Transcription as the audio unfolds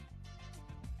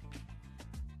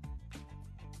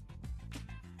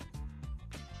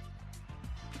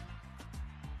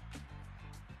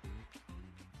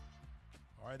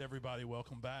right, everybody,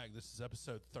 welcome back. This is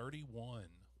episode 31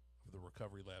 of the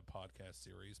Recovery Lab podcast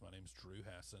series. My name is Drew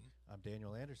Hassan. I'm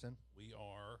Daniel Anderson. We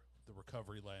are the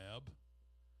Recovery Lab.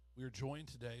 We are joined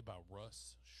today by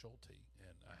Russ Schulte,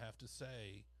 and I have to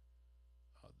say,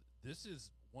 this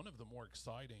is one of the more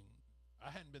exciting.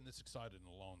 I hadn't been this excited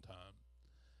in a long time.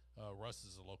 Russ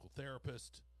is a local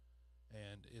therapist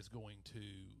and is going to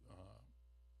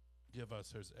give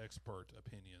us his expert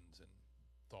opinions and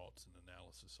thoughts and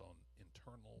analysis on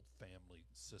internal family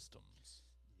systems.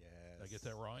 Yes. Did I get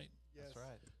that right? Yes. That's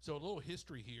right. So a little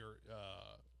history here.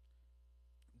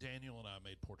 Daniel and I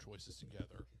made poor choices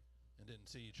together and didn't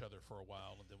see each other for a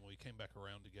while. And then when we came back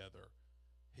around together,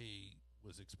 he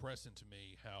was expressing to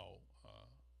me how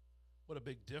what a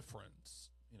big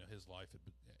difference his life had,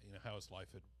 how his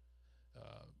life had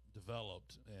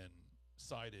developed, and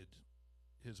cited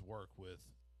his work with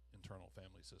internal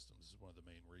family systems is one of the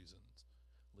main reasons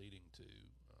leading to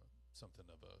something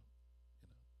of a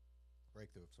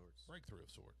breakthrough of sorts.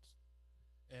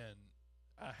 And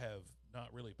I have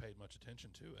not really paid much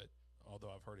attention to it, although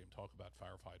I've heard him talk about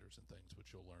firefighters and things,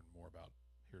 which you'll learn more about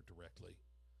here directly.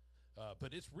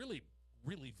 But it's really,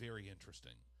 really very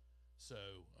interesting.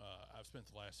 So I've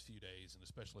spent the last few days, and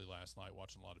especially last night,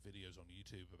 watching a lot of videos on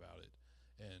YouTube about it.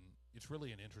 And it's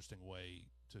really an interesting way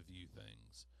to view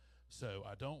things. So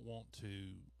I don't want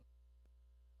to,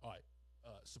 all right,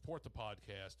 support the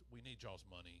podcast. We need y'all's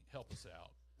money. Help us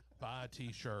out. Buy a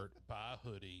T-shirt, buy a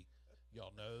hoodie.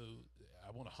 Y'all know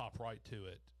I want to hop right to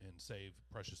it and save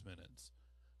precious minutes.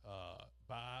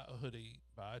 Buy a hoodie,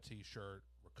 buy a T-shirt,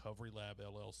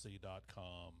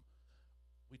 recoverylabllc.com.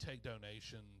 We take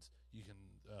donations. You can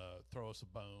throw us a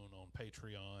bone on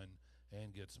Patreon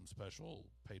and get some special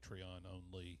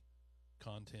Patreon-only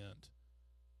content.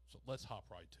 So let's hop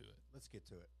right to it. Let's get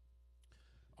to it.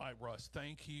 All right, Russ,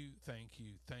 thank you.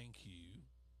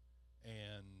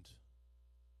 And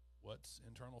what's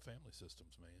internal family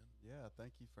systems, man? Yeah,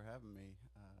 thank you for having me.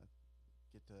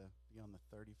 Get to be on the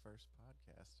 31st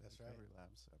podcast at That's Recovery right.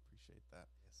 Labs. I appreciate that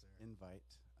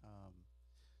invite.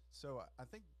 So I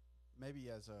think maybe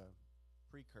as a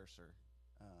precursor,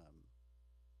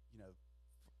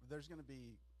 there's going to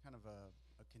be kind of a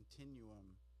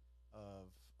continuum of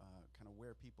kind of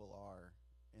where people are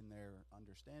in their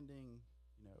understanding,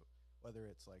 whether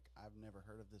it's like I've never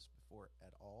heard of this before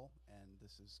at all, and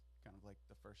this is kind of like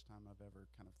the first time I've ever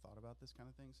kind of thought about this kind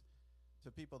of things, to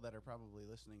people that are probably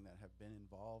listening that have been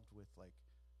involved with like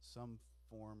some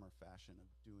form or fashion of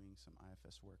doing some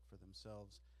IFS work for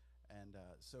themselves. And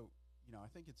so I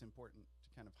think it's important to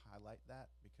kind of highlight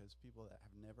that, because people that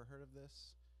have never heard of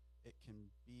this, it can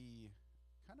be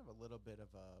kind of a little bit of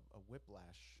a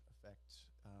whiplash effect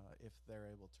if they're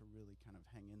able to really kind of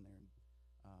hang in there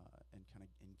and kind of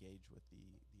engage with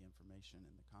the information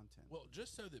and the content. Well,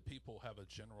 just so that people have a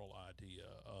general idea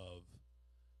of,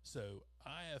 so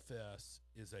IFS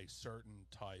is a certain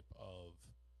type of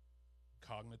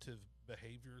cognitive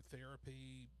behavior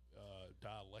therapy,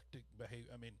 dialectic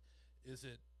behavior. I mean, is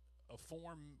it a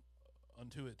form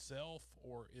unto itself,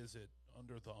 or is it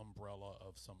under the umbrella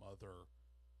of some other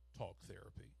talk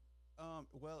therapy?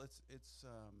 Well, it's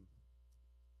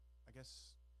I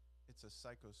guess it's a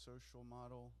psychosocial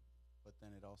model, but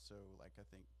then it also, like, I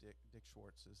think Dick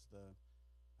Schwartz is the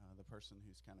person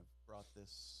who's kind of brought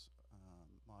this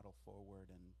model forward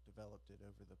and developed it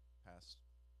over the past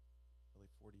really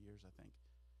 40 years, I think.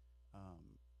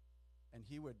 And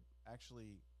he would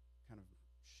actually kind of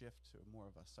shift to more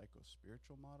of a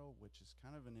psycho-spiritual model, which is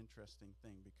kind of an interesting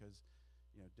thing, because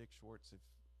Dick Schwartz, if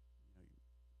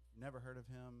you've never heard of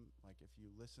him, like if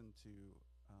you listen to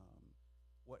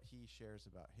what he shares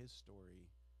about his story,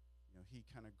 he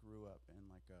kind of grew up in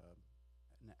like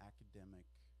an academic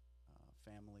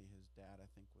family. His dad, I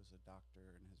think, was a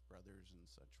doctor, and his brothers and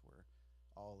such were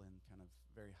all in kind of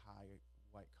very high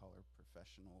white-collar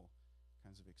professional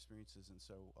kinds of experiences. And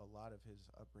so a lot of his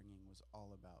upbringing was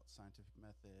all about scientific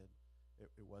method.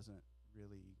 It wasn't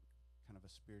really kind of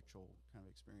a spiritual kind of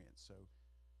experience. So,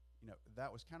 that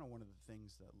was kind of one of the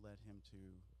things that led him to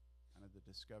kind of the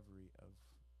discovery of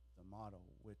the model,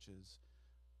 which is,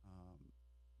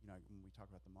 when we talk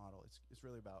about the model, it's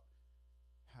really about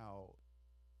how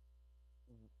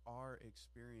our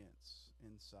experience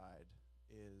inside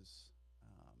is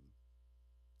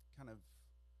kind of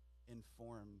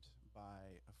informed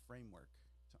by a framework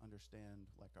to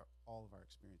understand like all of our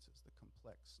experiences, the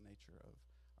complex nature of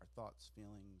our thoughts,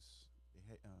 feelings,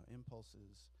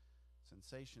 impulses,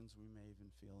 sensations we may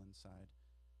even feel inside.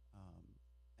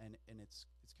 And it's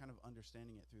kind of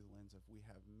understanding it through the lens of we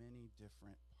have many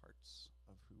different parts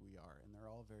of who we are, and they're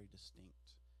all very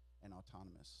distinct and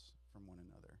autonomous from one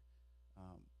another.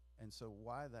 And so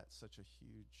why that's such a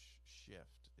huge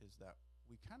shift is that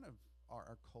we kind of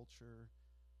our culture,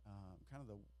 kind of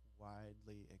the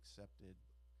widely accepted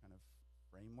kind of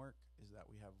framework is that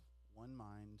we have one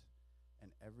mind, and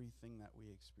everything that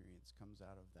we experience comes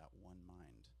out of that one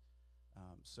mind.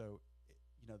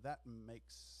 That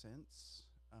makes sense.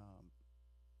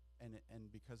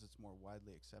 And because it's more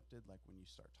widely accepted, like when you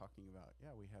start talking about,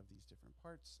 yeah, we have these different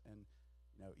parts, and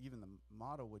even the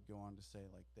model would go on to say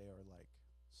like they are like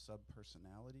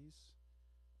subpersonalities.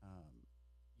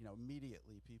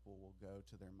 Immediately people will go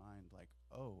to their mind like,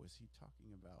 oh, is he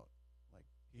talking about like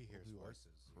He people hears who voices.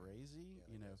 are crazy?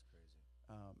 Yeah, that's crazy.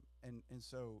 And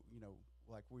so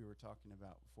like we were talking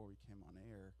about before we came on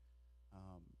air,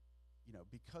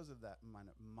 because of that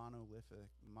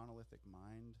monolithic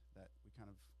mind that we kind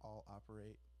of all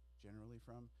operate generally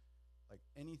from, like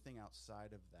anything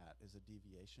outside of that is a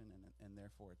deviation, and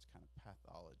therefore it's kind of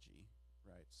pathology,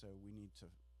 right? So we need to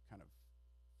kind of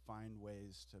find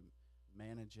ways to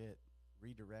manage it,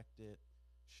 redirect it,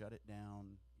 shut it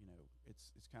down.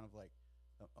 It's kind of like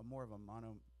a more of a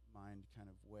mono mind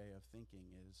kind of way of thinking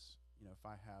is, if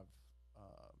I have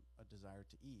a desire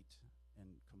to eat and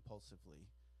compulsively,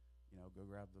 go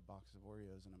grab the box of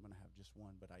Oreos and I'm going to have just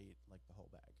one, but I eat like the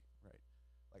whole bag, right?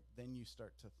 Like then you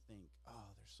start to think,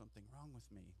 oh, there's something wrong with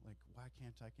me. Like, why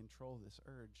can't I control this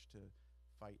urge to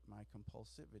fight my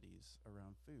compulsivities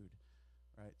around food,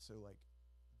 right? So like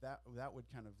that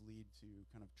would kind of lead to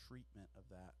kind of treatment of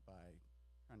that by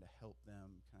trying to help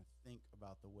them kind of think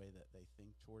about the way that they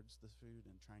think towards the food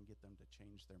and try and get them to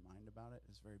change their mind about it.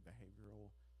 It's very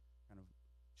behavioral, kind of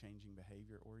changing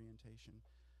behavior orientation.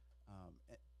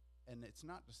 And it's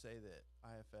not to say that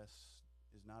IFS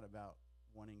is not about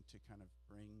wanting to kind of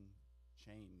bring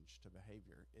change to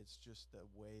behavior. It's just the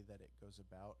way that it goes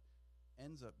about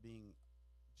ends up being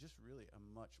just really a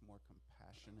much more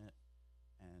compassionate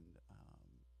and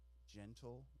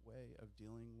gentle way of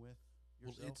dealing with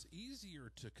yourself. Well, it's easier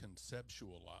to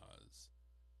conceptualize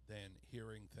than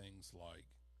hearing things like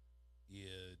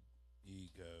id,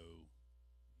 ego,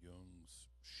 Jung's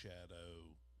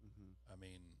shadow. Mm-hmm. I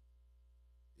mean,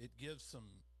 it gives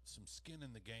some skin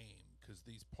in the game because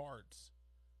these parts.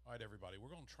 All right, everybody,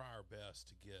 we're going to try our best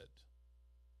to get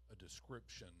a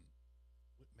description.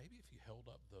 Maybe if you held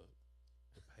up the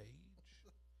page.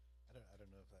 I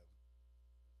don't know if that.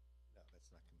 No,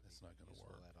 that's not going to. That's not going to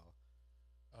work at all.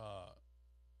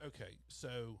 Okay,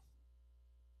 so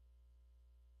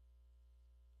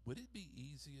would it be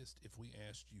easiest if we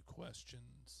asked you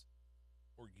questions,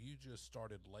 or you just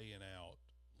started laying out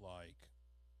like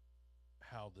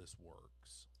how this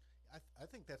works? I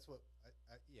think that's what.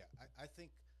 I think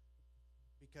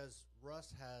because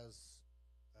Russ has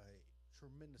a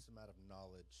tremendous amount of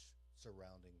knowledge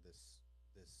surrounding this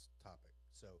topic.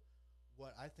 So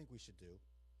what I think we should do,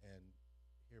 and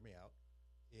hear me out,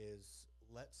 is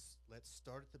let's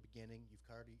start at the beginning. You've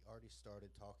already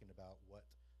started talking about what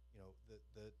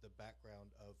the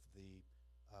background of the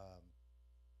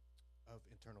of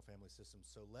internal family systems.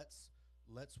 So let's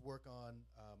work on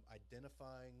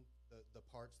identifying the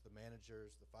parts, the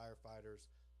managers, the firefighters.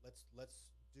 Let's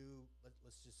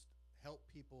just help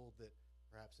people that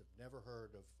perhaps have never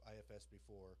heard of IFS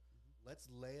before. Mm-hmm. Let's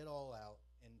lay it all out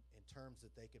in terms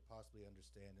that they could possibly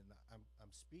understand. And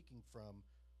I'm speaking from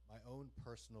my own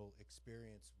personal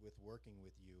experience with working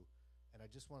with you, and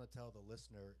I just want to tell the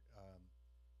listener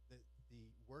that the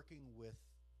working with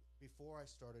before I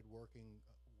started working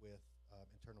with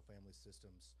internal family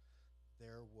systems,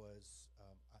 there was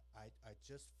I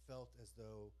just felt as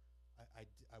though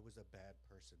I was a bad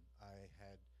person. I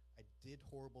did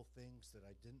horrible things that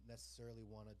I didn't necessarily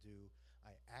want to do.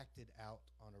 I acted out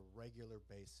on a regular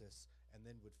basis and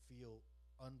then would feel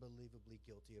unbelievably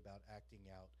guilty about acting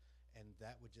out, and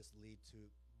that would just lead to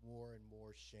more and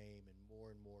more shame and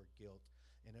more guilt.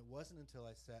 And it wasn't until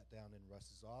I sat down in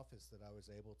Russ's office that I was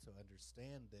able to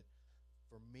understand that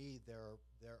for me there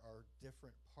are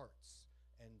different parts.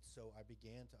 And so I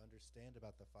began to understand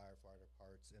about the firefighter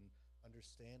parts and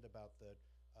understand about the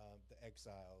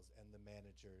exiles and the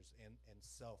managers and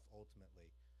self ultimately.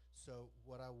 So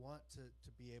what I want to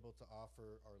be able to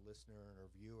offer our listener and our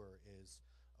viewer is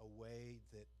a way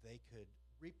that they could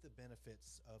reap the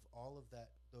benefits of all of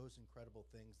those incredible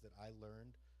things that I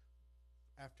learned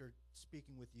after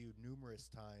speaking with you numerous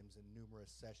times in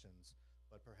numerous sessions,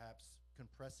 but perhaps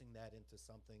compressing that into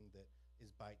something that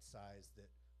is bite-sized that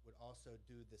would also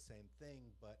do the same thing,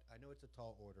 but I know it's a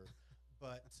tall order,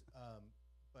 but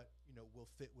will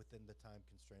fit within the time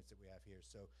constraints that we have here.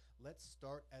 So let's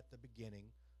start at the beginning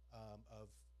of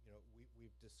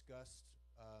we've discussed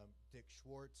Dick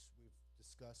Schwartz, we've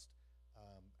discussed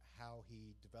how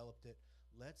he developed it.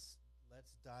 let's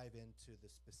dive into the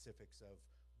specifics of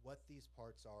what these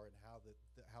parts are and how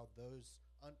how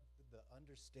the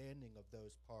understanding of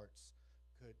those parts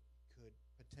could could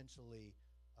potentially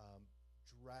um,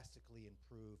 drastically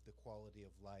improve the quality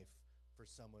of life for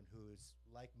someone who is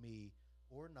like me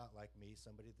or not like me,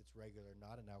 somebody that's regular,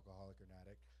 not an alcoholic or an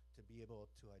addict, to be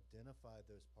able to identify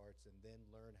those parts and then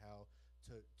learn how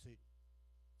to to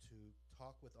to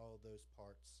talk with all of those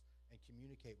parts and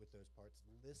communicate with those parts,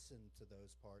 listen to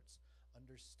those parts,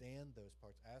 understand those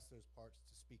parts, ask those parts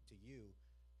to speak to you.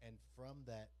 And from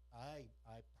that, I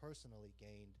personally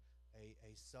gained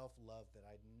a self love that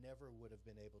I never would have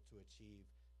been able to achieve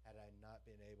had I not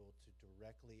been able to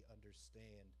directly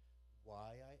understand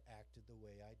why I acted the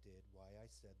way I did, why I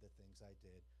said the things I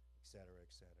did, et cetera,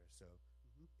 et cetera. So,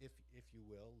 Hmm. if you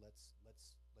will, let's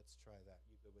try that.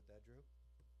 You good with that, Drew?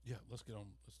 Yeah, let's get on.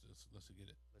 Let's get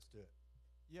it. Let's do it.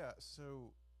 Yeah.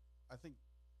 So I think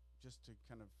just to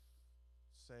kind of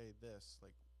say this,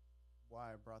 like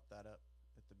why I brought that up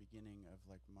at the beginning of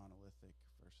like monolithic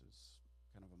versus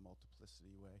kind of a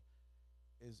multiplicity way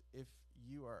is if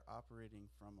you are operating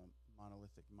from a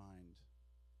monolithic mind,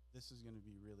 this is going to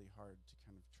be really hard to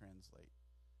kind of translate.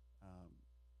 Um,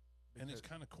 And it's because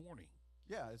kind of corny.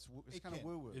 yeah, it's It kind of can.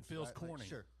 woo woo. It feels right? corny.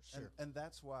 Sure, And sure.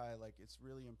 that's why like it's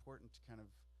really important to kind of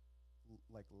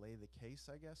like lay the case,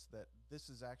 I guess, that this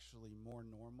is actually more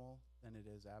normal than it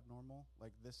is abnormal.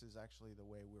 Like this is actually the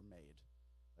way we're made.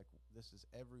 Like this is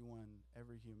everyone,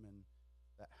 every human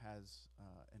that has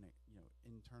an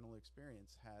internal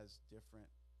experience has different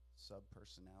sub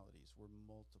personalities. We're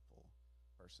multiple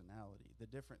personality. The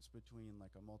difference between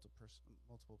like a multiple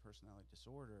personality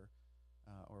disorder,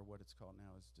 or what it's called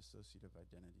now is dissociative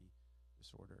identity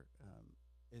disorder,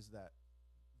 is that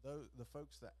the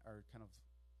folks that are kind of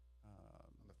On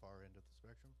the far end of the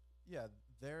spectrum, yeah,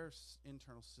 their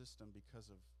internal system because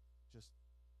of just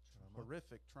trauma.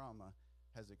 horrific trauma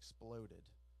has exploded,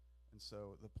 and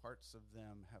so the parts of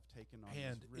them have taken on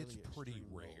And these really it's pretty extreme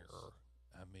rare. roles.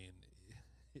 I mean,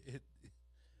 it.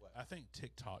 What? I think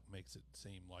TikTok makes it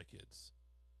seem like it's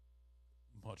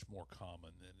much more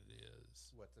common than it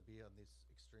is. What, to be on these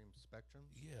extreme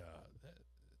spectrums? Yeah, that,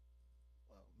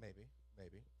 Well, maybe,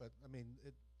 but I mean,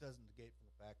 it doesn't negate from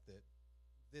the fact that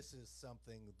this is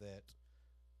something that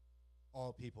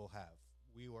all people have.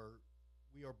 We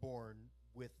are born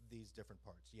with these different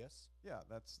parts. Yes, Yeah,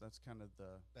 that's kind of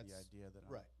the that's idea that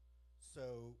right.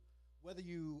 So whether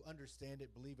you understand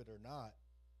it, believe it or not,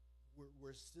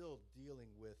 we're still dealing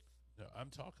with. no, I'm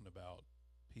talking about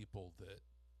people that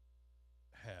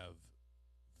have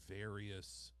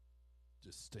various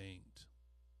distinct,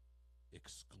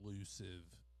 exclusive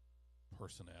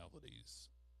personalities.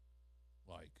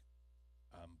 Like,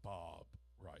 I'm Bob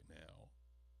right now.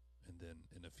 And then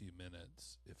in a few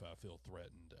minutes, if I feel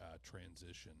threatened, I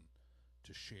transition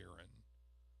to Sharon.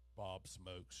 Bob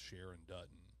smokes, Sharon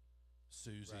doesn't.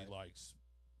 Susie Right. likes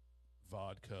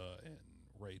vodka, and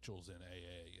Rachel's in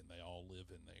AA, and they all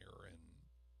live in there. And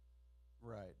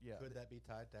right. Yeah. Could that be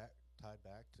tied back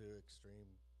to extreme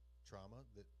trauma?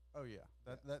 That Oh yeah,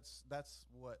 Yeah. that's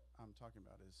what I'm talking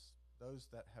about is those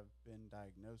that have been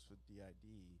diagnosed with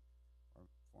DID or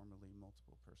formerly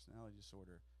multiple personality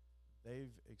disorder,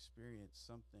 they've experienced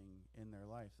something in their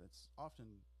life that's often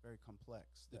very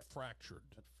complex it fractured.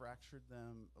 that fractured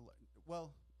them.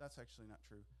 Well, that's actually not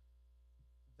true.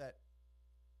 That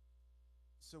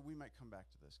so we might come back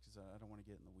to this because I don't want to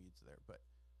get in the weeds there, but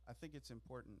I think it's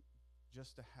important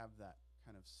just to have that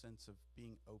kind of sense of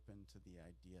being open to the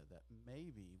idea that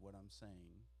maybe what I'm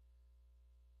saying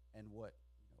and what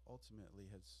ultimately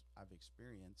has I've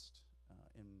experienced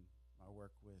in my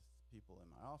work with people in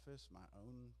my office, my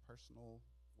own personal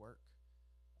work,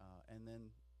 and then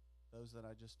those that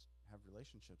I just have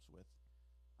relationships with,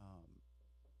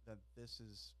 that this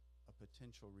is a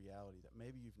potential reality that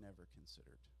maybe you've never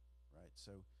considered, right?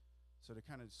 So to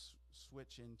kind of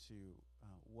switch into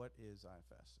what is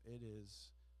IFS, it is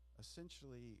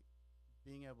essentially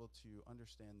being able to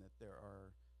understand that there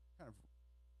are kind of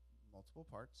multiple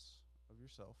parts of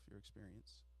yourself, your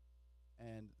experience,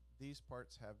 and these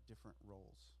parts have different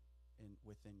roles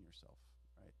within yourself,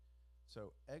 right?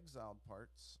 So exiled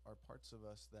parts are parts of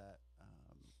us that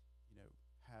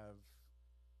have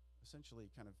essentially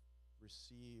kind of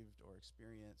received or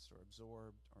experienced or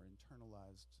absorbed or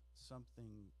internalized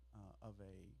something of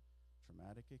a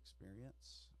traumatic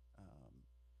experience,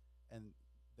 and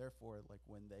therefore, like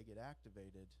when they get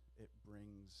activated, it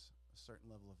brings a certain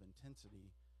level of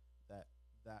intensity that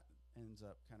ends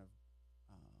up kind of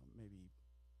maybe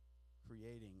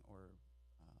creating or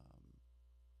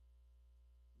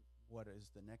what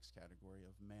is the next category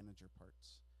of manager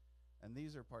parts. And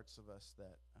these are parts of us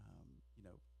that,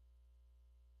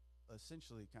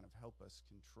 essentially kind of help us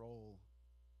control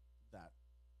that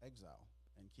exile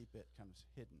and keep it kind of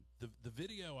hidden. The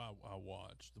video I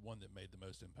watched, the one that made the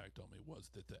most impact on me, was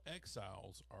that the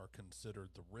exiles are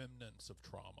considered the remnants of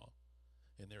trauma,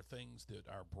 and they're things that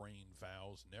our brain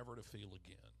vows never to feel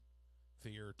again: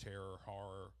 fear, terror,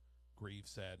 horror, grief,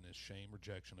 sadness, shame,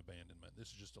 rejection, abandonment.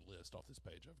 This is just a list off this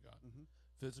page I've got. Mm-hmm.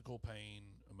 Physical pain,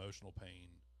 emotional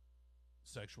pain,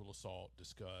 sexual assault,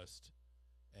 disgust,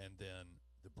 and then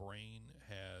the brain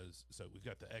has, so we've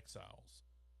got the exiles,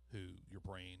 who your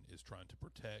brain is trying to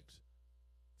protect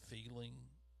feeling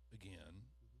again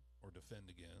or defend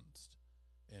against,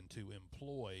 and to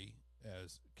employ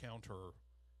as counteroffensive,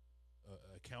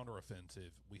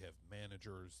 we have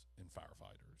managers and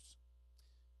firefighters.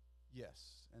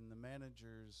 Yes, and the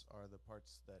managers are the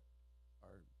parts that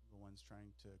are the ones trying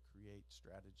to create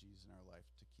strategies in our life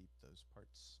to keep those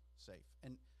parts safe.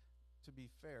 And to be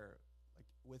fair, like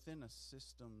within a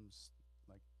systems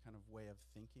like kind of way of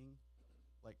thinking,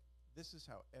 like this is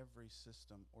how every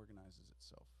system organizes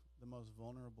itself. The most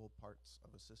vulnerable parts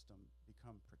of a system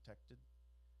become protected,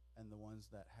 and the ones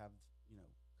that have,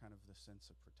 kind of the sense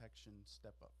of protection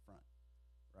step up front,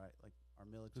 right? Like our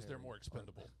military. Because they're more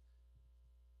expendable.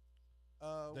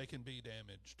 They can be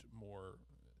damaged more.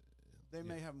 They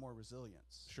may have more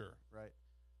resilience. Sure. Right?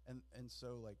 And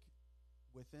so like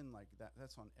within like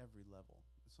that's on every level.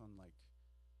 It's on like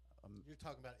you're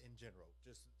talking about in general,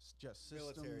 just systems,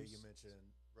 military you mentioned.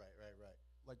 Right.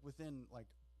 Like within like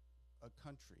a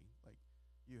country, like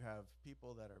you have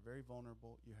people that are very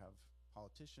vulnerable, you have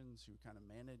politicians who kind of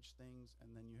manage things,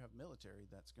 and then you have military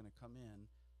that's going to come in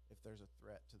if there's a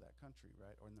threat to that country,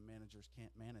 right? Or the managers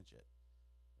can't manage it,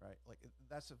 right? Like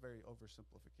that's a very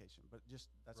oversimplification, but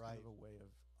just that's kind of a way of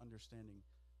understanding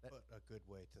that. But a good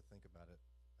way to think about it.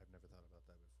 I've never thought about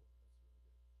that before. That's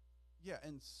really good. Yeah,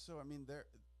 and so I mean, there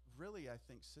really, I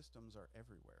think systems are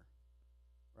everywhere,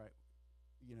 right?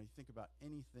 You think about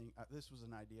anything. This was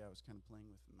an idea I was kind of playing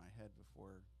with in my head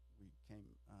before we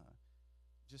came.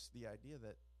 Just the idea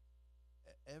that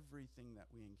everything that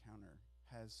we encounter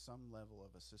has some level of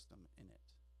a system in it,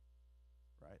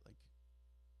 right? Like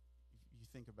if you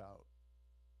think about,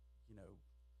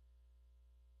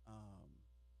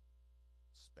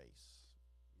 space.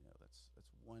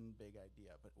 That's one big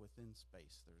idea, but within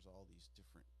space, there's all these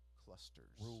different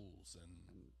clusters, rules and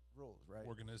rules, right?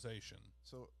 Organization.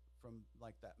 So from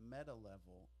like that meta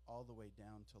level all the way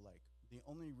down to like the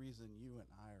only reason you and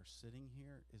I are sitting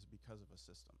here is because of a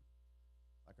system,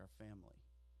 like our family.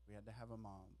 We had to have a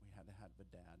mom, we had to have a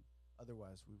dad,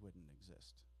 otherwise we wouldn't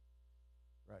exist,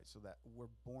 right? So that we're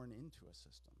born into a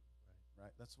system,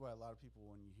 right? That's why a lot of people,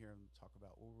 when you hear them talk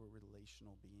about, well, we're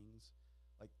relational beings,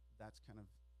 like that's kind of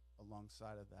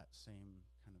alongside of that same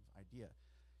kind of idea.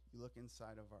 You look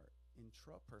inside of our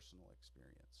intrapersonal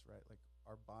experience, right? Like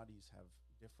our bodies have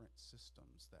different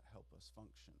systems that help us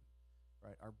function,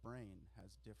 right? Our brain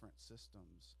has different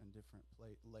systems and different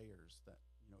layers that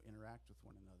interact with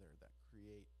one another that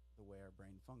create the way our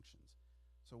brain functions.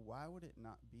 So why would it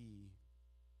not be,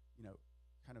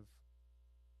 kind of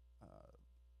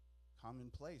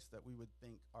commonplace that we would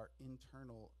think our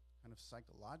internal kind of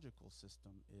psychological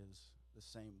system is the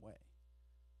same way?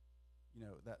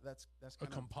 That's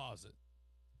kind a composite.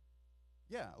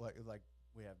 Yeah, like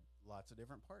we have lots of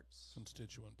different parts,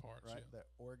 constituent parts, right, yeah, that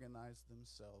organize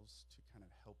themselves to kind of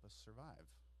help us survive.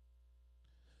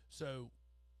 So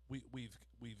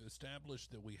we've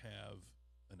established that we have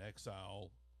an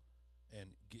exile, and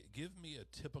give me a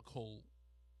typical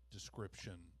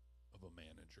description of a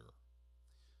manager.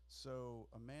 So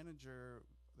a manager,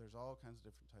 there's all kinds of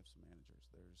different types of managers.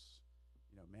 There's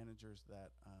managers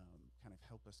that kind of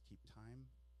help us keep time.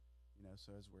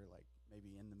 So as we're like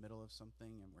maybe in the middle of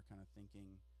something and we're kind of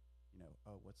thinking,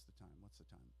 oh, what's the time?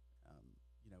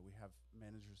 We have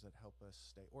managers that help us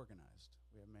stay organized.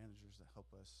 We have managers that help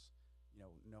us,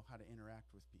 know how to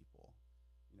interact with people,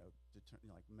 like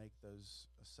make those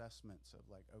assessments of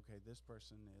like, okay, this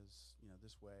person is,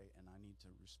 this way, and I need to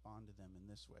respond to them in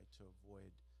this way to avoid,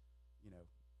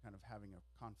 kind of having a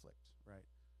conflict, right?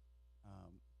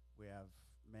 We have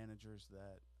managers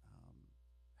that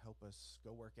help us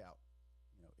go work out,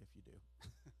 if you do.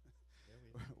 Yeah,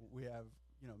 we have,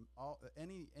 all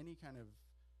any kind of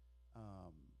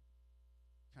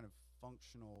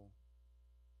functional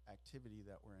activity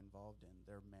that we're involved in.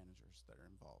 They're managers that are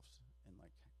involved in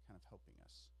like kind of helping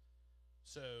us.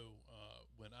 So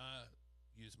when I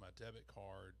use my debit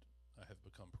card, I have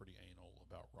become pretty anal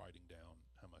about writing down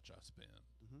how much I spend.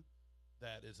 Mm-hmm.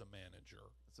 That is a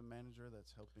manager. It's a manager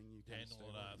that's helping you. Daniel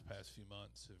and I, the past few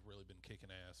months, have really been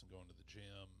kicking ass and going to the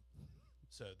gym.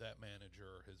 So that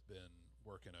manager has been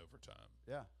working overtime.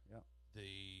 Yeah, yeah.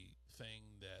 The thing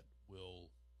that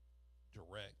will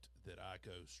direct that I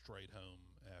go straight home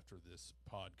after this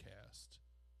podcast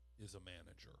is a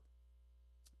manager.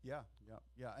 Yeah, yeah,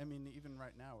 yeah. I mean, even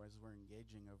right now, as we're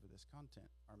engaging over this content,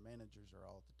 our managers are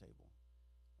all at the table,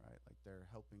 right? Like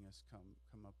they're helping us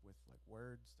come up with like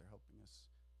words. They're helping us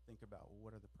think about,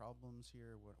 well, what are the problems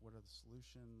here? What are the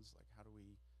solutions? Like, how do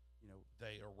we, you know,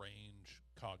 They arrange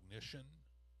cognition.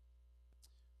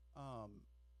 um,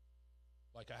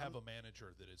 Like I have a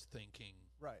manager that is thinking,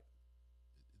 right,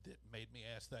 that made me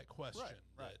ask that question,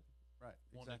 right, that right,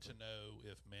 wanted exactly. to know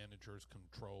if managers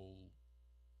control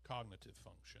cognitive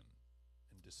function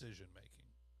and decision making.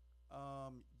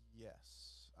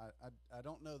 Yes. I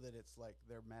don't know that it's like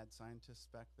they're mad scientists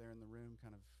back there in the room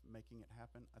kind of making it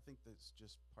happen. I think that's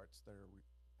just parts that are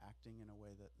acting in a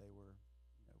way that they were,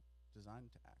 you know, designed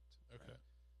to act. Okay. Right?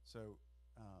 So,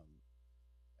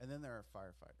 and then there are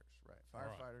firefighters, right?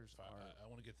 Firefighters All right. are, I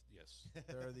want to get yes.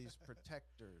 there are these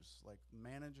protectors, like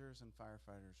managers and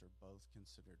firefighters are both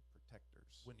considered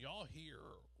protectors. When y'all hear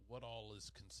what all is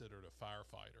considered a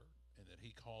firefighter and that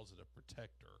he calls it a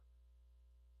protector,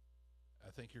 I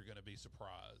think you're going to be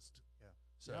surprised. Yeah.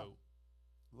 So,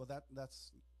 Yeah. Well,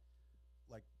 that's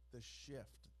like the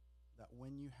shift, that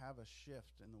when you have a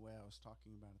shift in the way I was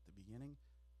talking about at the beginning,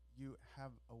 you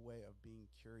have a way of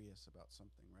being curious about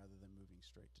something rather than moving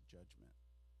straight to judgment,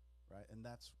 right? And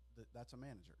that's a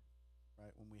manager,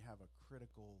 right? When we have a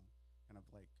critical kind of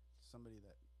like somebody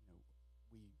that, you know,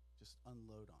 we just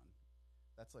unload on.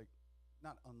 That's like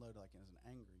not unload like as an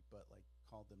angry, but like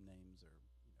call them names or,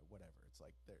 you know, whatever. It's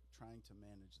like they're trying to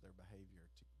manage their behavior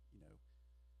to, you know,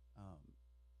 um,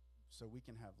 so we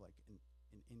can have like an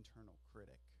internal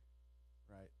critic,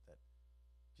 right, that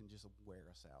can just wear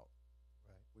us out.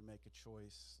 Right. We make a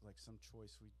choice, like some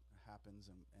choice happens,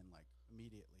 and like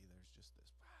immediately there's just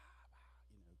this,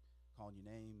 you know, calling you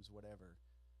names, whatever,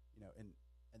 you know, and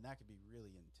that could be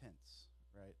really intense,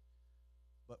 right?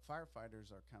 But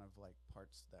firefighters are kind of like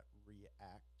parts that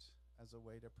react as a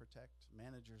way to protect.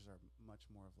 Managers are much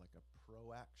more of like a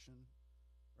proaction,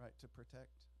 right, to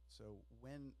protect. So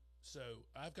when so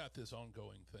I've got this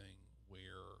ongoing thing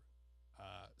where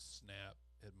I snap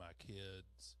at my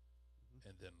kids, Mhm.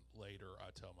 and then later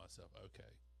I tell myself,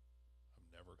 okay, I'm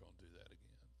never going to do that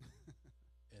again.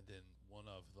 And then one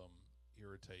of them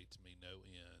irritates me no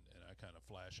end, and I kind of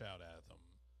flash out at them.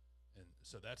 And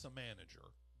so that's a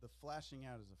manager. the flashing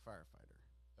out is a firefighter.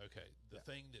 Okay. The Yeah.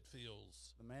 thing that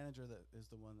feels The manager that is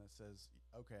the one that says,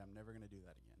 "Okay, I'm never going to do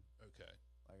that again." okay.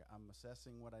 Like I'm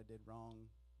assessing what I did wrong,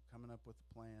 coming up with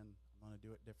a plan. I'm going to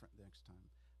do it different next time.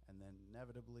 And then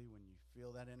inevitably, when you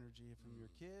feel that energy from your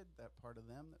kid, that part of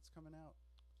them that's coming out,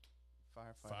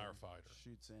 Firefighter.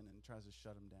 shoots in and tries to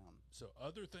shut them down. So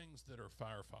other things that are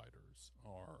firefighters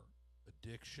are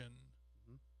addiction,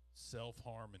 Mhm.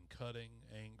 self-harm and cutting,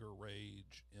 anger,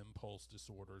 rage, impulse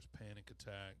disorders, panic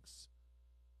attacks,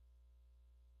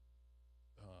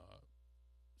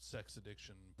 sex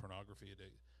addiction, pornography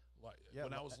addiction. Like Yeah,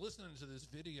 when I but- was listening to this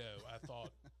video, I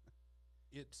thought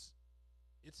it's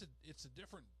it's a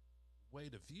different way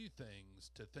to view things,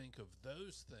 to think of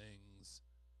those things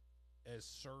as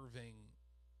serving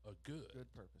a good,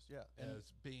 Good purpose. Yeah. And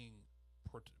as being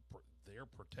they're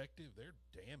protective, they're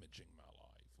damaging my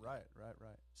life. right, right,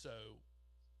 right. So,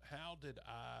 how did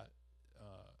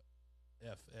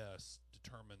IFS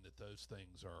determine that those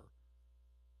things are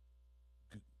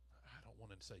good? I don't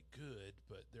want to say good,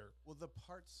 but they're Well, the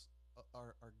parts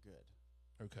are good.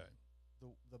 okay.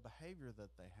 The behavior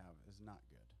that they have is not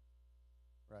good.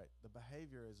 Right? The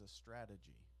behavior is a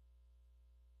strategy.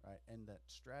 Right? And that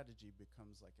strategy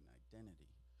becomes like an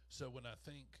identity. So when I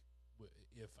think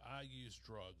if I use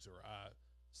drugs or I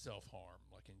self-harm,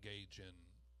 like engage in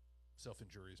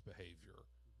self-injurious behavior,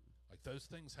 like those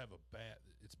things have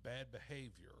it's bad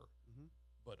behavior, Mm-hmm.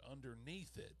 but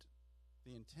underneath it,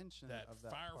 The intention that of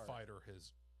that part, firefighter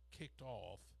has kicked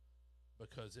off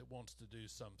because it wants to do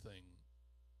something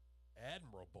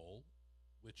admirable,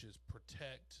 which is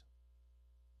protect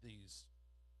these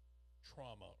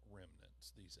trauma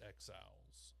remnants, these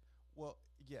exiles. well,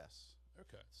 yes.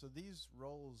 Okay. So these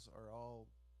roles are all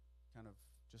kind of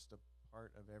just a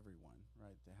part of everyone,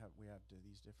 right? We have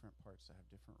these different parts that have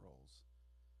different roles,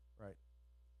 right?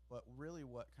 But really,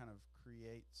 what kind of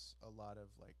creates a lot of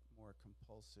like more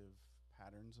compulsive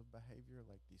patterns of behavior,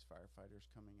 like these firefighters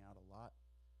coming out a lot,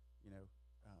 you know,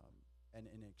 and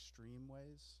in extreme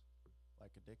ways,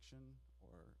 like addiction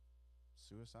or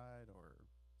suicide or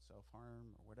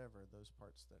self-harm or whatever, those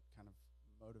parts that kind of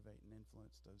motivate and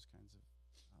influence those kinds of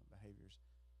behaviors,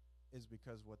 is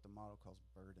because what the model calls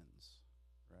burdens,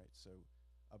 right? So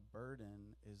a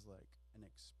burden is like an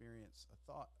experience, a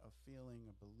thought, a feeling,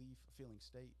 a belief, a feeling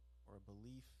state, or a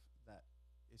belief that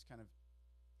is kind of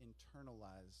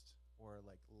internalized or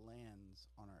like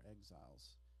lands on our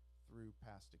exiles through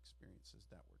past experiences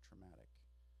that were traumatic,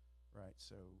 right?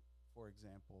 So, for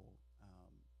example,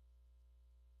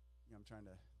 I'm trying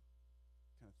to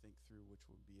kind of think through which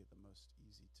would be the most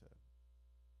easy to.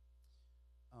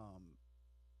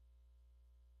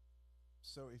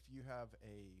 So, if you have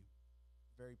a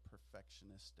very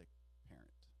perfectionistic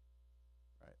parent,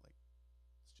 right? Like,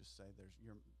 let's just say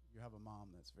you have a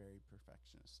mom that's very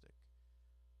perfectionistic.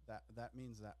 That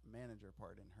means that manager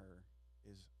part in her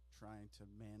is trying to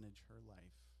manage her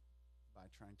life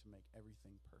by trying to make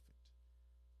everything perfect.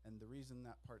 And the reason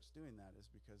that part's doing that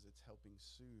is because it's helping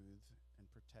soothe and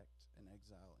protect an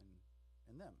exile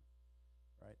in them,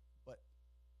 right? But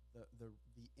the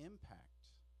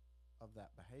impact of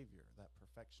that behavior, that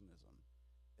perfectionism,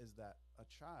 is that a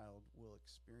child will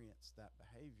experience that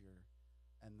behavior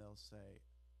and they'll say,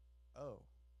 oh,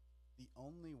 the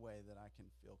only way that I can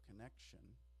feel connection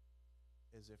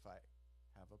is if I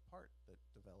have a part that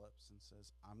develops and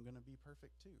says, I'm going to be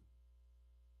perfect too,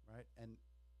 right? And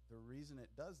the reason it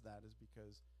does that is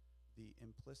because the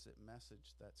implicit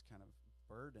message that's kind of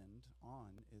burdened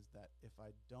on is that if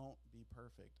I don't be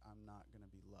perfect, I'm not going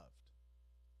to be loved,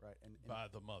 right? And by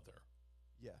the mother.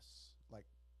 Yes, like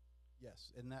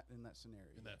yes, in that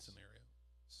scenario. In that yes. scenario.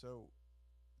 So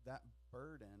that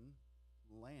burden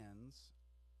lands,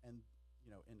 and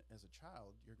as a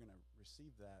child, you're going to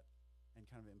receive that and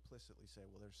kind of implicitly say,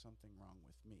 well, there's something wrong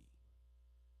with me,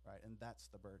 right? And that's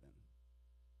the burden.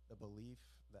 The belief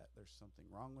that there's something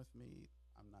wrong with me,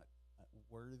 I'm not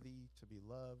worthy to be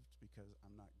loved because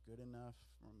I'm not good enough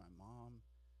for my mom,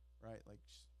 right? Like,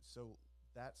 so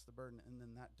that's the burden. And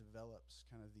then that develops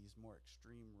kind of these more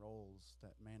extreme roles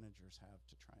that managers have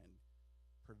to try and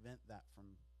prevent that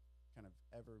from kind of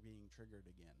ever being triggered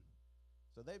again.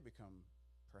 So they become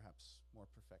perhaps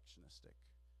more perfectionistic,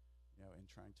 in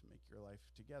trying to make your life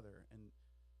together. And,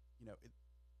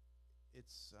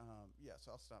 it's, so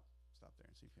I'll stop there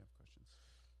and see if you have questions.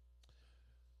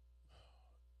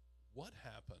 What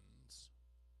happens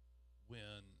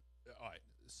when, all right,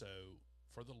 so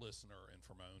for the listener and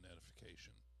for my own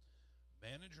edification,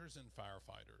 managers and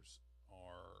firefighters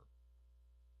are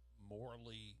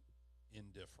morally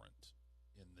indifferent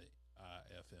in the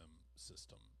IFS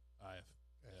system.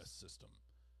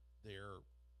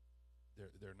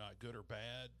 They're not good or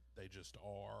bad. They just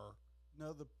are.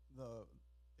 No,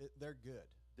 they're good.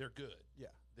 They're good.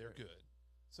 Yeah, they're good.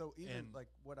 So even like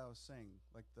what I was saying,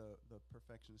 like the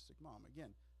perfectionistic mom,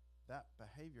 again, that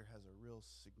behavior has a real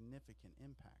significant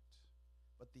impact.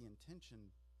 But the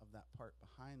intention of that part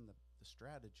behind the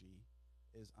strategy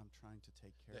is I'm trying to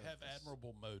take care of They have this.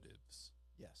 admirable motives.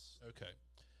 Yes. Okay.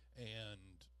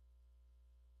 And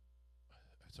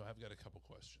so I've got a couple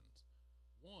questions.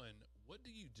 One, what do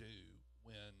you do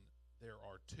when there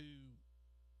are two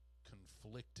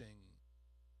conflicting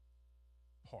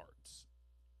parts?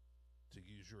 To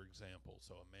use your example,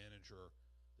 so a manager,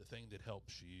 the thing that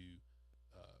helps you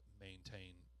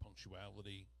maintain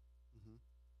punctuality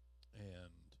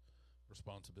and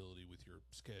responsibility with your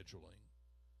scheduling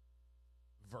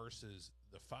versus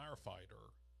the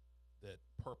firefighter that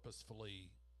purposefully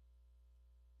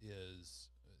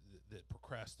that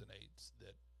procrastinates,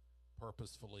 that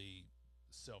purposefully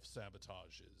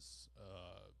self-sabotages.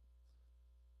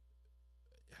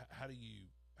 How do you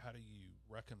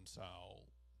reconcile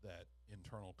that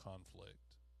internal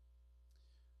conflict?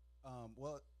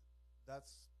 Well,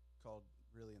 that's called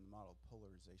really in the model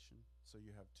polarization. So you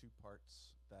have two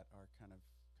parts that are kind of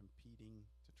competing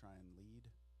to try and lead.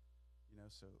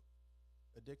 So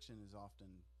addiction is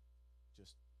often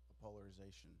just a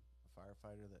polarization. A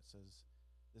firefighter that says,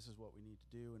 this is what we need to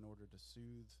do in order to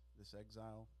soothe this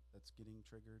exile that's getting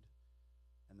triggered.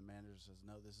 And the manager says,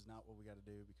 no, this is not what we got to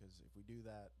do, because if we do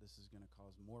that, this is going to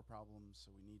cause more problems,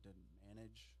 so we need to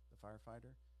manage the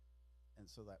firefighter. And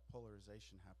so that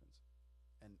polarization happens.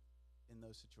 And in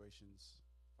those situations,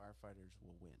 firefighters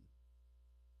will win,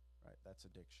 right? That's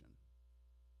addiction.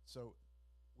 So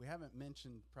we haven't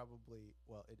mentioned probably,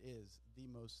 well, it is the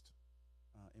most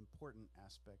important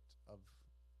aspect of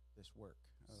this work.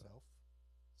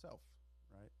 Self,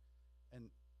 right?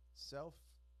 And self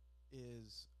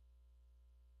is,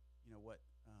 what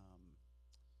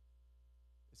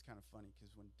it's kind of funny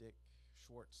because when Dick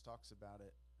Schwartz talks about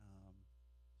it,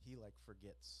 he like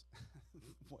forgets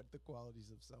what the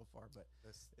qualities of self are, but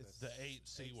it's the 8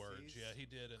 C words. Yeah, he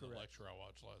did in the Correct. lecture I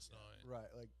watched last night. Right,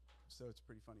 like, so it's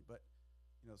pretty funny. But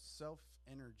self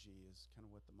energy is kind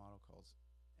of what the model calls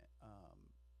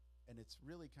and it's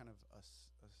really kind of a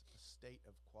state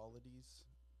of qualities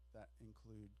that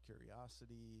include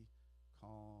curiosity,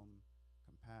 calm,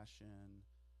 compassion,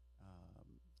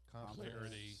 Clarity.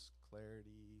 confidence,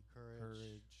 clarity,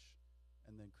 courage,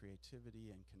 and then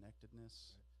creativity and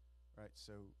connectedness. Right.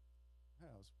 So,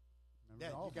 yeah, I was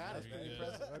Yeah, all you got it. That's pretty man.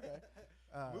 impressive.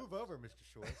 Okay. Move over, Mr.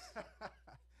 Schwartz.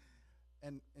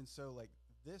 and so like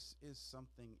this is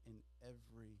something in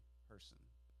every person,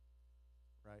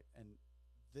 right? And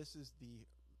this is the,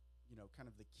 kind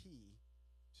of the key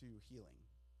to healing.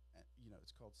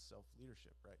 It's called self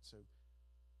leadership, right? So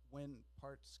when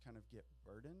parts kind of get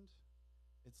burdened,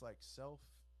 it's like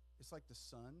it's like the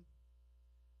sun,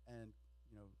 and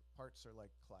parts are like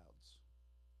clouds.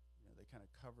 They kind of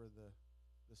cover the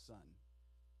sun,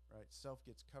 right? Self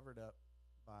gets covered up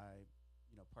by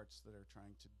parts that are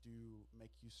trying to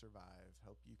make you survive,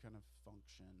 help you kind of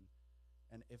function.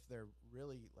 And if they're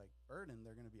really like burdened,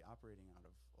 they're going to be operating out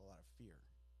of a lot of fear,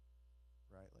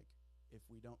 right? Like if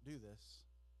we don't do this,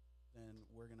 then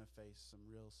we're going to face some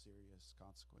real serious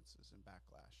consequences and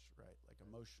backlash, right? Like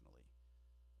emotionally,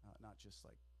 not just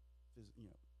like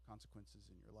consequences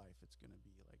in your life. It's going to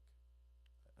be like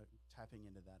tapping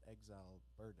into that exile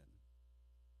burden.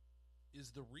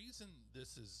 Is the reason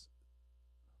this is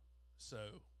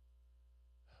so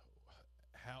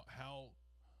how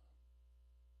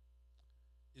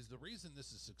is the reason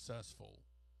this is successful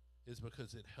is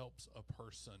because it helps a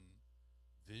person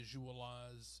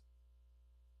visualize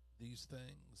these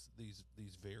things,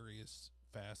 these various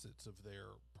facets of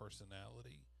their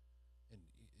personality, and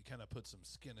it kind of puts some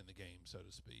skin in the game, so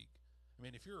to speak. I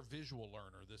mean, if you're a visual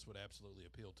learner, this would absolutely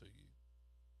appeal to you.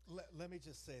 Let me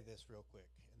just say this real quick,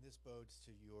 and this bodes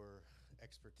to your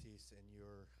expertise and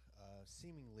your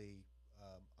seemingly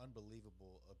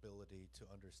unbelievable ability to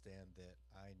understand that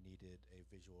I needed a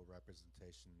visual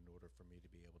representation in order for me to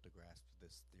be able to grasp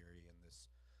this theory and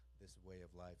this way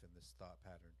of life and this thought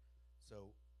pattern.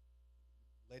 So,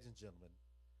 ladies and gentlemen,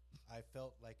 I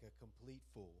felt like a complete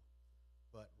fool,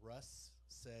 but Russ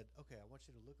said, "Okay, I want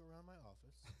you to look around my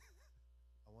office.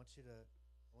 I want you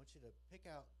to pick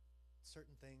out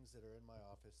certain things that are in my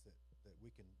office that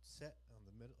we can set on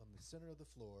the center of the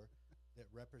floor that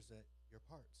represent your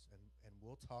parts, and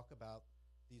we'll talk about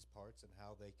these parts and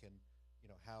how they can,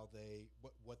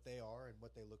 what they are and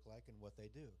what they look like and what they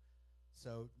do."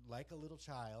 So, like a little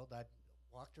child, I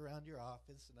walked around your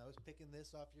office and I was picking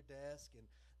this off your desk and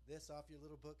this off your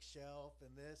little bookshelf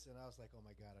and this, and I was like, "Oh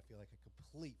my God, I feel like a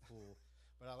complete fool."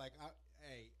 But I'll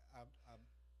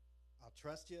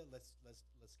trust you. Let's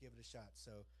give it a shot.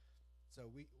 So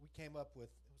we came up with,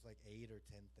 it was like 8 or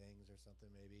 10 things or something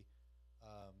maybe,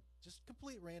 just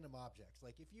complete random objects.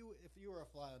 Like if you were a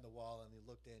fly on the wall and you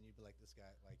looked in, you'd be like, "This guy,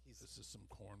 like This is some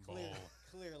cornball.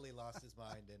 clearly lost his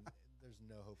mind, and there's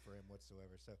no hope for him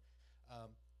whatsoever." So,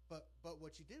 but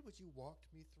what you did was you walked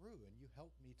me through and you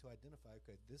helped me to identify.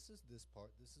 Okay, this is this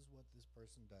part. This is what this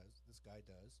person does. This guy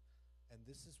does, and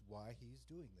this is why he's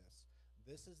doing this.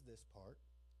 This is this part,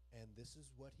 and this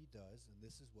is what he does, and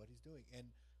this is what he's doing.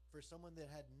 And for someone that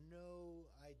had no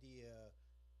idea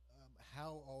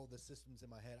how all the systems in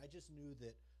my head, I just knew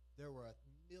that there were a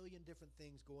million different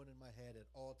things going in my head at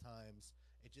all times.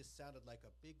 It just sounded like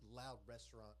a big, loud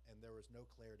restaurant, and there was no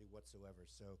clarity whatsoever.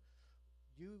 So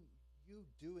you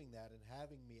doing that and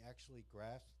having me actually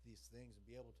grasp these things and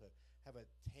be able to have a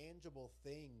tangible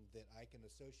thing that I can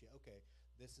associate. Okay,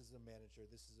 this is a manager,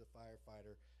 this is a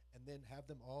firefighter, and then have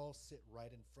them all sit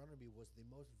right in front of me was the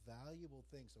most valuable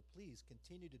thing. So please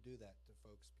continue to do that to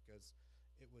folks, because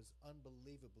it was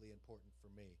unbelievably important for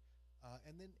me.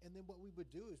 And then what we would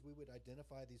do is we would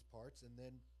identify these parts, and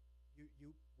then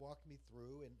you walked me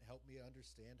through and helped me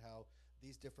understand how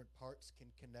these different parts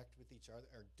can connect with each other,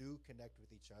 or do connect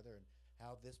with each other, and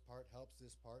how this part helps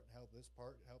this part, and how this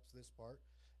part helps this part.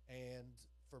 And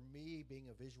for me, being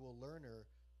a visual learner,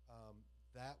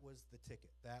 that was the ticket.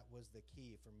 That was the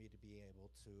key for me to be able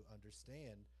to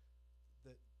understand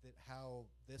that how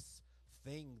this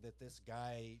thing that this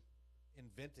guy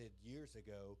invented years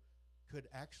ago could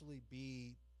actually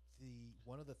be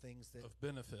one of the things that Of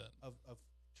benefit. of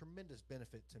tremendous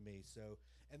benefit to me. So,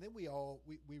 and then we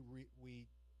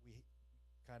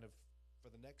kind of, for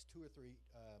the next 2 or 3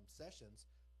 sessions,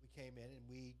 we came in and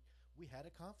we had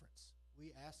a conference.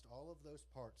 We asked all of those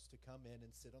parts to come in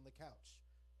and sit on the couch,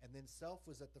 and then Self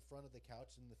was at the front of the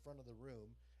couch in the front of the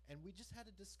room, and we just had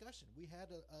a discussion. We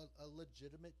had a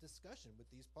legitimate discussion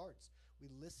with these parts. We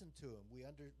listened to them. We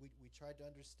tried to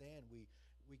understand. We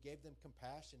gave them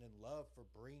compassion and love for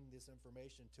bringing this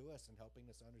information to us and helping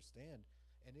us understand.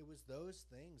 And it was those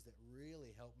things that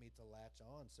really helped me to latch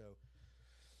on. So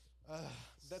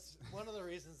That's one of the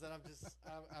reasons that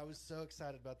I was so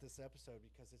excited about this episode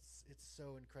because it's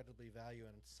so incredibly valuable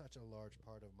and it's such a large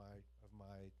part of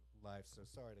my life. So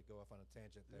sorry to go off on a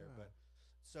tangent there, Yeah. but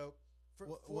so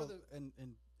Well,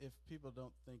 and if people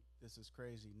don't think this is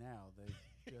crazy now,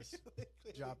 they just They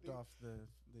clearly dropped do. off the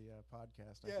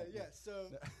podcast. I Yeah, think yeah. that-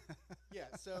 So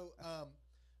yeah, so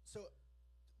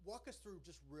walk us through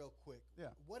just real quick. Yeah.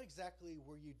 What exactly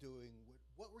were you doing?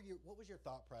 What was your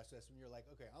thought process when you're like,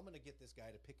 okay, I'm going to get this guy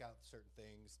to pick out certain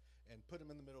things and put him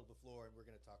in the middle of the floor, and we're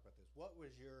going to talk about this. What were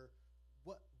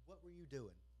you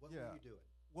doing? What were Yeah. you doing?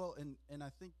 Well, and I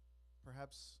think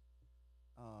perhaps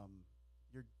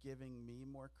you're giving me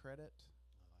more credit Oh,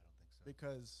 I don't think so.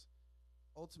 because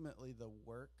ultimately the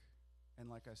work, and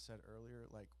like I said earlier,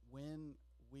 like when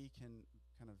we can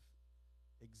kind of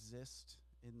exist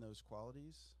in those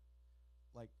qualities,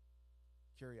 like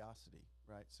curiosity,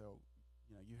 right? So,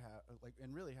 you have like,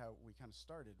 and really how we kind of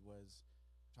started was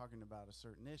talking about a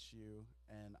certain issue,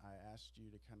 and I asked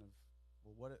you to kind of,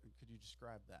 well, could you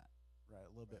describe that, right? A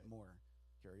little bit Right. more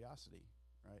curiosity,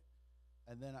 right?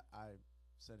 And then I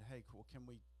said, hey, cool, can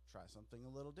we try something a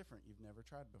little different you've never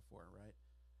tried before, right?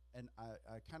 And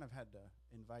I kind of had to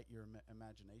invite your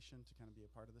imagination to kind of be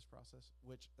a part of this process,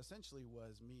 which essentially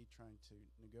was me trying to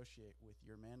negotiate with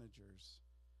your managers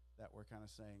that were kind of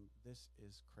saying, this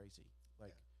is crazy.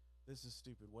 Like, this is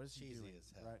stupid. What is he Cheesy doing?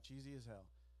 as hell. Right? Cheesy as hell.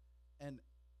 And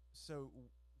so,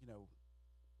 you know,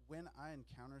 when I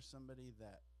encounter somebody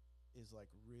that is like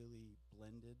really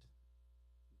blended,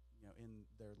 in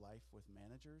their life with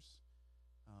managers,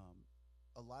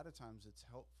 a lot of times it's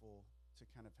helpful to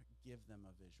kind of give them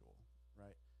a visual,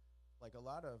 right? Like a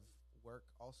lot of work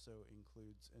also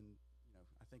includes, and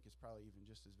I think it's probably even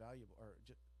just as valuable, or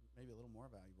maybe a little more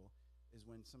valuable, is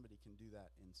when somebody can do that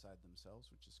inside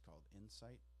themselves, which is called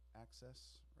insight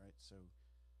access, right? So,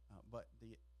 but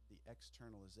the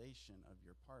externalization of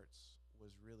your parts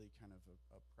was really kind of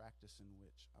a practice in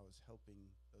which I was helping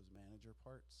those manager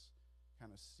parts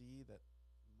kind of see that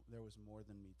there was more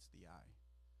than meets the eye,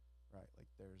 right? Like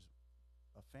there's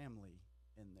a family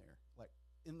in there, like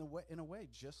in a way,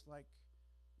 just like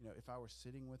if I were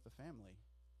sitting with a family,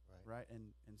 right?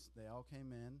 And they all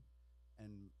came in,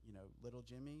 and little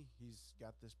Jimmy, he's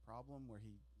got this problem where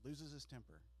he loses his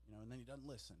temper, and then he doesn't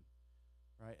listen,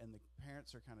 right? And the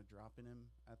parents are kind of dropping him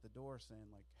at the door,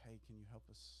 saying like, "Hey, can you help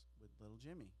us with little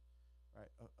Jimmy?" Right?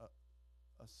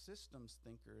 A systems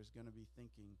thinker is going to be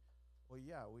thinking, well,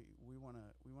 yeah, we want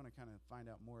to kind of find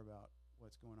out more about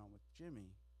what's going on with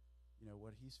Jimmy,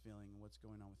 what he's feeling and what's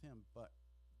going on with him. But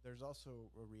there's also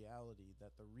a reality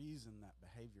that the reason that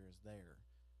behavior is there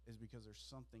is because there's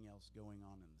something else going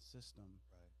on in the system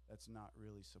that's not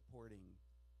really supporting,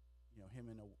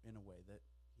 him in a way that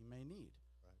he may need.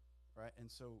 Right. And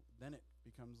so then it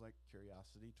becomes like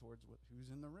curiosity towards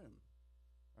who's in the room.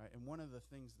 Right. And one of the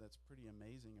things that's pretty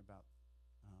amazing about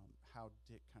how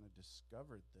Dick kind of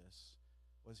discovered this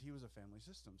was he was a family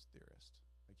systems theorist.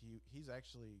 Like he's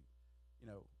actually,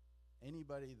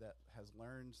 anybody that has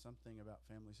learned something about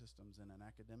family systems in an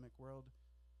academic world,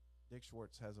 Dick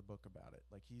Schwartz has a book about it.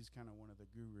 Like he's kind of one of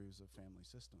the gurus of family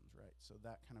systems, right? So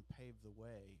that kind of paved the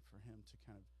way for him to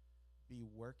kind of be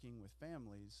working with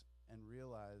families and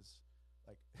realize,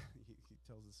 like he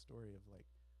tells the story of like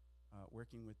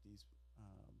working with these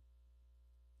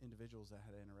individuals that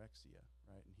had anorexia,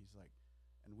 right? And he's like,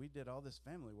 and we did all this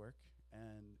family work,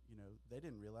 and they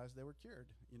didn't realize they were cured.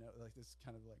 Like this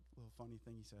kind of like little funny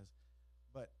thing he says,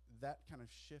 but that kind of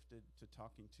shifted to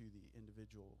talking to the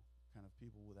individual kind of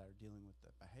people that are dealing with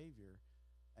the behavior,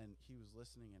 and he was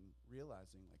listening and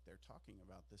realizing like they're talking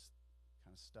about this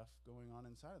kind of stuff going on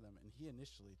inside of them, and he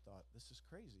initially thought, this is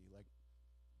crazy, like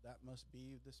that must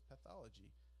be this pathology.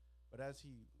 But as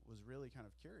he was really kind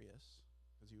of curious,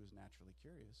 because he was naturally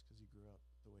curious because he grew up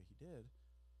the way he did,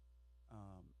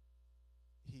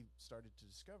 he started to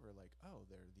discover like, oh,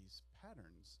 there are these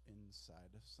patterns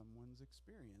inside of someone's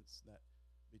experience that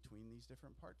between these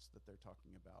different parts that they're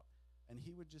talking about. And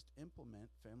he would just implement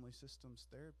family systems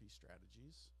therapy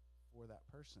strategies for that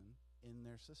person in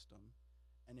their system,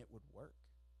 and it would work.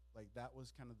 Like that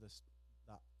was kind of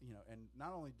and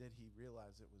not only did he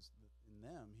realize it was in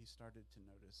them, he started to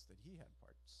notice that he had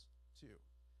parts too,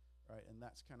 right? And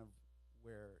that's kind of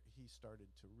where he started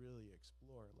to really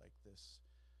explore like this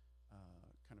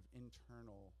kind of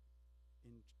internal,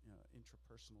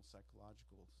 intrapersonal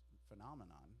psychological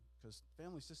phenomenon, because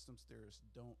family systems theorists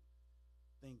don't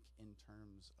think in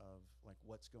terms of like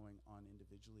what's going on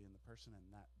individually in the person and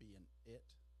that being it,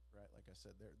 right? Like I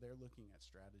said, they're looking at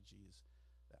strategies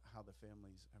that how the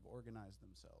families have organized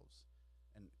themselves,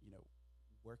 and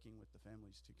working with the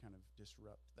families to kind of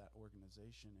disrupt that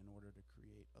organization in order to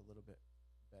create a little bit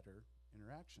better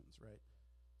interactions, right?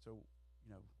 So,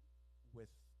 you know, with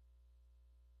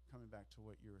coming back to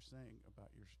what you were saying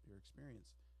about your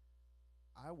experience,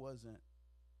 I wasn't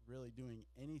really doing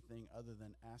anything other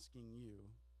than asking you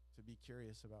to be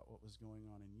curious about what was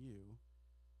going on in you,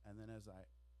 and then as I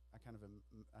kind of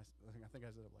I think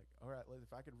I said like, all right,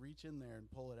 if I could reach in there and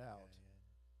pull it out,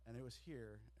 and it was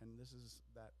here, and this is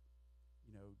that,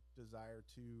 you know, desire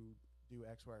to do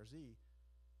X, Y, or Z.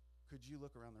 Could you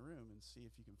look around the room and see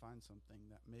if you can find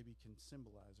something that maybe can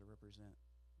symbolize or represent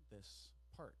this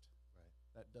part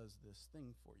that does this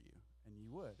thing for you? And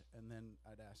you would. And then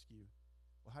I'd ask you,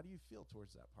 well, how do you feel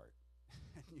towards that part?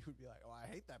 And you would be like, oh, I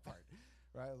hate that part.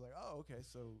 Right? I was like, oh, okay.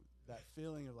 So that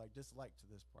feeling of like dislike to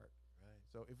this part. Right.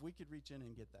 So if we could reach in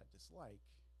and get that dislike,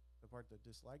 the part that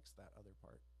dislikes that other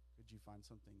part, could you find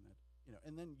something that, you know,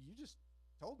 and then you just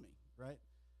told me, right?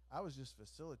 I was just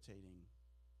facilitating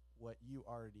what you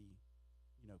already,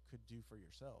 you know, could do for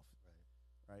yourself.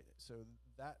 Right. So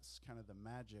that's kind of the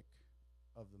magic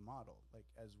of the model. Like,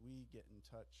 as we get in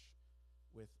touch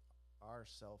with our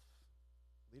self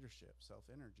leadership, self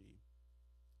energy,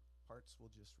 parts will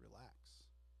just relax,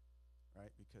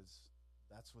 right? Because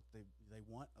that's what they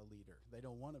want, a leader. They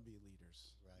don't want to be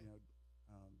leaders. Right. You know,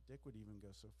 Dick would even go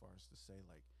so far as to say,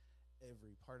 like,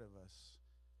 every part of us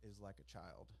is like a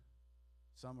child.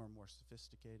 Some are more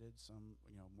sophisticated, some,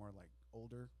 you know, more like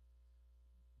older,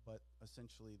 but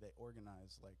essentially they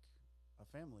organize like a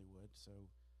family would. So,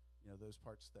 you know, those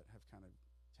parts that have kind of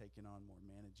taken on more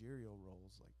managerial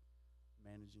roles, like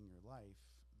managing your life,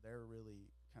 they're really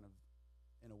kind of,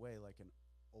 in a way, like an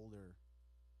older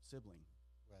sibling,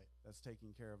 Right. that's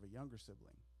taking care of a younger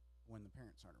sibling when the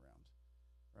parents aren't around,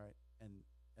 right? And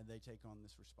they take on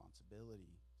this responsibility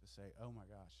to say, oh my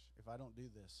gosh, if I don't do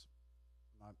this,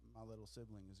 my little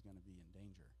sibling is going to be in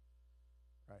danger,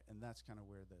 right? And that's kind of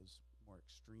where those more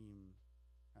extreme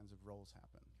kinds of roles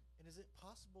happen. And is it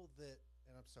possible that,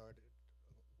 and I'm sorry,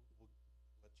 we'll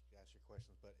let you ask your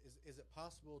questions, but is it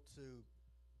possible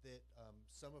that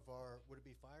some of our, would it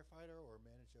be firefighter or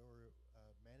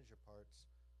manager parts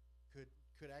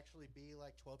could actually be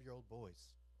like 12-year-old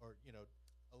boys, or, you know,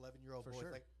 11-year-old For boys?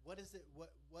 sure. Like, what is it? What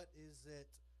is it?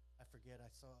 I forget. I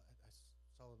saw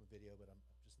in the video, but I'm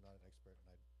just not an expert,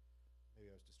 and maybe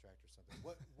I was distracted or something.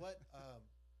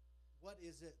 What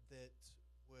is it that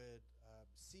would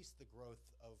cease the growth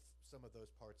of some of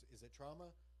those parts? Is it trauma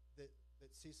that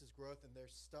ceases growth, and they're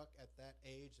stuck at that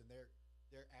age, and they're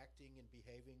acting and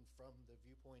behaving from the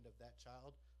viewpoint of that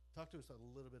child? Talk to us a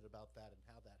little bit about that and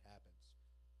how that happens.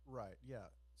 Right,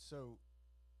 yeah. So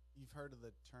you've heard of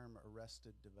the term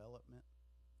arrested development?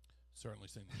 Certainly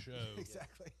seen the show.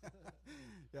 Exactly.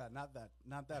 Yeah, not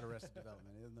that arrested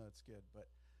development, even though it's good. But,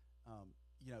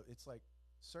 you know, it's like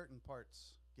certain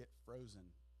parts get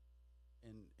frozen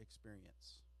in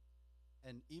experience.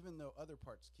 And even though other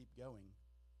parts keep going,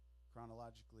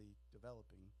 chronologically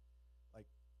developing, like,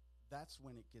 that's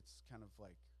when it gets kind of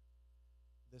like,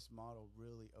 this model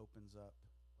really opens up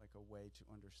like a way to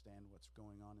understand what's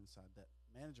going on inside that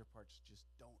manager parts just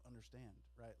don't understand,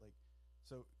 right? Like,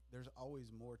 so there's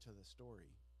always more to the story.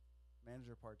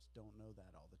 Manager parts don't know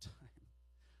that all the time,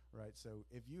 right? So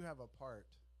if you have a part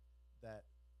that,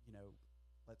 you know,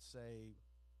 let's say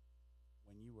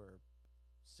when you were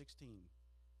 16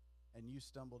 and you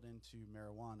stumbled into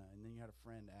marijuana, and then you had a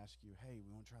friend ask you, hey,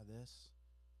 we want to try this,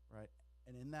 right?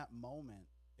 And in that moment,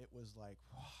 it was like,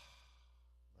 wow,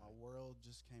 my world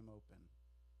just came open,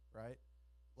 right?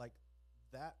 Like,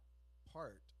 that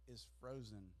part is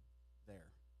frozen there.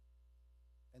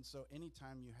 And so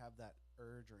anytime you have that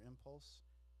urge or impulse,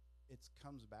 it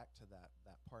comes back to that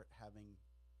part having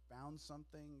found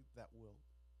something that will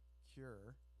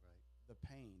cure the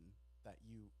pain that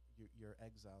your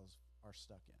exiles are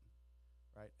stuck in,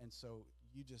 right? And so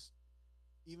you just,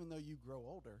 even though you grow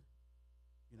older,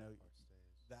 you know,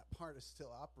 that part is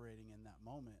still operating in that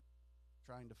moment,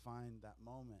 trying to find that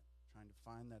moment, trying to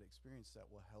find that experience that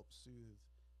will help soothe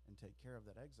and take care of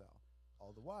that exile.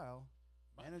 All the while,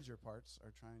 manager parts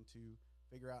are trying to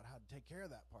figure out how to take care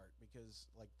of that part, because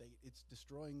like it's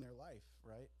destroying their life,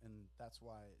 right? And that's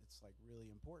why it's like really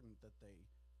important that they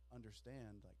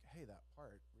understand, like, hey, that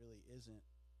part really isn't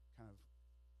kind of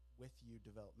with you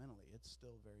developmentally. It's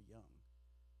still very young.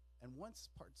 And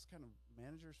once parts kind of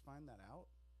managers find that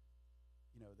out,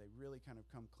 you know, they really kind of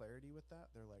come clarity with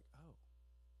that. They're like, oh,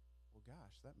 well,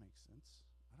 gosh, that makes sense.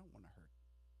 I don't want to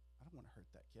hurt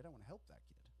that kid. I want to help that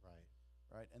kid. Right.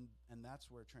 Right. And that's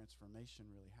where transformation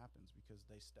really happens, because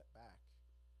they step back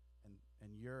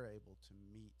and you're able to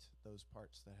meet those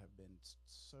parts that have been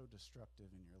so destructive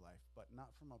in your life, but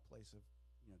not from a place of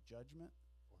judgment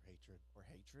or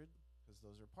hatred. because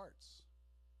those are parts.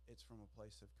 It's from a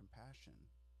place of compassion,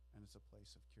 and it's a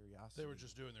place of curiosity. They were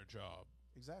just doing their job.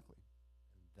 Exactly.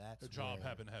 And that's Their job where,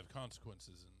 happened to have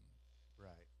consequences, and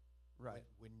right. Right.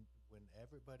 When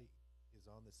everybody is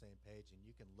on the same page, and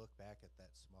you can look back at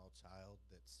that small child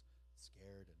that's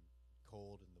scared and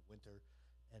cold in the winter,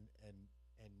 and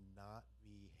not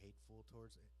be hateful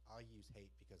towards it. I use hate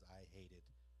because I hated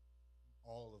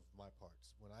all of my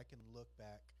parts. When I can look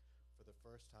back for the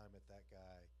first time at that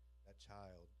guy, that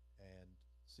child, and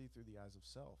See through the eyes of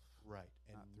self. right,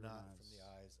 and through not an from the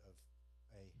eyes of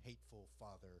a hateful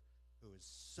father who is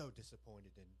so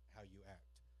disappointed in how you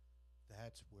act.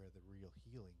 That's where the real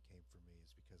healing came for me,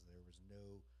 is because there was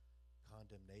no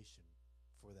condemnation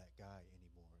for that guy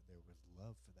anymore. There was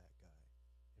love for that guy.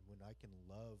 And when I can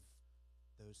love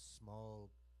those small,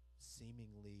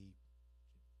 seemingly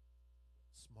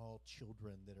small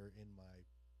children that are in my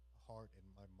heart and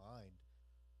my mind,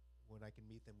 when I can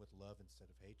meet them with love instead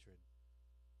of hatred,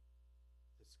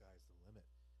 the sky's the limit.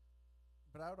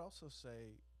 But I would also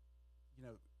say,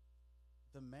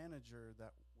 the manager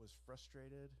that was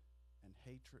frustrated and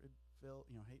hate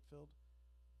filled,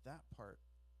 that part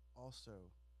also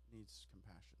needs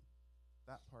compassion.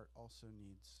 That part also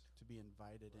needs to be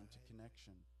invited into Right.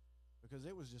 connection, because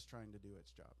it was just trying to do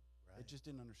its job. Right. It just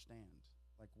didn't understand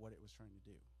like what it was trying to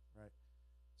do, right?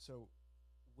 So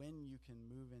when you can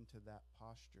move into that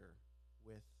posture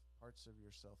with parts of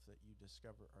yourself that you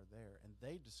discover are there, and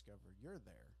they discover you're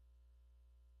there,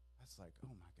 that's like,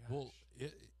 oh my gosh. well,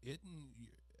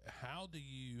 how do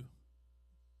you?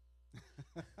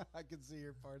 I can see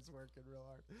your parts working real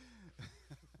hard.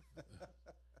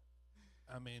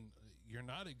 I mean, you're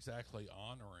not exactly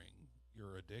honoring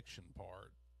your addiction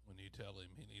part when you tell him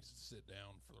he needs to sit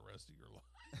down for the rest of your life.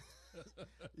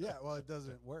 Yeah, well, it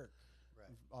doesn't work.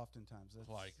 Right. Oftentimes, that's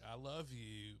Like, I love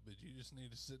you, but you just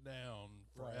need to sit down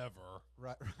Right. forever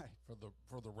right.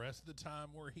 for the rest of the time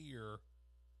we're here.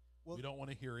 Well, We don't want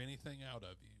to hear anything out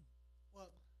of you. Well,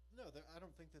 no, I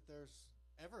don't think that there's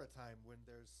ever a time when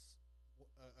there's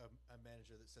a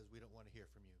manager that says we don't want to hear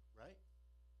from you, right?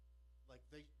 Like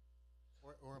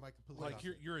or am I completely Like off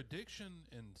your it? your addiction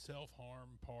and self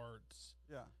harm parts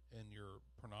yeah. and your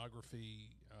pornography.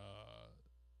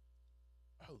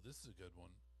 This is a good one.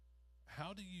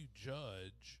 How do you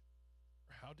judge?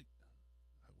 I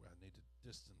need to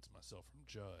distance myself from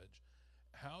judge.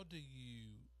 How do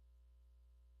you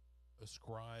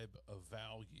ascribe a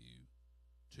value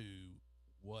to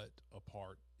what a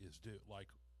part is like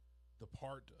the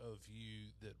part of you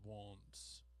that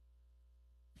wants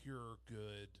pure,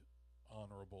 good,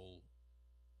 honorable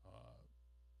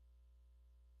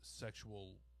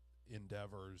sexual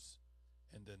endeavors,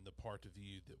 and then the part of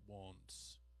you that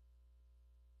wants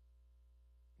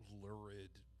lurid,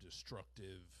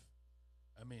 destructive.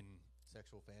 I mean,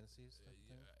 Sexual fantasies. type of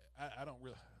thing? I don't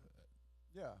really.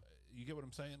 Yeah. You get what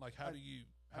I'm saying? Like, how I- do you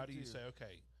I do. say,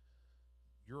 okay,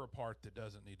 you're a part that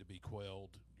doesn't need to be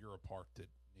quelled. You're a part that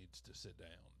needs to sit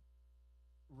down.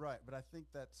 Right, but I think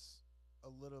that's a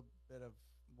little bit of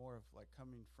more of like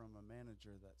coming from a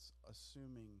manager that's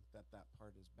assuming that that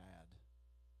part is bad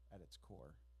at its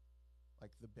core.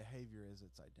 Like the behavior is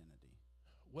its identity.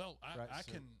 Well, Right, I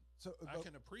so- can So I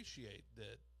can appreciate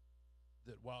that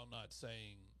while not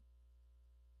saying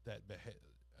that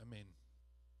I mean,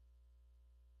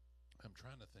 I'm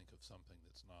trying to think of something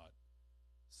that's not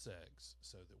sex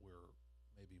so that we're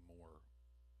maybe more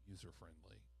user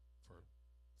friendly for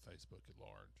Facebook at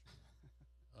large.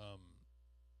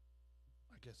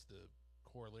 I guess the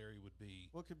corollary would be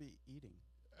what could be eating.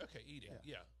 okay, eating.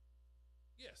 Yeah.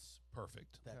 Yes,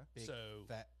 perfect. That Okay. big So-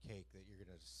 fat cake that you're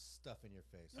gonna stuff in your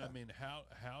face. I mean,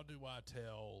 how do I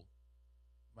tell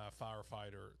my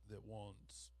firefighter that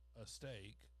wants a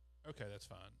steak, okay, that's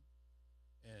fine,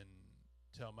 and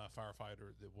tell my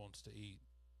firefighter that wants to eat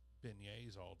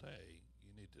beignets all day,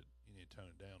 you need to tone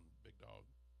it down, big dog.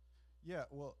 Yeah,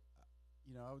 well,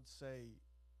 I would say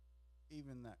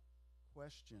even that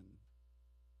question,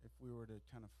 if we were to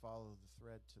kind of follow the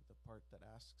thread to the part that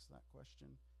asks that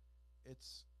question, it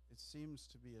seems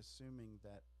to be assuming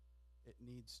that it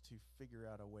needs to figure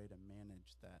out a way to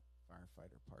manage that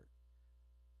firefighter part.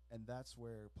 And that's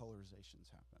where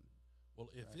polarizations happen. Well,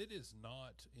 if Right. it is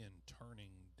not in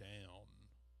turning down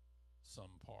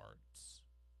some parts,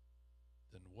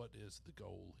 then what is the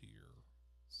goal here?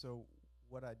 So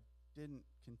what I didn't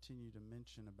continue to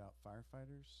mention about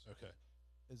firefighters Okay.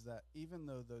 is that even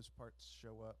though those parts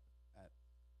show up at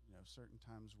certain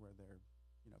times where they're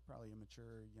probably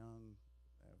immature, young,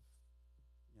 have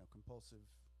compulsive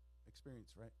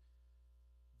experience, right?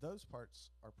 Those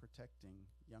parts are protecting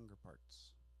younger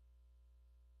parts,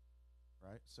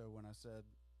 right? So when I said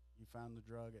you found the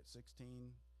drug at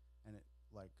 16 and it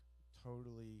like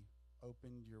totally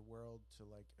opened your world to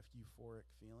like a euphoric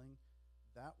feeling,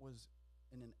 that was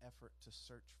in an effort to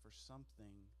search for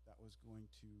something that was going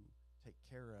to take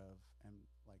care of and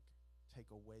like take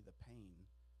away the pain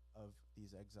of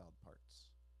these exiled parts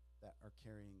that are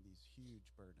carrying these huge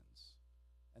burdens.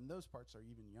 And those parts are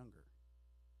even younger,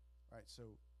 right?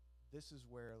 So this is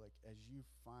where like as you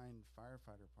find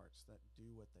firefighter parts that do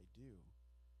what they do,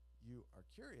 you are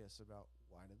curious about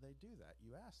why do they do that.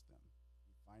 You ask them,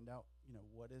 you find out,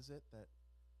 what is it that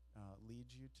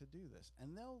leads you to do this,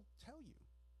 and they'll tell you.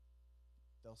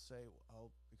 They'll say, "Oh,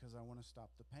 because I want to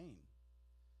stop the pain."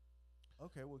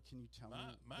 Okay, well, can you tell me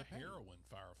my the pain? heroin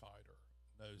firefighter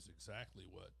knows exactly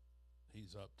what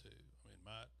he's up to. I mean,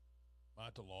 my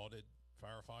dilaudid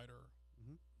firefighter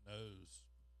Hmm. knows.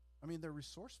 I mean, they're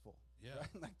resourceful, Yeah.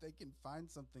 right? Like they can find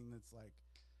something that's like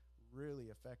really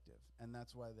effective, and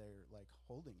that's why they're like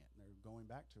holding it and they're going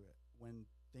back to it when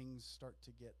things start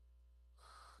to get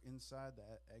inside the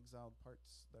exiled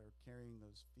parts that are carrying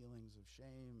those feelings of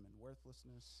shame and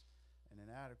worthlessness and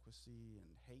inadequacy and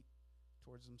hate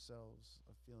towards themselves,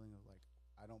 a feeling of like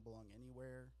I don't belong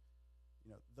anywhere.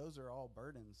 Those are all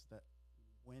burdens that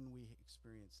when we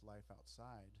experience life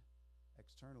outside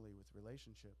externally with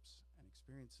relationships and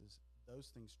experiences, those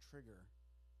things trigger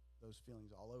those feelings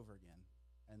all over again.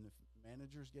 And if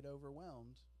managers get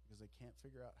overwhelmed because they can't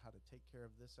figure out how to take care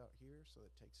of this out here, so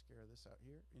it takes care of this out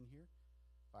here in here,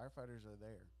 firefighters are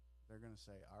there. They're going to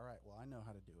say, "All right, well, I know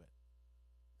how to do it,"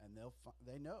 and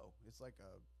they know it's like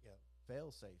a Yeah.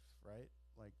 fail safe, right?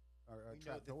 Like or a We know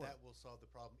trap that door. that will solve the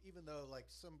problem, even though like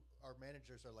some our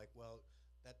managers are like, well,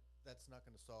 that's not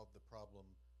going to solve the problem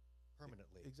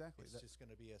permanently. Exactly. It's just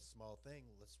going to be a small thing.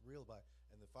 Let's reel by.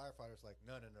 And the firefighters like,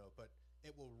 no, no, no. But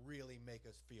it will really make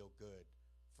us feel good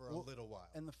for a Well, little while.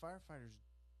 And the firefighters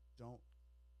don't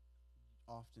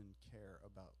often care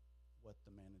about what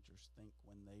the managers think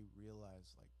when they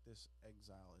realize like this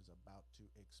exile is about to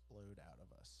explode out of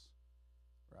us,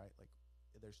 right? Like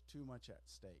there's too much at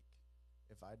stake.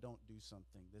 If I don't do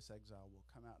something, this exile will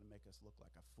come out and make us look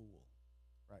like a fool,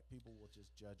 right? People will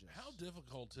just judge us. How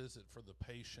difficult is it for the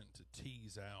patient to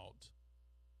tease out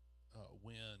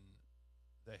when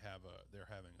they're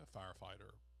having a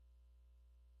firefighter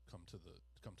come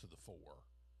to the fore?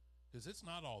 Because it's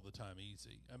not all the time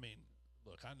easy. I mean,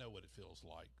 look, I know what it feels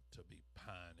like to be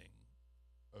pining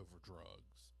over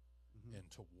drugs Mhm.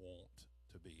 and to want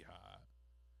to be high,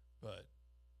 but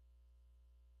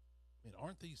I mean,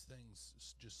 aren't these things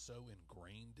just so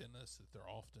ingrained in us that they're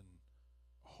often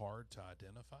hard to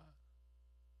identify?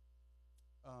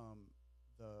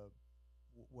 The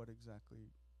what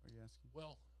exactly are you asking?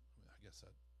 Well, I guess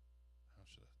how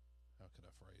should how could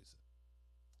I phrase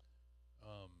it?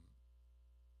 Um,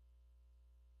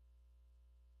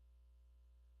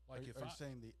 like if are I you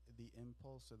saying the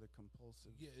impulse or the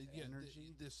compulsive yeah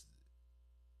energy? this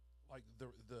like the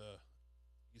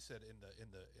you said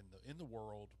in the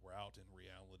world we're out in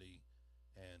reality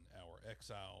and our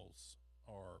exiles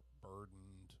are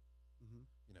burdened. Mm-hmm.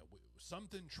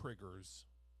 Something triggers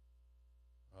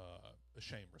a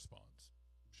shame response,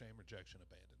 shame, rejection,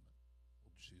 abandonment.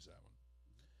 We'll just use that one.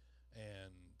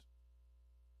 And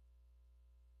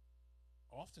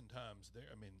oftentimes there,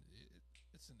 I mean,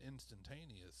 it's an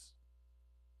instantaneous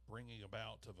bringing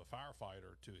about of a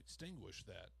firefighter to extinguish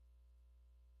that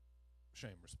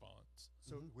shame response.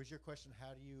 So Mhm. was your question,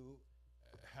 how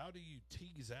do you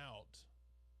tease out?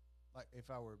 Like if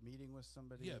I were meeting with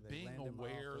somebody, Yeah, they being land in my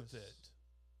aware office, that.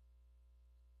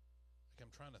 Like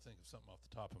I'm trying to think of something off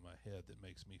the top of my head that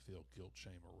makes me feel guilt,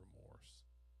 shame, or remorse.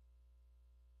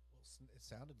 well, it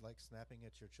sounded like snapping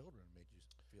at your children made you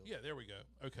feel Yeah, there we go.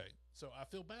 Okay, so I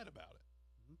feel bad about it.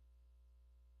 Mhm.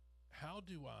 How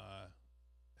do I?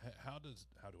 How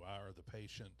do I or the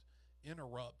patient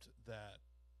interrupt that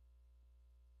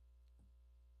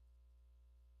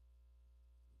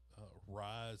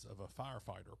rise of a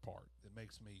firefighter part that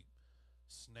makes me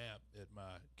snap at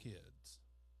my kids?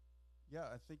 Yeah,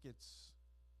 I think it's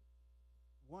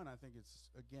one. I think it's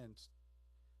again.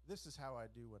 This is how I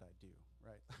do what I do,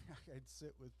 right? I'd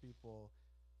sit with people,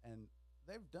 and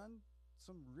they've done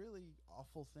some really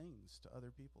awful things to other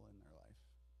people in their life,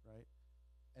 right?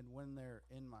 And when they're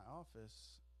in my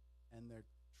office, and they're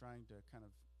trying to kind of,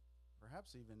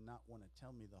 perhaps even not want to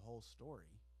tell me the whole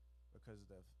story, because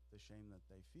of the shame that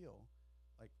they feel,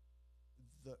 like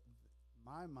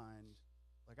my mind,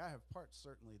 like I have parts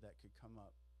certainly that could come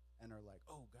up and are like,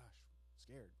 oh gosh,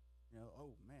 scared,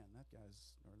 Oh man, that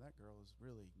guy's or that girl is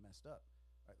really messed up.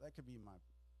 Right? That could be my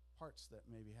parts that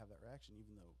maybe have that reaction,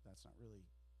 even though that's not really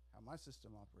how my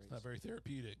system operates. It's not very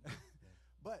therapeutic.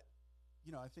 But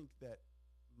I think that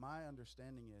my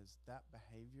understanding is that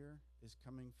behavior is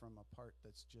coming from a part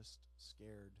that's just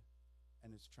scared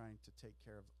and it's trying to take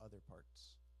care of other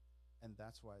parts. And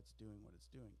that's why it's doing what it's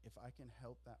doing. If I can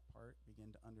help that part begin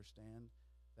to understand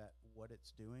that what it's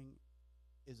doing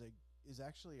is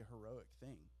actually a heroic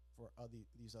thing for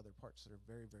these other parts that are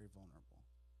very, very vulnerable,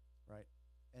 right?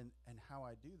 And how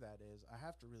I do that is I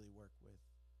have to really work with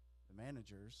the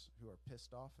managers who are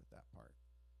pissed off at that part.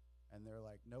 And they're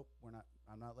like, nope,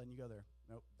 I'm not letting you go there.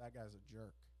 Nope, that guy's a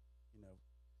jerk.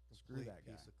 Screw that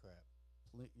guy. Piece of crap.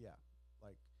 Yeah,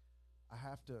 like I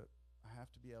have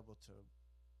to be able to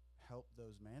help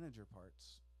those manager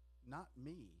parts, not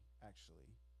me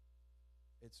actually.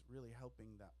 It's really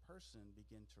helping that person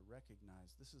begin to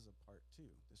recognize this is a part too,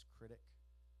 this critic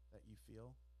that you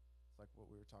feel. It's like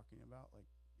what we were talking about, like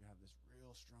you have this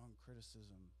real strong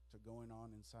criticism to going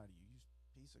on inside of you.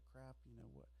 You piece of crap,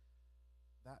 what?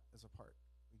 That is a part.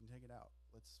 We can take it out.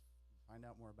 Let's find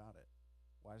out more about it.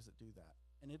 Why does it do that?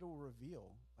 And it'll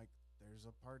reveal, like, there's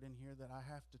a part in here that I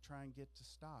have to try and get to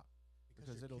stop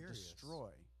because it'll destroy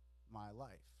my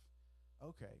life.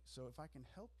 Okay, so if I can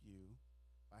help you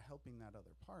by helping that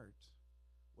other part,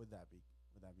 would that be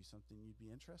something you'd be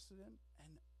interested in?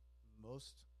 And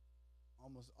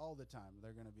almost all the time,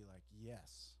 they're going to be like,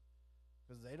 yes,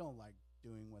 because they don't like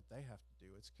doing what they have to do.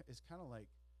 It's kind of like,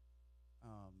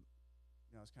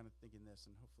 I was kind of thinking this,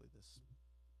 and hopefully this,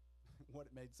 what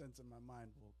it made sense in my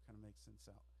mind will kind of make sense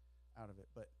out of it.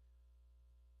 But,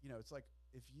 it's like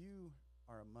if you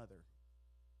are a mother,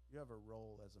 you have a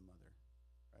role as a mother,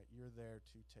 right? You're there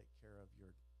to take care of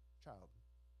your child,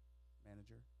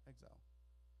 manager, exile,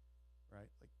 right?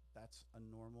 Like that's a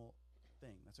normal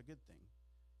thing. That's a good thing.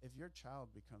 If your child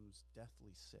becomes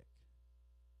deathly sick,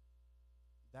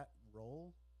 that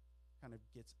role kind of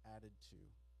gets added to,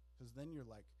 because then you're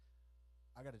like,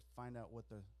 I got to find out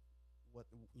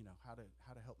how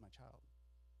to help my child.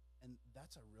 And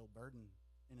that's a real burden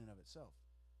in and of itself.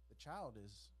 The child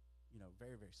is,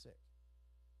 very, very sick.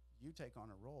 You take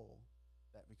on a role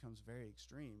that becomes very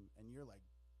extreme and you're like,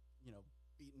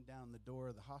 beating down the door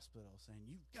of the hospital saying,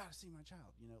 you've got to see my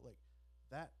child, like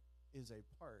that is a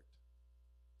part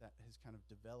that has kind of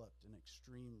developed an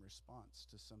extreme response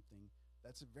to something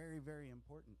that's very, very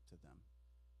important to them.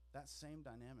 That same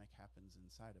dynamic happens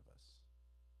inside of us.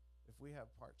 If we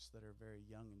have parts that are very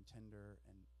young and tender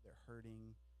and they're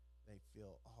hurting, they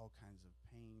feel all kinds of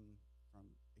pain from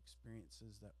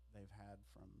experiences that they've had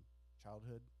from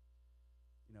childhood,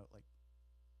 like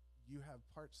you have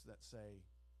parts that say,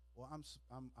 well,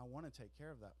 I want to take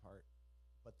care of that part,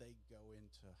 but they go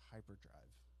into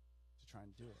hyperdrive to try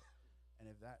and do it. And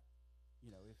if that,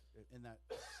 if in that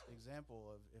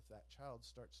example of if that child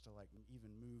starts to like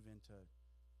even move into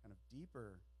kind of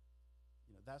deeper,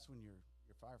 that's when your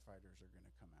firefighters are going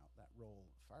to come out. That role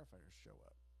of firefighters show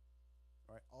up.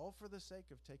 All right, all for the sake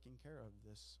of taking care of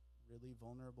this really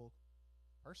vulnerable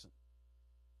person.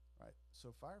 Right?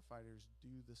 So firefighters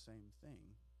do the same thing.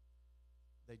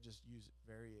 They just use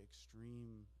very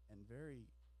extreme and very,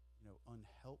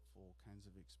 unhelpful kinds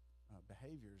of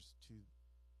behaviors to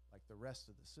like the rest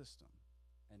of the system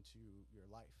and to your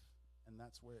life. And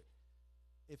that's where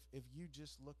if you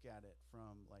just look at it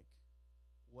from like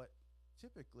what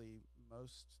typically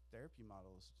most therapy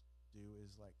models do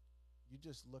is like you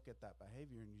just look at that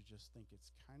behavior and you just think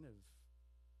it's kind of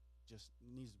just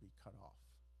needs to be cut off.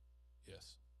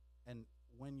 Yes. And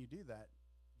when you do that,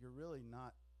 you're really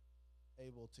not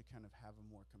able to kind of have a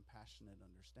more compassionate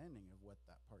understanding of what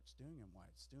that part's doing and why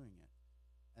it's doing it.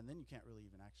 And then you can't really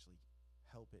even actually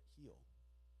help it heal.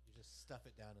 You just stuff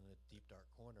it down in a deep, dark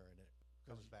corner and it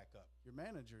comes back up. Your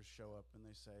managers show up and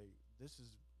they say, this is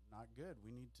not good.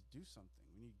 We need to do something.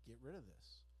 We need to get rid of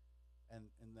this. And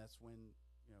that's when,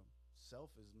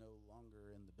 self is no longer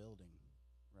in the building,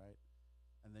 right?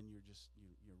 And then you're just,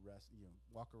 you rest,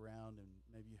 walk around and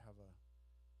maybe you have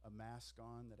a mask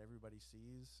on that everybody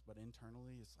sees, but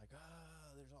internally it's like,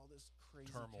 there's all this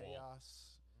crazy Turmoil.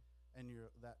 chaos. And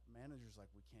that manager's like,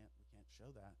 we can't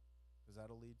show that because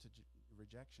that'll lead to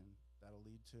rejection. That'll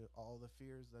lead to all the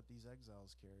fears that these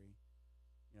exiles carry.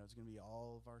 It's going to be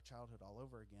all of our childhood all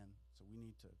over again. So we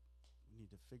need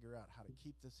to figure out how to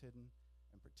keep this hidden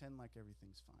and pretend like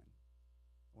everything's fine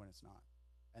when it's not.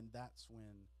 And that's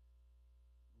when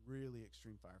really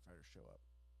extreme firefighters show up.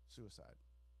 Suicide.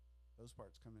 Those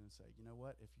parts come in and say, you know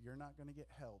what? If you're not going to get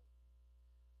help,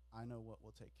 I know what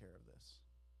will take care of this.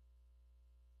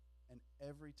 And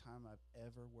every time I've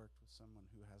ever worked with someone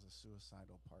who has a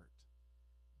suicidal part,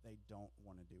 they don't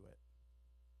want to do it.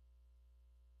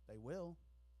 They will,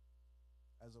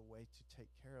 as a way to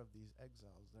take care of these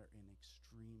exiles that are in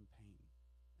extreme pain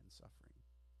and suffering.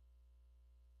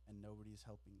 And nobody's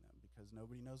helping them because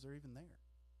nobody knows they're even there.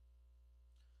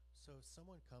 So if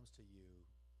someone comes to you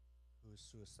who is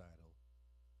suicidal,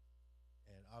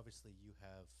 and obviously you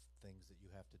have things that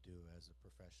you have to do as a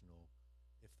professional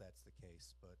if that's the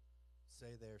case, but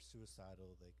say they're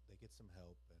suicidal, they get some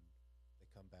help, and they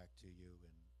come back to you,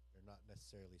 and they're not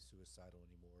necessarily suicidal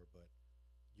anymore, but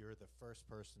you're the first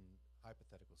person,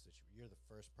 hypothetical situation, you're the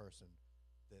first person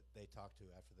that they talk to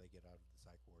after they get out of the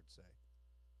psych ward, say.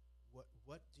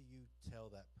 What do you tell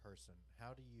that person?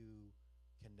 How do you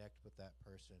connect with that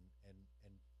person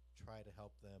and try to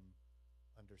help them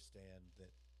understand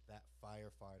that that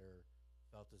firefighter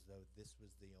felt as though this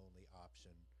was the only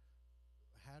option?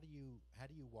 How do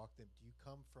you walk them? Do you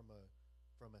come from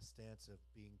a stance of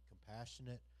being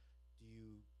compassionate? Do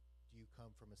you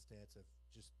come from a stance of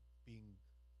just being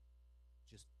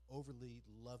just overly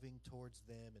loving towards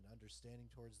them and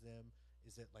understanding towards them?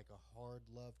 Is it like a hard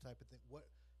love type of thing?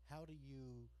 How do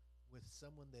you, with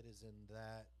someone that is in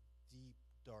that deep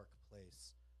dark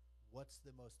place, what's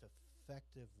the most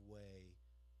effective way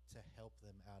to help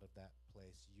them out of that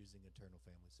place using internal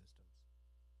family systems?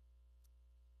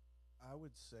 I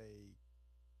would say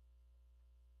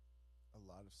a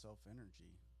lot of self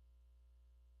energy,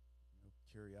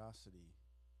 curiosity,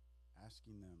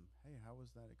 asking them, hey, how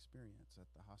was that experience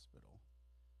at the hospital?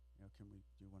 Do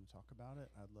you want to talk about it?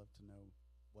 I'd love to know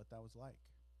what that was like.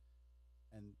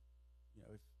 And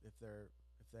if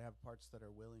they have parts that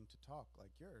are willing to talk,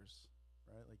 like yours,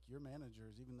 right? Like your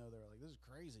managers, even though they're like, this is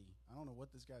crazy, I don't know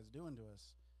what this guy's doing to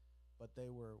us, but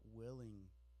they were willing,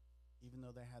 even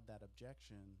though they had that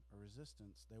objection or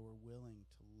resistance, they were willing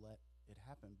to let it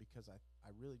happen, because I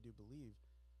really do believe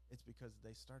it's because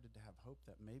they started to have hope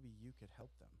that maybe you could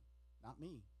help them. Not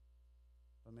me,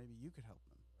 but maybe you could help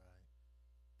them. Right.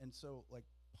 And so, like,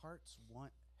 parts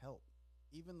want help,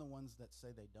 even the ones that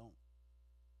say they don't,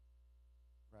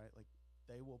 right? Like,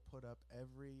 they will put up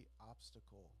every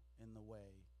obstacle in the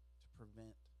way to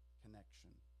prevent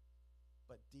connection.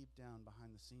 But deep down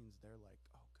behind the scenes, they're like,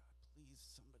 oh, God, please,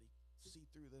 somebody see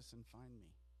through this and find me.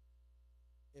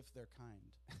 If they're kind,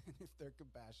 and if they're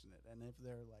compassionate, and if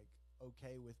they're, like,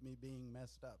 okay with me being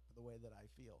messed up the way that I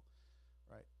feel,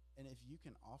 right? And if you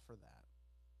can offer that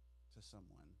to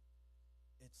someone,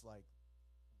 it's like,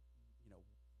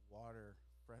 water,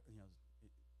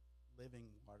 living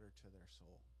water to their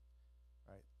soul,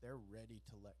 right? They're ready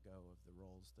to let go of the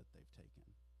roles that they've taken.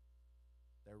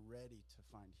 They're ready to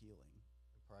find healing.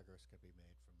 And progress can be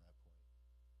made from that point.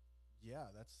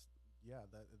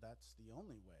 That's the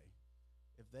only way.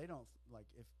 If they don't, like,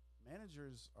 if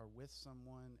managers are with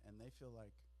someone and they feel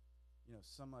like,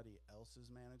 somebody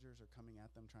else's managers are coming at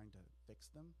them trying to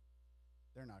fix them,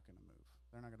 they're not going to move.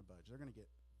 They're not going to budge. They're going to get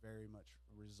very much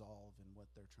resolve in what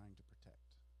they're trying to protect,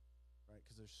 right?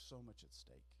 Because there's so much at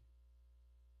stake,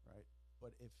 right?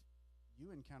 But if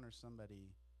you encounter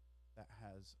somebody that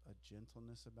has a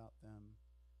gentleness about them,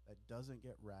 that doesn't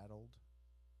get rattled,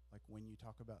 like when you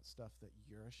talk about stuff that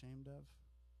you're ashamed of,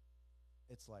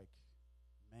 it's like,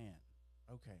 man,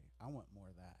 okay, I want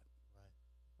more of that.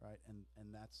 Right?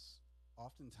 And that's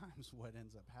oftentimes what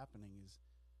ends up happening is,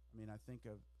 I think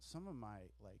of some of my,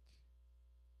 like,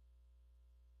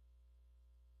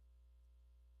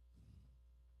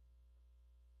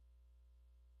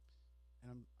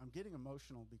 and I'm getting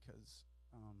emotional because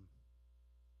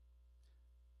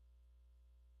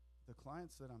the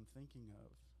clients that I'm thinking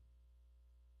of,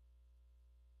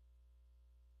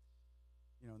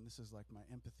 and this is like my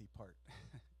empathy part,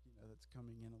 that's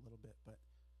coming in a little bit, but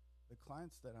the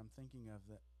clients that I'm thinking of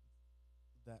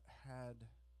that had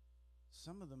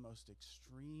some of the most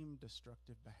extreme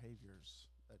destructive behaviors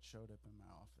that showed up in my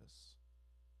office.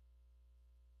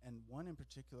 And one in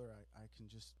particular, I can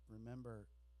just remember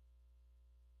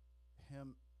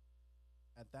him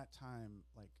at that time,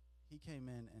 like, he came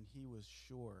in and he was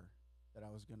sure that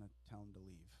I was going to tell him to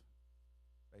leave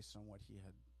based on what he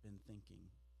had been thinking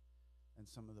and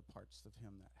some of the parts of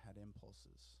him that had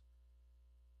impulses.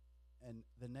 And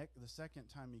the second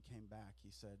time he came back,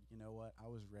 he said, you know what, I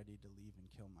was ready to leave and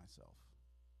kill myself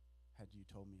had you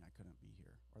told me I couldn't be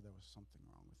here or there was something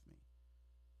wrong with me.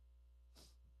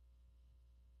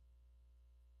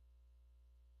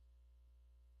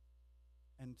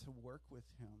 And to work with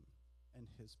him and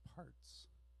his parts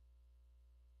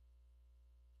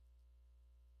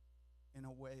in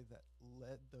a way that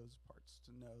led those parts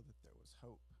to know that there was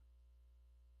hope.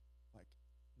 Like,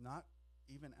 not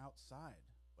even outside,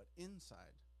 But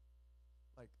inside,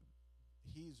 like,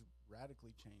 he's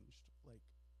radically changed. Like,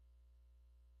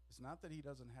 it's not that he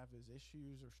doesn't have his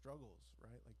issues or struggles,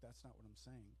 right? Like, that's not what I'm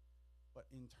saying. But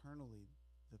internally,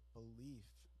 the belief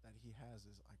that he has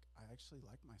is like, I actually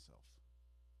like myself,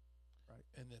 right?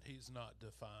 And that he's not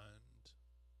defined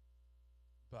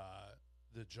by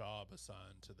the job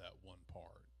assigned to that one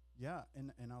part. Yeah,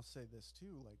 and I'll say this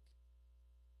too, like,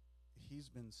 he's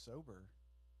been sober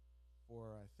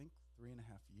for I think 3.5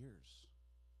 years,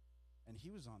 and he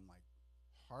was on like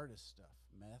hardest stuff,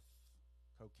 meth,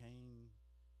 cocaine.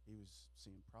 He was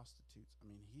seeing prostitutes. I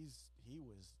mean, he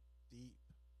was deep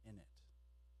in it.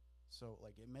 So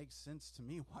like, it makes sense to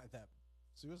me why that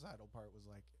suicidal part was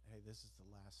like, hey, this is the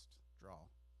last draw.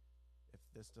 If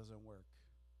this doesn't work,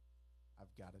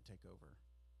 I've got to take over,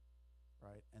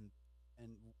 right? And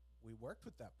we worked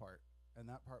with that part, and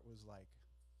that part was like,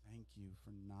 thank you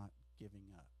for not giving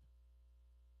up.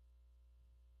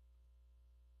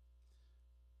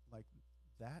 Like,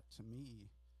 that to me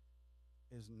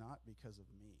is not because of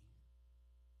me.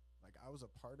 Like, I was a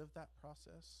part of that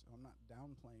process. I'm not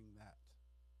downplaying that.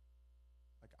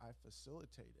 Like, I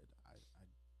facilitated.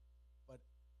 But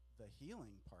the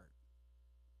healing part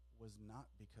was not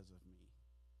because of me,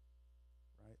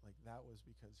 right? Like, that was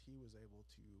because he was able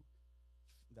to,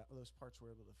 that those parts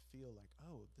were able to feel like,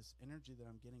 oh, this energy that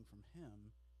I'm getting from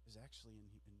him is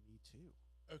actually in me too.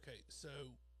 Okay,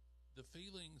 so the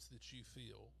feelings that you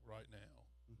feel right now,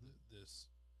 Mm-hmm. this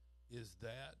is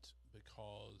that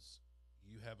because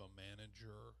you have a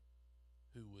manager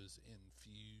who was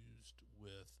infused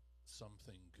with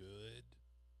something good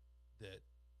that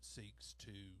seeks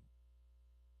to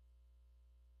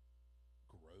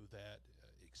grow that,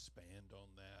 expand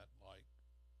on that. Like,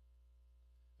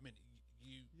 I mean,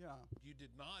 Yeah. you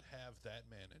did not have that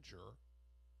manager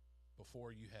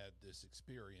before you had this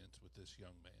experience with this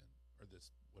young man or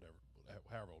this whatever,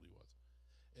 however old he was.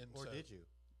 And Or so did you?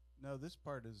 No, this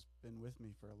part has been with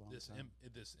me for a long time.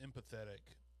 this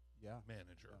empathetic Yeah.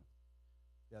 manager.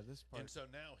 Yeah, this part. And so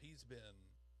now he's been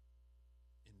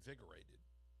invigorated.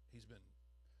 He's been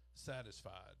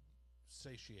satisfied,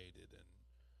 satiated, and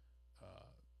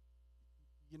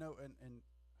And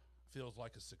feels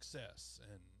like a success.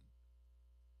 And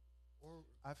Or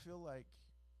I feel like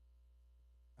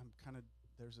I'm kind of,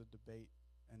 there's a debate,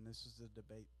 and this is the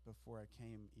debate before I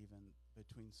came even,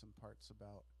 between some parts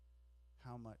about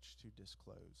how much to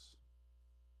disclose,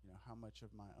 how much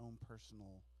of my own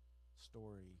personal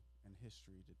story and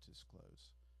history to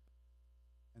disclose.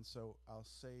 And so I'll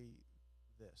say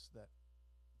this, that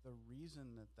the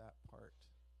reason that that part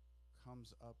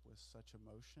comes up with such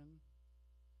emotion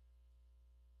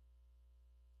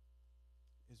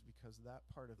is because that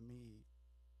part of me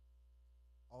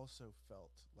also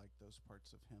felt like those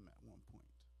parts of him at one point.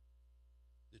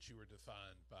 that you were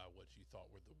defined by what you thought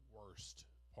were the worst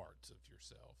parts of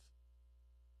yourself,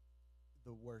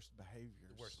 The worst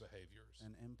behaviors. the worst behaviors.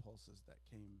 And impulses that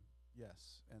came,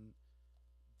 yes. And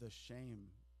the shame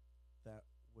that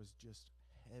was just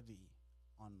heavy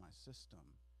on my system.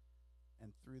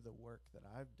 And through the work that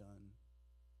I've done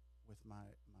with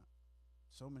my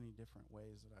so many different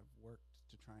ways that I've worked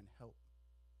to try and help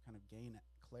kind of gain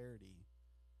clarity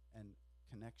and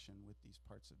connection with these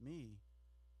parts of me,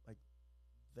 like,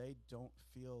 they don't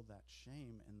feel that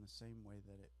shame in the same way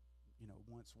that it,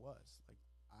 once was. Like,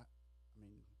 I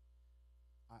mean,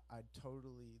 I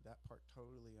totally, that part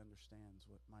totally understands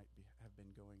what might have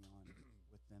been going on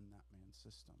within that man's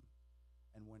system.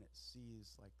 And when it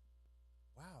sees, like,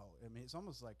 wow, I mean, it's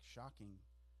almost like shocking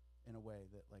in a way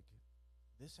that, like,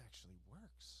 this actually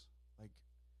works. Like,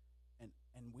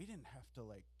 and we didn't have to,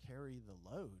 like, carry the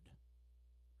load,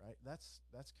 right? That's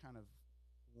kind of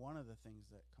one of the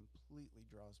things that completely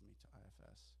draws me to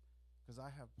IFS, because I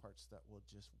have parts that will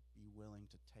just be willing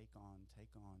to take on,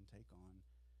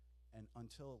 and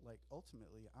until, like,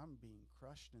 ultimately I'm being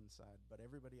crushed inside, but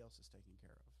everybody else is taken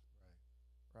care of,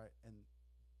 right? And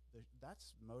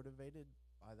that's motivated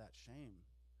by that shame,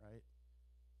 right?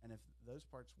 And if those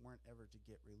parts weren't ever to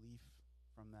get relief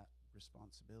from that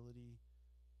responsibility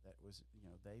that was,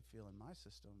 they feel in my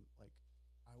system, like,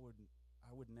 I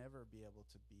would never be able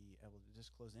to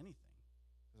disclose anything,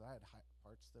 because I had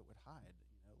parts that would hide,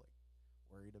 like,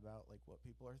 worried about, like, what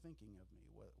people are thinking of me,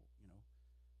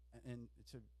 and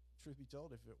to truth be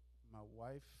told, my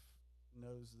wife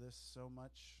knows this so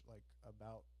much, like,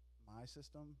 about my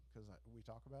system, because we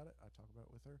talk about it, I talk about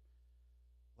it with her,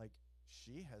 like,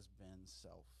 she has been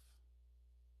self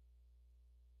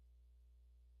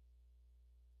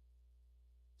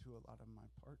to a lot of my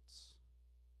parts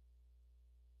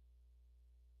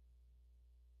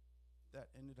that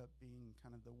ended up being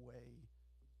kind of the way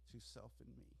to self in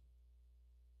me.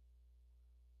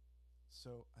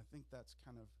 So I think that's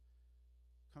kind of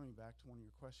coming back to one of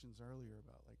your questions earlier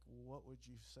about like what would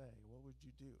you say? What would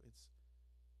you do?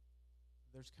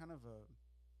 There's kind of a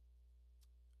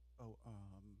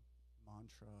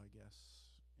mantra, I guess,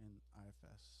 in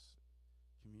IFS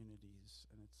communities,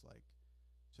 and it's like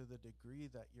to the degree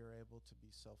that you're able to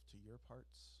be self to your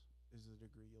parts is the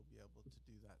degree you'll be able to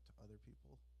do that to other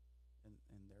people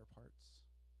in their parts,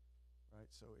 right?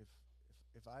 So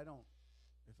if I don't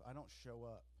show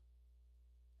up,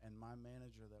 and my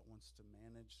manager that wants to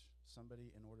manage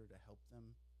somebody in order to help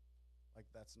them, like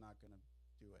that's not going to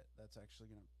do it. That's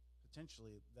actually going to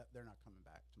potentially that they're not coming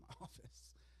back to my office,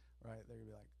 right? They're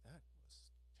going to be like, that was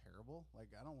terrible.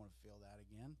 Like I don't want to feel that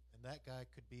again. And that guy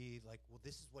could be like, well,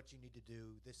 this is what you need to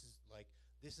do. This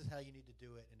is how you need to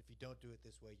do it. And if you don't do it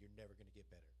this way, you're never going to get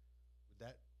better. Would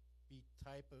that be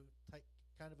kind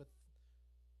of a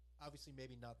obviously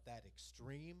maybe not that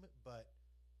extreme, but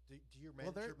do your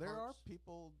manager there are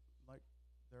people like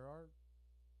there are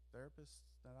therapists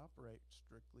that operate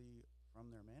strictly from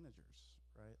their managers,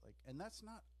 right? Like, and that's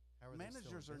not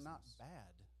managers are not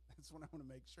bad. That's what I want to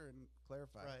make sure and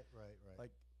clarify. Right.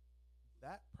 Like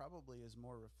that probably is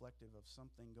more reflective of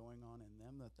something going on in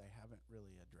them that they haven't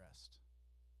really addressed,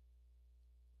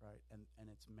 right?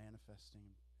 And it's manifesting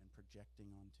and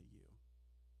projecting onto you,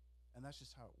 and that's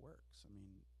just how it works. I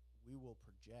mean, we will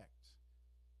project,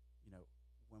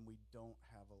 when we don't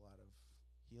have a lot of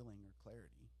healing or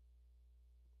clarity,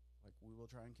 like we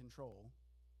will try and control.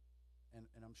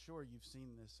 And I'm sure you've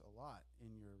seen this a lot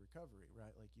in your recovery,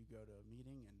 right? Like you go to a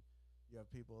meeting and you have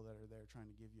people that are there trying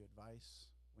to give you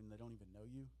advice when they don't even know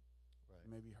you. Right.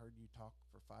 They maybe heard you talk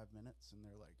for 5 minutes and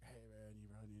they're like, hey, man, you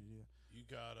really need to do that. You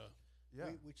gotta.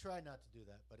 Yeah. We try not to do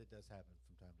that, but it does happen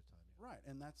from time to time. Yeah. Right.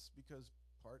 And that's because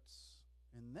parts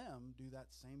in them do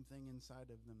that same thing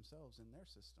inside of themselves in their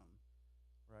system,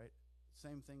 right?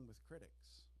 Same thing with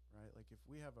critics, right? Like if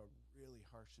we have a really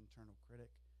harsh internal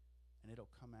critic and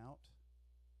it'll come out,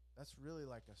 that's really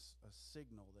like a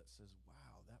signal that says,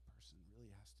 wow, that person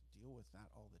really has to deal with that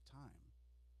all the time.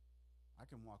 I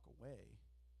can walk away,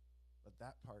 but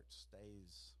that part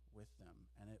stays with them,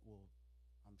 and it will,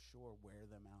 I'm sure, wear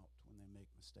them out when they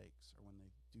make mistakes or when they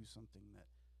do something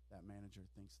that manager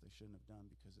thinks they shouldn't have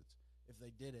done, because if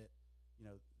they did it,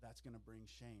 that's going to bring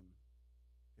shame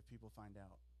if people find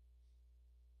out.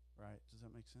 Right? Does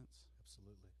that make sense?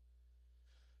 Absolutely.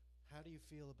 How do you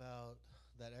feel about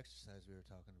that exercise we were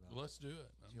talking about? Let's do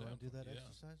it. Do you want to do that Yeah.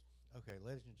 exercise? Okay,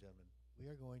 ladies and gentlemen, we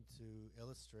are going to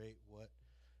illustrate what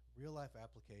real life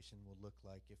application will look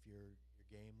like if you're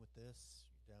game with this.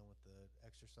 You're down with the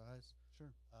exercise.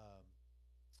 Sure.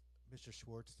 Mr.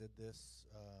 Schwartz did this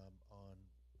on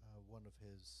one of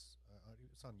his.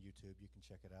 It's on YouTube. You can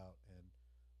check it out,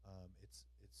 and it's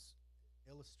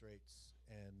illustrates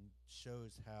and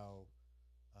shows how.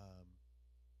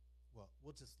 Well,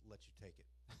 we'll just let you take it.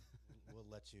 We'll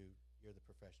let you. You're the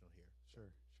professional here.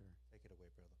 Sure. Take it away,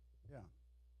 brother. Yeah.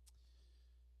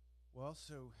 Well,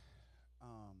 so,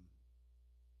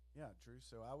 yeah, Drew.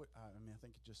 So I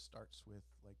think it just starts with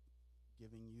like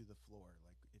giving you the floor.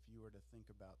 Like if you were to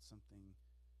think about something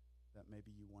that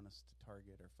maybe you want us to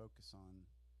target or focus on,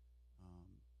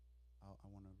 I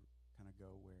want to kind of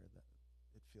go where that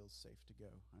it feels safe to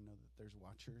go. I know that there's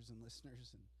watchers and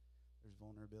listeners, and there's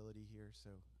vulnerability here, so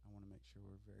I want to make sure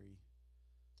we're very.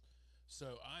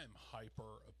 So I am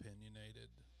hyper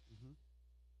opinionated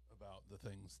about the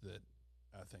things that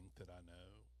I think that I know,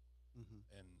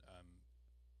 and I'm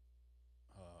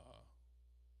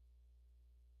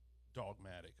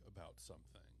dogmatic about some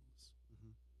things.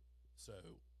 So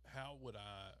how would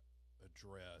I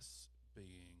address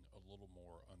being a little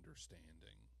more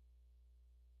understanding?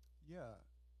 Yeah.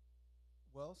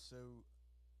 Well, so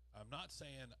I'm not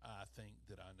saying I think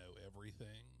that I know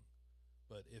everything,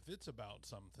 but if it's about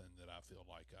something that I feel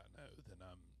like I know, then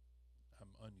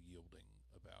I'm unyielding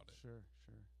about it. Sure.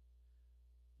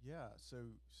 Yeah.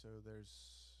 So there's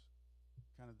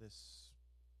kind of this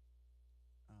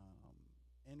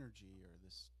energy or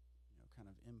this kind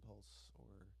of impulse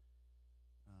or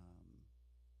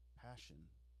passion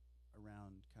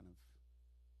around kind of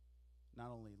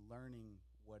not only learning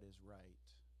what is right,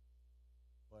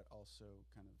 but also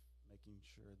kind of making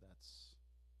sure that's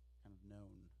kind of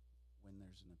known when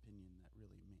there's an opinion that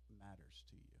really matters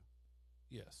to you.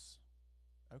 Yes.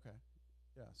 Okay.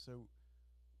 Yeah. So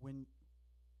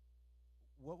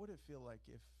what would it feel like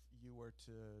if you were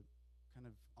to kind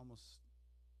of almost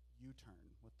U-turn,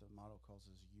 what the model calls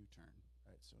as U-turn,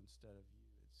 right? So instead of you,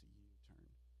 it's a U-turn.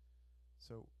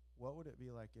 So what would it be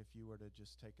like if you were to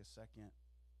just take a second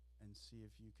and see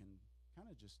if you can kind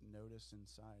of just notice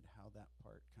inside how that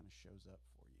part kind of shows up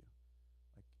for you.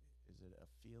 Like, is it a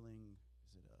feeling?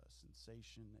 Is it a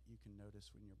sensation that you can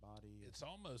notice when your body? It's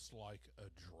almost like a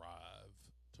drive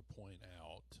to point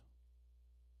out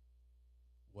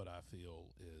what I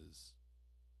feel is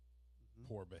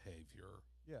poor behavior.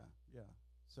 Yeah, yeah.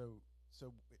 So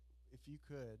if you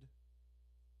could,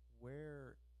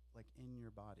 where, like, in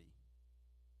your body,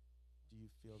 do you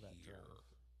feel that Here.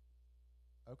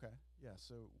 drive? Okay, yeah.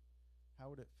 So how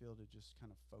would it feel to just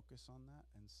kind of focus on that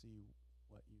and see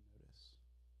what you notice?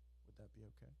 Would that be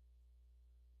okay?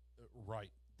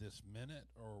 Right this minute,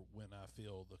 or when I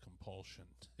feel the compulsion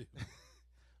to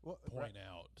Well, point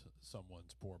out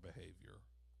someone's poor behavior.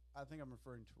 I think I'm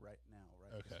referring to right now,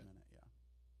 right Okay. this minute, yeah.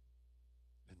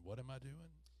 And what am I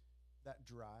doing? That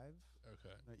drive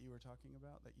Okay. that you were talking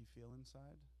about that you feel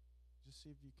inside, just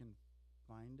see if you can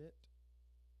find it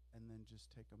and then just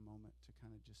take a moment to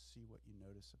kind of just see what you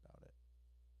notice about it.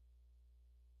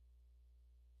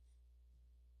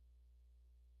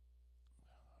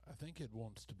 I think it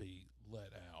wants to be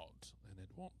let out, and it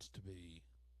wants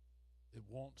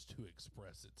to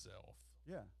express itself.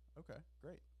 Yeah, okay,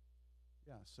 great.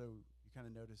 Yeah, so you kind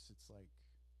of notice it's like,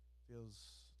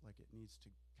 feels like it needs to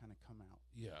kind of come out.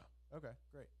 Yeah. Okay,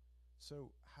 great.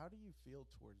 So how do you feel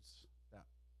towards that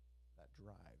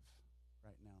drive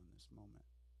right now in this moment?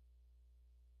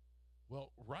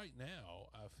 Well, right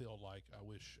now, I feel like I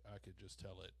wish I could just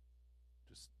tell it,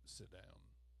 just sit down.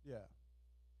 Yeah.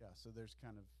 Yeah, so there's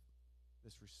kind of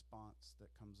this response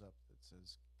that comes up that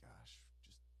says, gosh,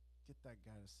 just get that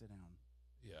guy to sit down.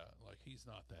 Yeah, like he's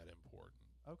not that important.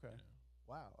 Okay. You know?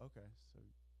 Wow, okay. So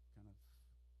kind of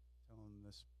telling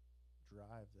this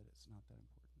drive that it's not that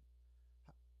important.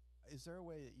 Is there a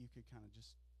way that you could kind of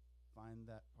just find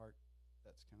that part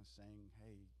that's kind of saying,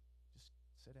 hey, just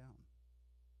sit down?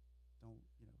 Don't,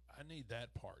 I need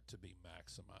that part to be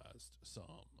maximized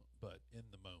some, but in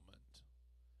the moment.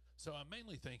 So I'm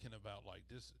mainly thinking about like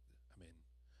this. I mean,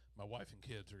 my wife and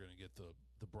kids are going to get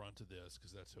the brunt of this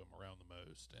because that's who I'm around the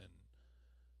most. And,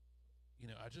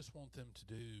 I just want them to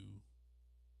do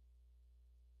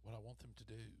what I want them to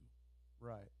do.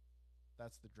 Right.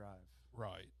 That's the drive.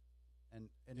 Right. And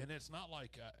it's not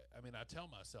like, I tell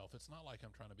myself, it's not like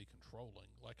I'm trying to be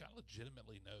controlling. Like, I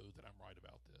legitimately know that I'm right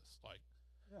about this. Like,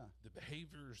 yeah. the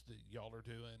behaviors that y'all are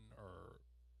doing are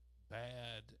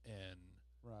bad, and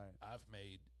Right. I've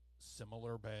made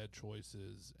similar bad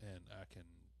choices, and I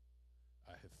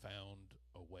have found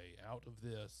a way out of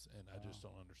this, and I just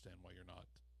don't understand why you're not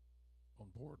on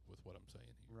board with what I'm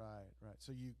saying here. Right, right.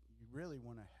 So you really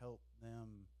want to help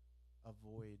them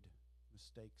avoid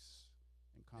mistakes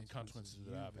and consequences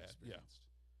that I've had. Yeah. experienced.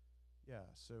 Yeah.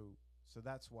 So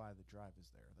that's why the drive is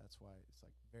there. That's why it's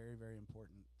like very, very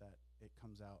important that it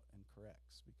comes out and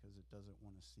corrects, because it doesn't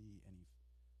want to see any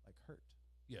like hurt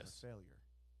Yes. or failure.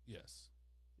 Yes.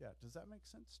 Yeah. Does that make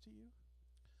sense to you?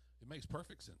 It makes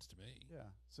perfect sense to me.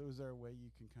 Yeah. So is there a way you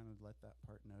can kind of let that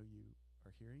part know you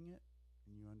are hearing it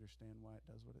and you understand why it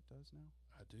does what it does now?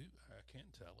 I do. I can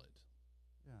tell it.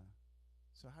 Yeah.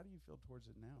 So how do you feel towards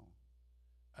it now?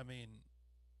 I mean,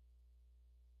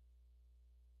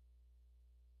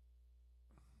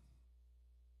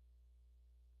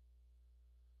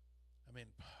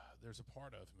 there's a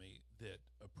part of me that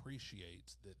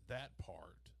appreciates that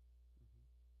part,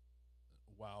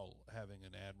 while having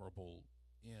an admirable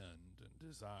end and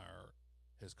desire,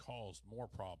 has caused more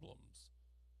problems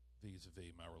vis-a-vis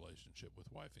my relationship with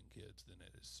wife and kids than it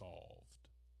has solved.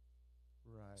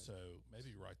 Right. So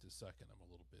maybe right this second I'm a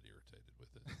little bit irritated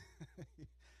with it.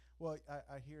 Well,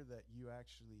 I hear that you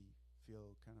actually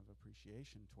feel kind of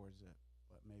appreciation towards it,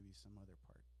 but maybe some other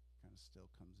part kind of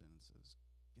still comes in and says,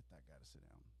 get that guy to sit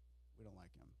down. We don't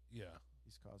like him. Yeah.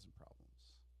 He's causing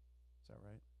problems. Is that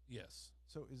right? Yes.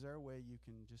 So is there a way you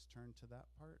can just turn to that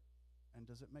part? And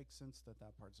does it make sense that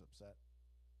that part's upset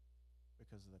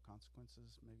because of the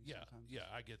consequences maybe Yeah. sometimes? Yeah,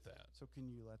 I get that. So can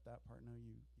you let that part know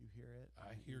you hear it?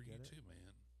 I and hear get you it? too,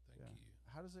 man. Thank you.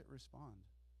 How does it respond?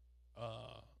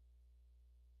 I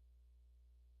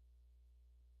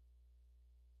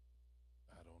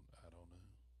don't know.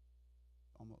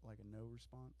 Almost like a no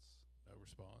response? No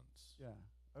response. Yeah.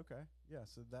 Okay. Yeah.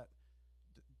 So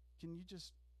can you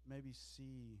just maybe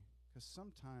see, because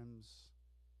sometimes,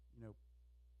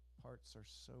 parts are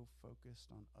so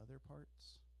focused on other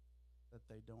parts that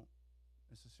they don't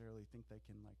necessarily think they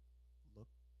can like look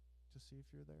to see if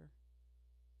you're there.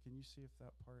 Can you see if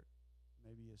that part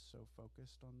maybe is so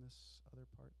focused on this other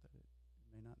part that it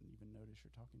may not even notice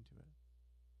you're talking to it?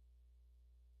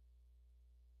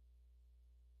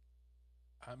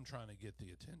 I'm trying to get the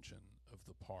attention of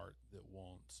the part that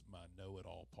wants my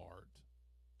know-it-all part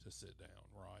to sit down,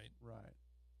 right? Right.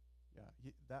 Yeah.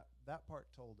 That part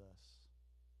told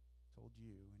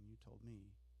you, and you told me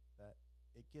that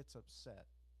it gets upset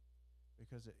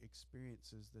because it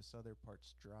experiences this other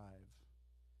part's drive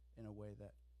in a way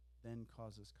that then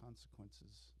causes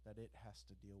consequences that it has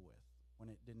to deal with when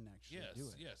it didn't actually Yes, do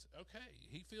it. yes. Okay.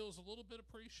 He feels a little bit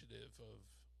appreciative of.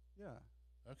 Yeah.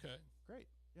 Okay. Great.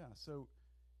 Yeah. So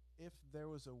if there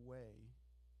was a way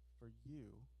for you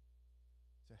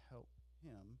to help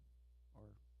him or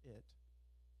it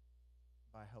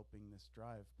by helping this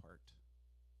drive part.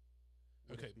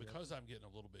 Okay, because I'm getting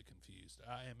a little bit confused.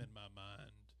 I am in my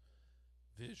mind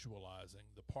visualizing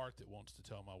the part that wants to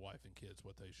tell my wife and kids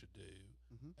what they should do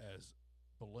as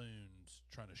balloons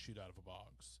trying to shoot out of a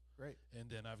box. Great. And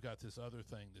then I've got this other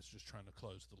thing that's just trying to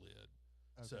close the lid.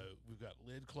 Okay. So we've got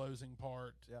lid closing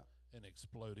part Yeah. and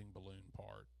exploding balloon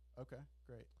part. Okay,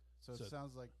 great. So it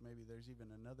sounds like maybe there's even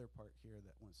another part here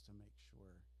that wants to make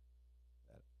sure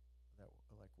that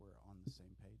like we're on the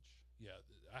same page. Yeah,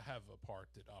 I have a part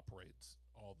that operates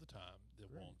all the time that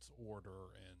Great. wants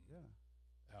order and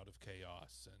out of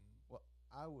chaos. And well,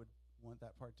 I would want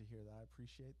that part to hear that. I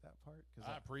appreciate that part because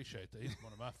I appreciate that. He's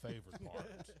one of my favorite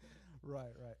parts.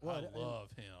 Right. Well, I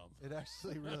love him. It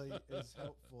actually really is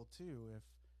helpful too if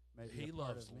maybe He a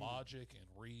part loves of me- logic and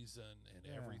reason and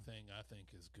Yeah. everything I think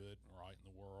is good and right in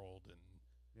the world,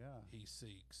 and he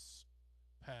seeks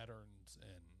patterns.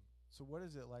 And So what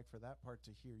is it like for that part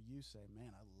to hear you say,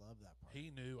 "Man, I love that part"? he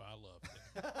knew I loved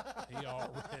him. He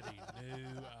already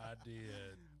knew I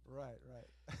did. Right.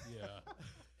 Yeah.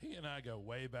 He and I go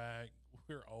way back.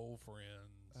 We're old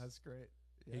friends. That's great.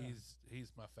 Yeah.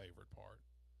 He's my favorite part.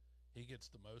 He gets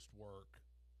the most work,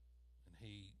 and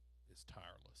he is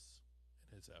tireless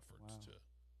in his efforts Wow. to.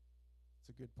 It's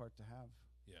a good part to have.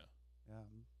 Yeah.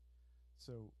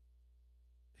 So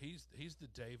He's the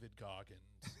David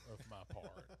Goggins of my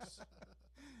parts.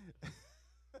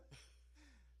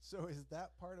 So is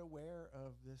that part aware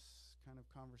of this kind of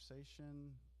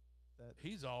conversation? That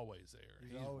He's always there.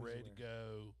 He's always ready aware. to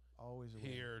go. Always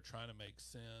aware. Here, trying to make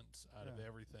sense out of Yeah.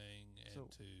 everything, and So-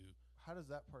 to How does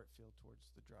that part feel towards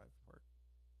the drive part?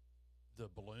 the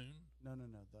balloon, No.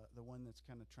 The one that's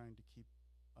kind of trying to keep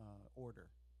order.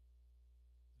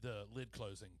 the lid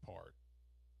closing part,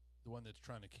 the one that's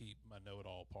trying to keep my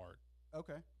know-it-all part.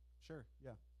 Okay. Sure.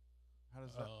 Yeah. How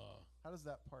does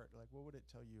that part, like, what would it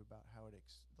tell you about how it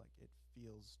it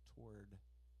feels toward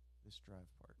this drive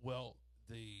part? Well,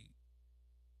 the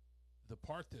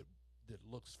part that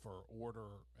looks for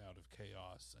order out of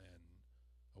chaos and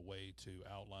a way to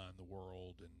outline the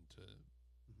world and to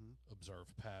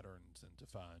observe patterns and to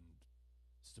find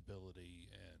stability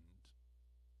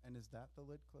And is that the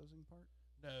lid closing part?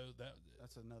 no,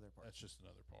 That's another part. that's just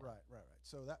another part. Right.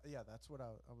 So that's what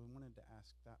I wanted to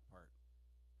ask that part.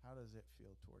 How does it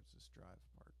feel towards this drive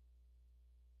part?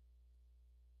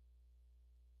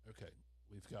 Okay,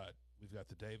 we've got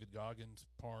the David Goggins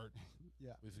part.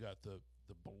 Yeah. We've got the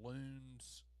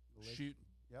balloons The lid- shooting.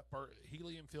 Yep.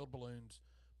 Helium-filled balloons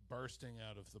bursting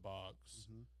out of the box.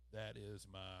 Mhm. That is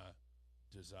my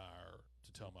desire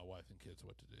to tell my wife and kids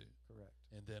what to do. Correct.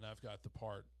 And then I've got the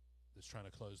part that's trying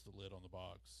to close the lid on the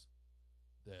box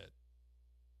that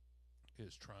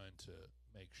is trying to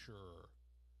make sure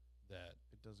that,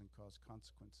 It doesn't cause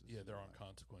consequences. yeah, in there your aren't life.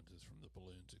 consequences from the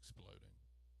balloons exploding.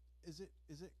 Is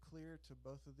it clear to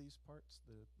both of these parts,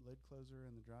 the lid closer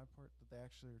and the drive part, that they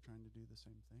actually are trying to do the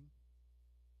same thing?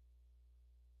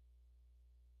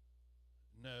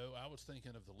 No, I was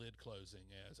thinking of the lid closing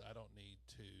as I don't need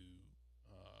to,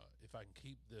 if I can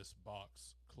keep this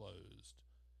box closed,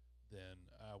 then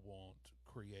I won't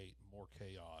create more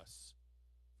chaos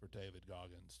for David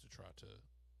Goggins to try to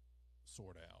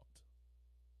sort out.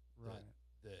 Right.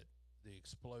 That the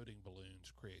exploding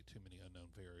balloons create too many unknown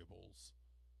variables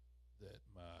that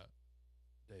my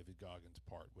David Goggins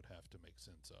part would have to make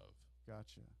sense of.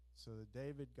 Gotcha. So the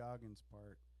David Goggins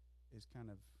part is kind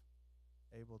of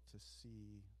able to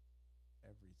see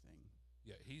everything.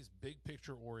 Yeah, he's big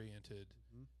picture oriented.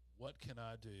 Mhm. What can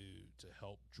I do to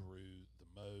help Drew the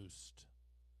most?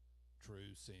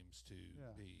 Drew seems to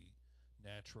be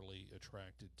naturally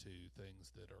attracted to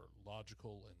things that are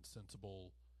logical and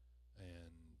sensible.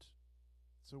 And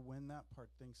So when that part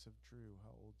thinks of Drew,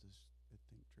 how old does it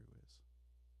think Drew is?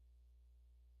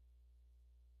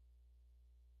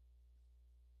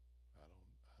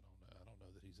 I don't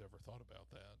know that he's ever thought about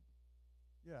that.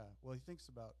 Yeah. Well, he thinks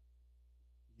about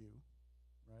you,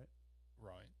 right?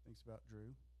 Right. Thinks about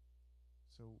Drew.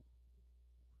 So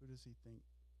who does he think?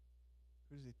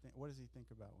 What does he think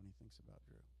about when he thinks about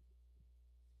Drew?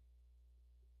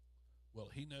 Well,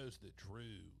 he knows that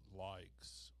Drew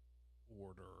likes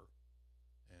order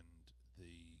and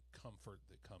comfort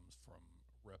that comes from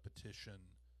repetition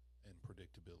and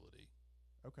predictability.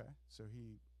 Okay, so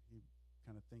he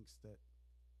kind of thinks that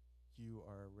you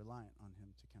are reliant on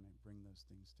him to kind of bring those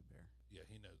things to bear. Yeah,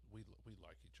 he knows we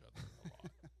like each other a lot.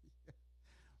 Yeah.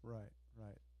 Right,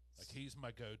 right. Like he's my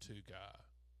go-to guy.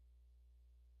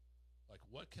 Like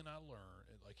what can I learn?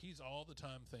 And like he's all the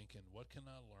time thinking, what can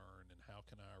I learn and how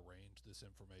can I arrange this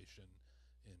information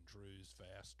in Drew's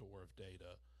vast store of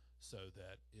data so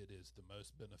that it is the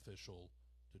most beneficial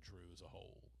to Drew as a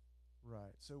whole.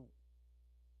 Right. So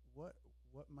what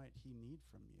might he need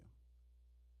from you?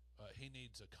 He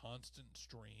needs a constant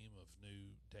stream of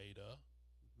new data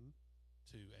Mm-hmm.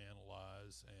 to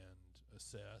analyze and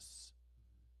assess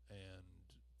and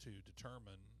to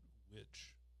determine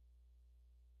which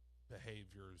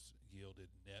behaviors yielded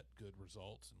net good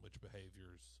results and which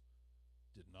behaviors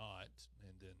did not,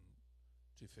 and then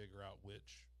to figure out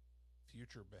which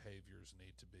future behaviors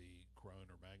need to be grown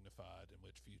or magnified and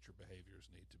which future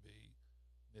behaviors need to be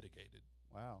mitigated.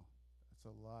 Wow, that's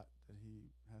a lot that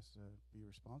he has to be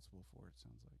responsible for. It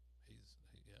sounds like.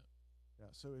 Yeah.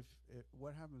 Yeah. So if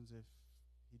what happens if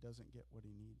he doesn't get what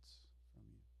he needs from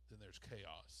you? Then there's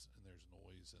chaos and there's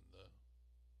noise in the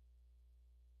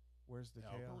Where's the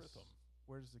algorithm. chaos?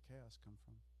 Where does the chaos come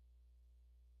from?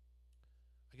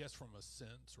 I guess from a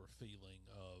sense or feeling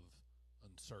of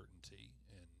uncertainty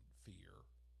and fear.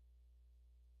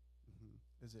 Mm-hmm.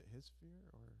 Is it his fear,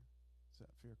 or does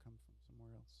that fear come from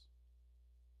somewhere else?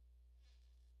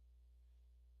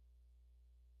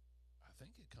 I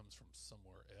think it comes from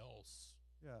somewhere else.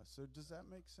 Yeah. So does that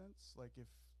make sense? Like if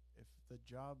the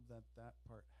job that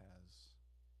part has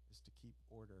is to keep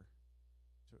order,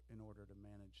 in order to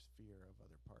manage fear of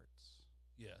other parts.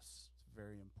 Yes. It's a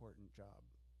very important job.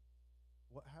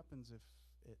 What happens if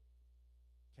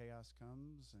chaos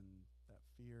comes and that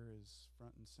fear is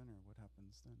front and center? What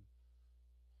happens then?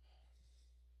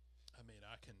 I mean,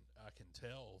 I can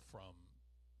tell from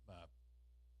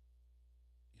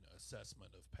my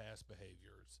assessment of past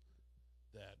behaviors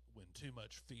that when too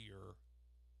much fear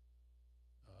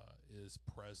is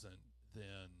present,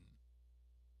 then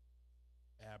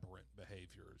aberrant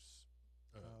behaviors,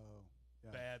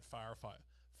 Yeah. bad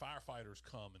firefighters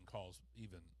come and cause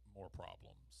even more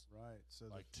problems. Right. So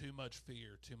Like too much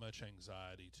fear, too much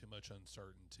anxiety, too much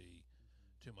uncertainty,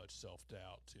 too much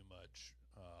self-doubt, too much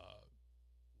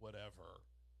whatever.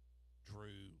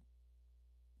 Drew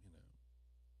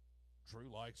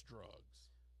likes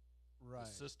drugs. right.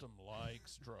 The system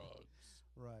likes drugs.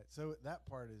 Right. So that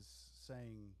part is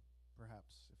saying,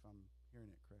 perhaps, if I'm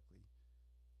hearing it correctly,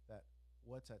 that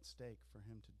what's at stake for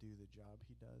him to do the job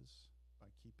he does by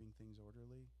keeping things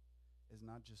orderly is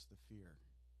not just the fear,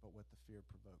 but what the fear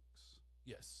provokes.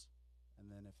 Yes. And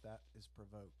then if that is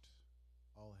provoked,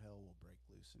 all hell will break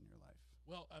loose in your life.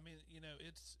 Well, I mean,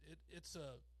 it's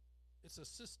a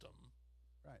system.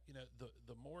 Right.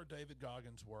 The more David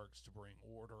Goggins works to bring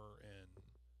order and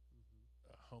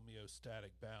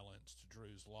homeostatic balance to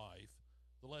Drew's life,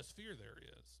 the less fear there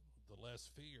is. The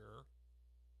less fear,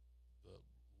 the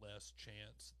less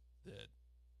chance that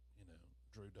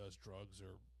Drew does drugs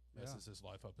or messes his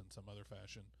life up in some other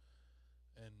fashion,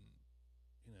 and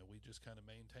we just kind of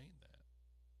maintain that.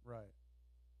 Right.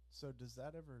 So does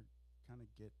that ever kind of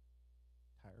get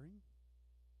tiring?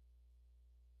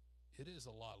 It is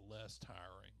a lot less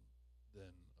tiring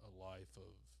than a life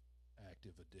of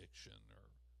active addiction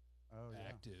or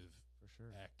active for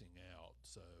sure acting out.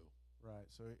 So right.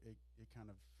 So it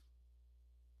kind of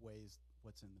weighs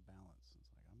what's in the balance. It's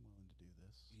like, I'm willing to do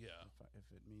this. Yeah. If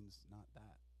it means not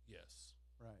that. Yes.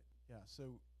 Right. Yeah.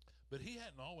 So. But he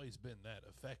hadn't always been that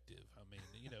effective. I mean,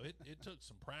 it took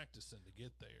some practicing to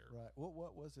get there. Right.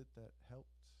 What was it that helped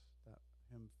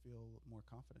him feel more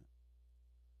confident?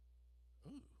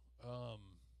 Ooh.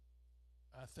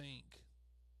 I think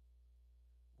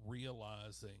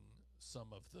realizing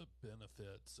some of the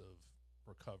benefits of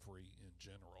recovery in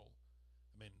general.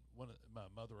 I mean, my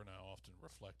mother and I often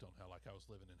reflect on how, like, I was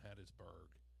living in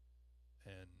Hattiesburg,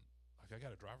 and like I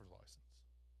got a driver's license,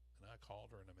 and I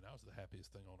called her, and I mean, that was the happiest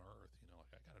thing on earth.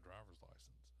 Like I got a driver's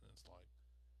license, and it's like,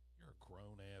 you're a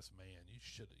grown ass man. You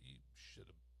should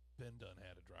have been done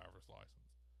had a driver's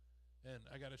license. And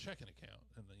I got a checking account,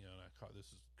 and and I call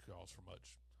this is cause for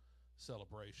much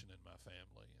celebration in my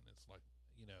family, and it's like,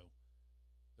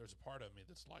 there's a part of me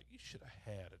that's like, you should have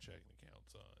had a checking account,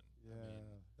 son. Yeah, I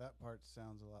mean, that part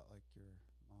sounds a lot like your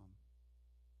mom.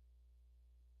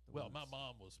 Well, my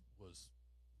mom was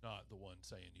not the one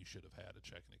saying you should have had a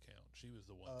checking account. She was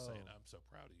the one saying, I'm so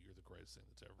proud of you. You're the greatest thing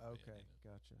that's ever been. Okay,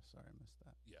 gotcha. Sorry, I missed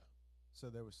that. Yeah. So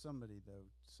there was somebody, though,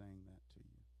 saying that to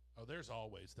you. Oh, there's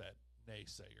always that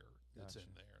naysayer that's in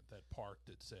Gotcha. there. That part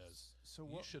that says So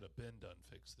you what should have been done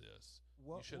fix this. You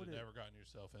what should would have it never gotten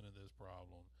yourself into this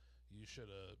problem. You should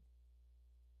have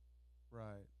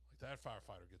right, like that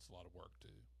firefighter gets a lot of work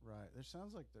too. right. There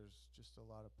sounds like there's just a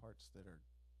lot of parts that are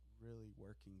really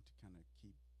working to kind of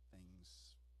keep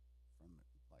things from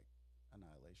like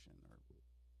annihilation or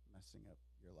messing up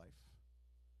your life.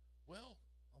 Well,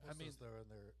 Almost I mean, as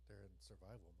they're in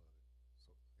survival mode.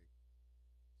 So like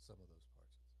some of those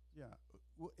parts. Yeah.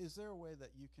 Well, is there a way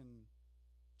that you can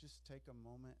just take a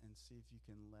moment and see if you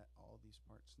can let all these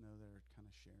parts know that are kind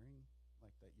of sharing,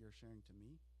 like that you're sharing to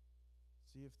me?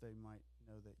 See if they might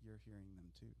know that you're hearing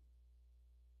them too.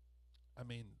 I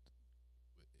mean,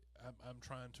 I'm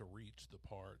trying to reach the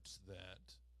parts that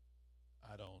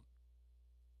I don't,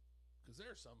 because there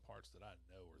are some parts that I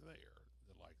know are there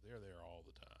that like they're there all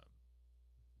the time.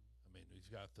 I mean, we've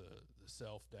got the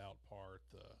self doubt part.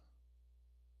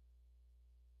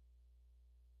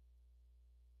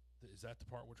 Is that the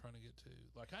part we're trying to get to?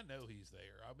 Like, I know he's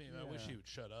there. I mean, I wish he Yeah. would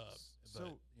shut up. But So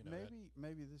you know, that,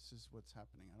 maybe this is what's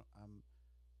happening.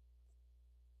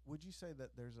 Would you say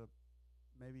that there's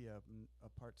maybe a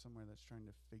part somewhere that's trying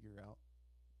to figure out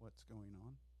what's going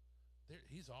on?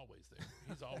 he's always there.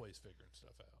 He's always figuring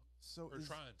stuff out So or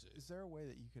trying to. is there a way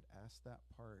that you could ask that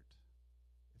part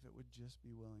if it would just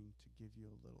be willing to give you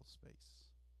a little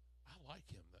space? I like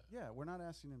him though. Yeah, we're not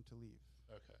asking him to leave.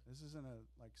 Okay. This isn't a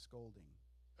like scolding.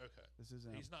 Okay. This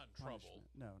isn't. He's a not in trouble.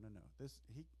 punishment. No, no, no. This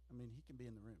he. I mean, he can be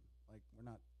in the room. Like we're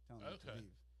not telling him to Okay.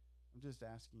 leave. I'm just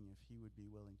asking if he would be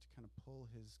willing to kind of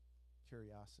pull his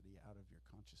curiosity out of your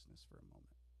consciousness for a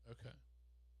moment Okay.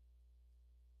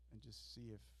 and just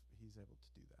see if he's able to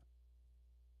do that.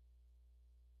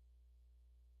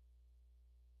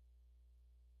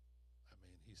 I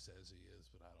mean, he says he is,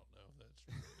 but I don't know if that's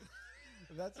true.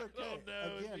 That's I okay. don't know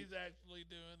Again, if he's actually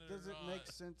doing it does or it not. make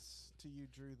sense to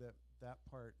you, Drew, that that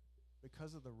part,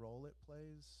 because of the role it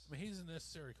plays? I mean, he's a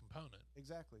necessary component.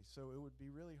 Exactly. So it would be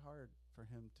really hard for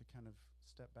him to kind of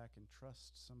step back and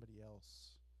trust somebody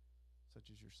else, such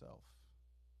as yourself.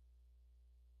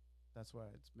 That's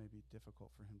why it's maybe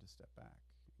difficult for him to step back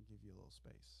and give you a little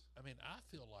space. I mean, I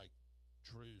feel like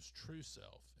Drew's true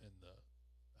self in the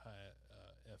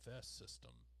FS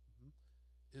system Mhm.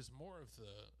 is more of the,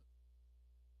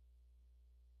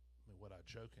 I mean, what I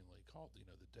jokingly called, you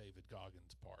know, the David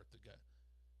Goggins part, the guy,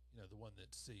 you know, the one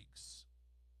that seeks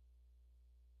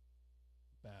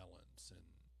balance and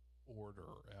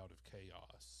order out of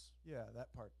chaos. Yeah,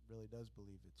 that part really does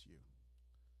believe it's you.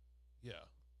 Yeah,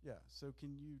 Yeah. So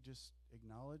can you just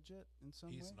acknowledge it in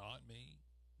some he's way? not me.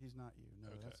 He's not you. No,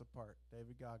 Okay. that's a part.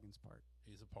 David Goggins' part.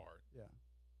 He's a part. Yeah.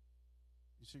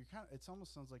 So you're kind of. It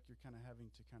almost sounds like you're kind of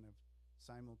having to kind of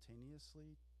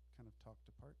simultaneously kind of talk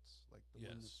to parts, like the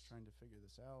one that's Yes. trying to figure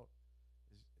this out.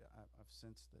 I've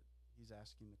sensed that he's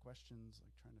asking the questions,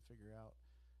 like trying to figure out,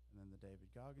 and then the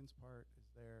David Goggins part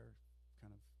is there,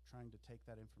 kind of trying to take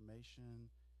that information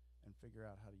and figure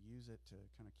out how to use it to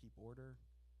kind of keep order,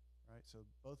 right? So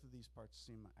both of these parts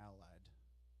seem allied,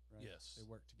 right? Yes. They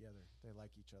work together. They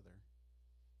like each other,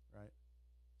 right?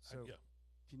 So Yeah.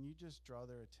 can you just draw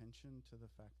their attention to the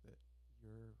fact that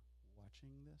you're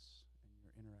watching this and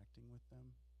you're interacting with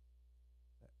them?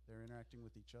 That they're interacting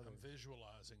with each other. I'm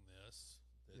visualizing this,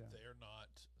 that Yeah. they're not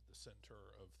the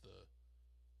center of the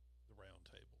round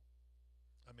table.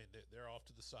 I mean, they're off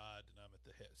to the side, and I'm at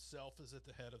the head. Self is at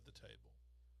the head of the table.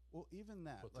 Well, even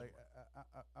that, Put them like,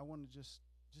 I want to just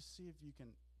see if you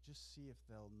can just see if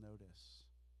they'll notice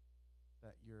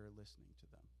that you're listening to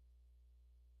them.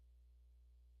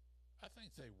 I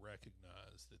think they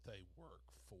recognize that they work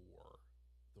for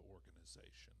the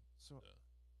organization. So,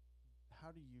 The-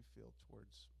 how do you feel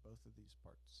towards both of these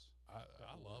parts?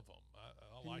 I love them. I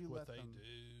Can like you what let they them-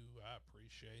 do. I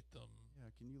appreciate them. Yeah,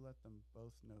 can you let them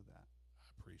both know that? I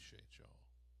appreciate y'all.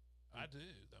 I do.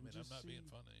 I mean, I'm just not being see-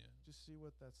 funny. Just see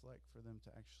what that's like for them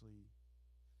to actually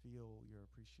feel your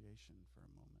appreciation for a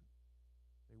moment.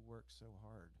 They work so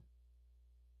hard,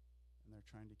 and they're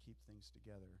trying to keep things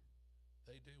together.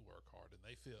 They do work hard, and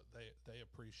they feel they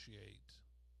appreciate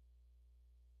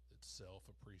that self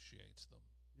appreciates them.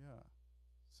 Yeah.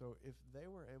 So if they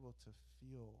were able to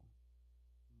feel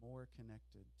more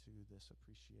connected to this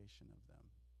appreciation of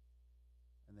them,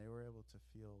 and they were able to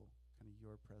feel kind of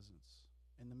your presence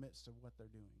in the midst of what they're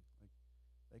doing, like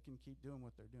they can keep doing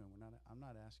what they're doing. I'm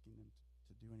not asking them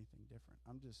to do anything different.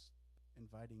 I'm just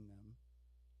inviting them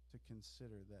to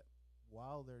consider that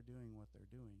while they're doing what they're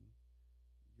doing,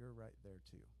 you're right there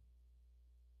too.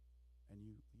 And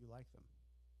you like them.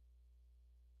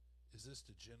 Is this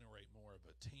to generate more of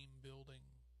a team building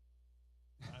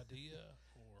idea,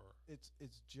 or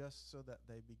It's just so that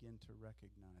they begin to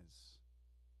recognize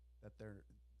that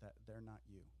they're not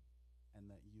you, and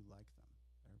that you like them,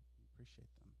 you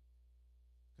appreciate them,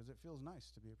 because it feels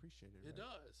nice to be appreciated. it Right?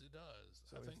 does. It does.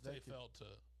 So I if think they they could- felt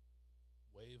a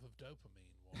wave of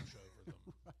dopamine wash over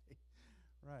them. right,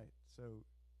 right. So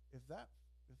if that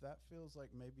feels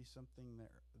like maybe something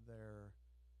they're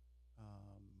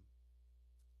um,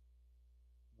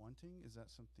 wanting, is that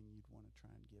something you'd want to try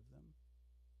and give them?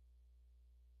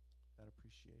 That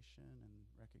appreciation and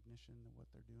recognition of what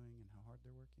they're doing and how hard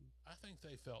they're working. I think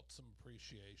they felt some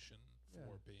appreciation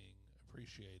for Yeah. being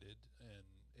appreciated and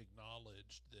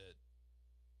acknowledged that,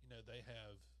 they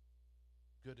have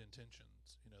good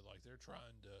intentions. Like they're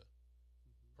trying to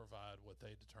provide what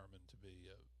they determine to be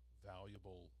a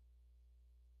valuable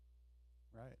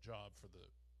Right. job for the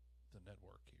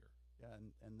network here. Yeah,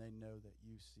 and they know that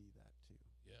you see that too,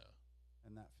 Yeah.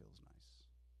 and that feels nice.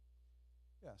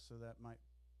 Yeah, so that might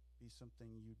be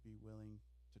something you'd be willing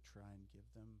to try and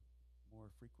give them more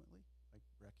frequently, like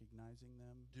recognizing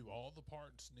them. Do all the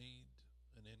parts need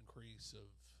an increase of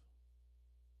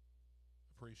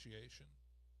appreciation?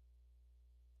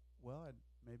 Well, I'd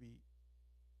maybe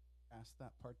ask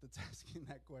that part that's asking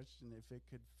that question if it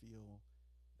could feel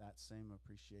that same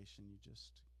appreciation you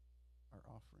just are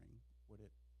offering. Would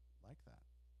it like that?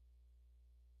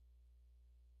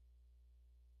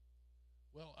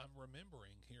 Well, I'm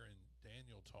remembering hearing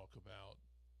Daniel talk about,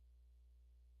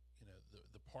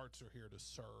 the parts are here to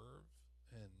serve,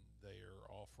 and they are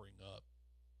offering up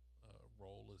a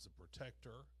role as a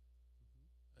protector.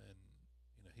 And,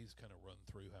 he's kind of run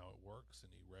through how it works, and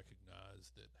he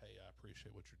recognized that, hey, I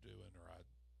appreciate what you're doing, or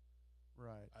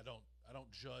Right. I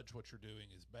don't judge what you're doing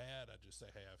is bad. I just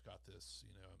say, hey, I've got this,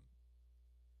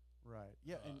 Right.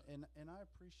 Yeah, and I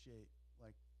appreciate,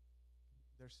 like,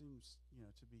 there seems,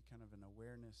 to be kind of an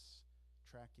awareness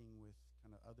tracking with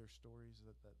kind of other stories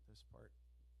that this part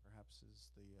perhaps is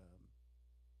the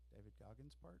David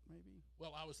Goggins part, maybe.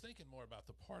 Well, I was thinking more about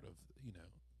the part of,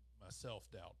 my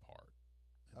self-doubt part.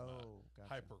 And my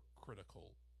Gotcha.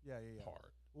 hypercritical Yeah.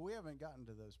 part. Well, we haven't gotten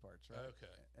to those parts, right?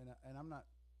 Okay. And I'm not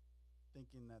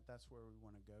thinking that that's where we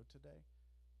want to go today.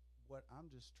 What I'm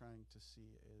just trying to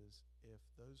see is if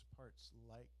those parts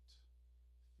liked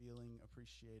feeling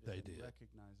appreciated They and did.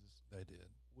 recognizes, They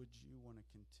did. would you want to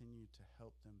continue to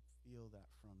help them feel that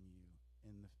from you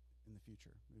in the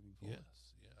future moving forward?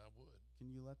 Yes. Yeah, I would. Can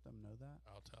you let them know that?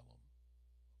 I'll tell them.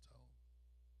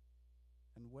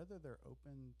 And whether they're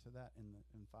open to that in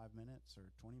 5 minutes or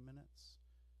 20 minutes,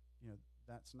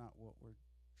 that's not what we're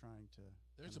trying to.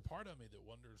 There's a part of me that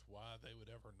wonders why they would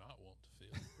ever not want to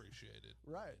feel appreciated.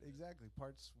 Right, exactly.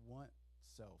 Parts want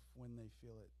self when they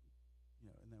feel it,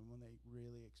 and then when they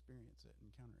really experience it,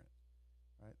 encounter it,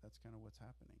 right? That's kind of what's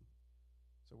happening.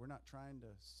 So we're not trying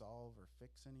to solve or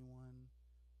fix anyone.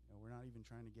 We're not even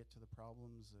trying to get to the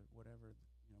problems or whatever,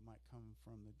 might come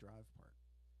from the drive part.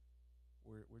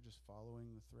 We're just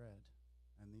following the thread,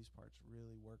 and these parts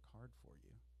really work hard for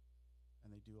you,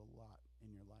 and they do a lot in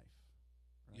your life.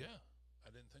 Right? Yeah. I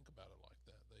didn't think about it like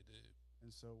that. They do. And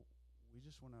so we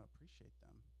just want to appreciate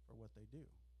them for what they do,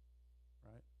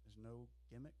 right? There's no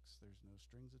gimmicks. There's no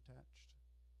strings attached.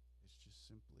 It's just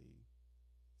simply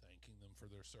Thanking them for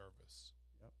their service.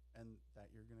 Yep, and that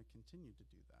you're going to continue to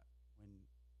do that when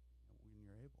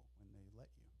you're able, when they let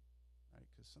you, right?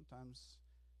 Because sometimes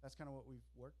that's kind of what we've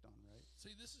worked on, right?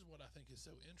 See, this is what I think is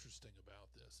so interesting about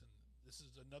this, and this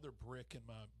is another brick in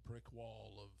my brick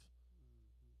wall of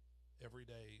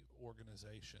everyday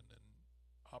organization and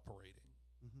operating.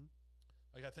 Mm-hmm.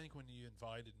 Like, I think when you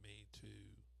invited me to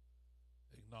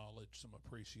acknowledge some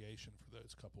appreciation for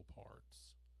those couple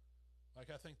parts, like,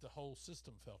 I think the whole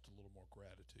system felt a little more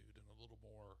gratitude and a little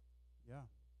more Yeah.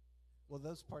 Well,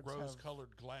 those parts have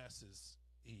rose-colored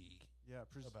glasses-y yeah.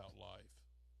 about life.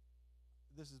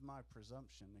 This is my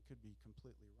presumption. It could be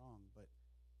completely wrong, but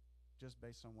just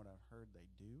based on what I've heard they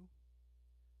do,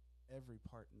 every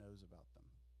part knows about them.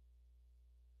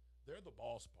 They're the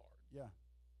boss part. Yeah.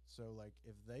 So, like,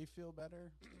 if they feel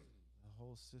better, the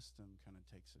whole system kind of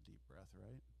takes a deep breath,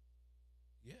 right?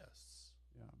 Yes.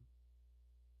 Yeah.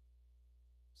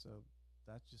 So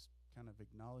that's just kind of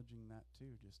acknowledging that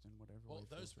too, just in whatever Well, way.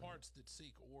 those feels right. parts that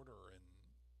seek order and,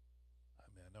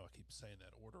 I know I keep saying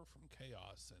that, order from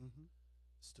chaos and Mhm.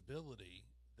 stability,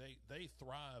 they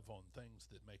thrive on things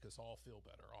that make us all feel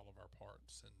better, all of our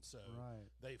parts. And so Right.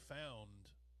 they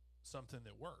found something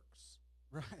that works,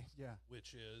 Right. Yeah.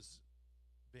 which is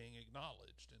being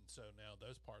acknowledged. And so now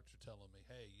those parts are telling me,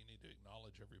 hey, you need to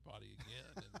acknowledge everybody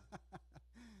again and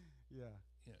Yeah.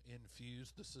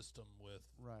 infuse the system with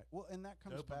Right. Well, and that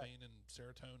comes back. dopamine and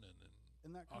serotonin and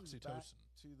and that comes back oxytocin.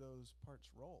 to those parts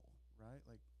roll, right?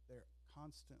 Like they're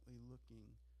constantly looking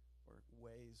for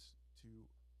ways to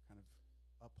kind of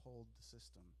uphold the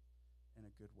system in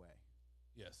a good way.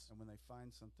 Yes. And when they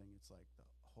find something, it's like the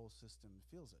whole system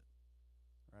feels it,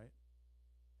 right?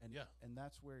 And Yeah. and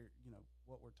that's where,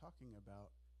 what we're talking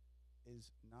about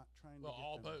is not trying Well, to get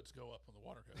all them, boats go up when the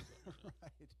water goes up.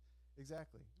 right.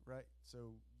 Exactly, right.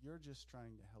 So you're just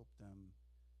trying to help them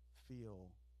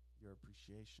feel your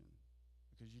appreciation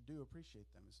because you do appreciate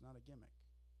them. It's not a gimmick.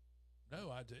 No,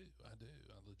 I do. I do.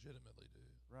 I legitimately do.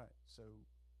 Right. So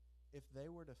if they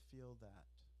were to feel that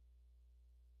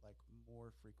like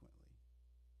more frequently,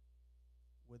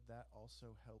 would that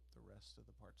also help the rest of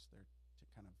the parts they're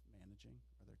kind of managing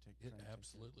or they're It trying to take care of?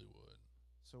 absolutely would.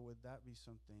 So would that be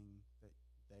something that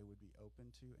they would be open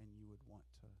to and you would want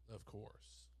to? Of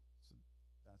course. So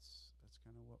that's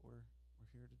kind of what we're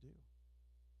here to do.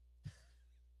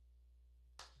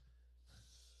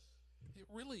 It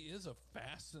really is a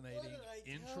fascinating, What did I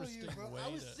tell interesting you, bro? way I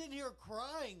was to. sitting here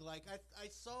crying. Like I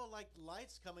saw like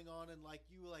lights coming on, and like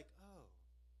you were like, oh.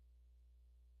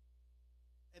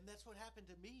 And that's what happened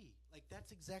to me. Like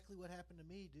that's exactly what happened to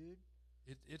me, dude.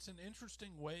 It's an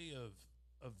interesting way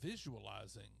of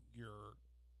visualizing your,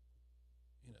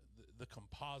 the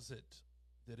composite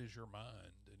that is your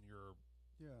mind and your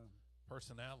Yeah.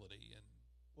 personality. And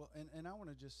Well, and I want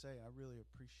to just say I really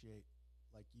appreciate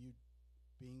like you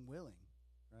being willing,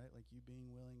 right? Like you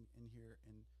being willing in here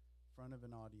in front of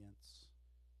an audience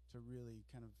to really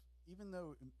kind of, even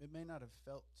though it may not have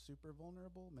felt super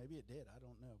vulnerable, maybe it did, I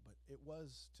don't know, but it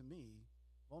was to me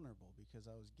vulnerable because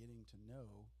I was getting to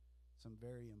know some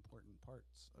very important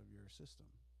parts of your system,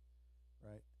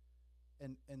 right?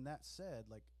 And that said,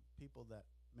 like people that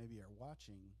maybe are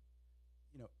watching,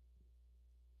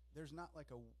 there's not like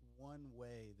a one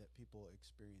way that people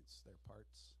experience their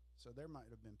parts. So there might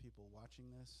have been people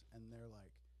watching this and they're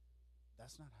like, that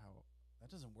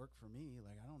doesn't work for me.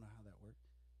 Like, I don't know how that works.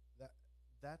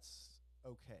 That's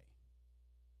okay.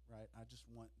 Right. I just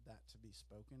want that to be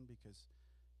spoken because,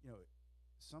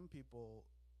 some people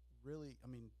really,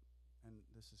 and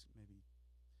this is maybe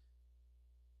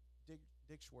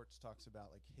Dick Schwartz talks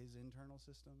about like his internal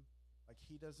system. Like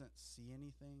he doesn't see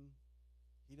anything.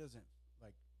 He doesn't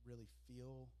like really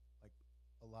feel like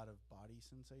a lot of body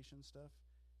sensation stuff.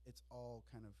 It's all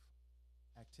kind of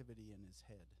activity in his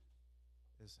head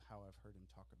is how I've heard him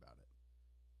talk about it.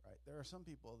 Right. There are some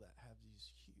people that have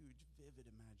these huge, vivid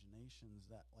imaginations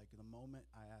that like the moment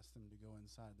I ask them to go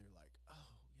inside, they're like, oh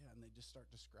yeah. And they just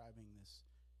start describing this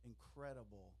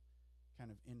incredible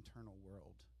kind of internal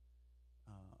world.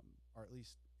 Or at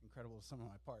least incredible to some of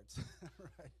my parts,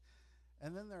 right?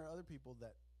 And then there are other people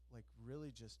that like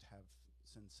really just have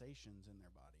sensations in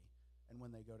their body, and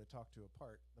when they go to talk to a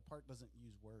part, the part doesn't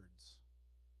use words,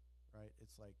 right?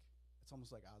 It's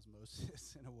almost like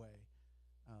osmosis in a way,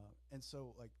 and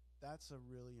so like that's a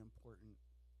really important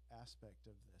aspect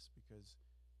of this because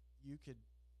you could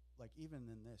like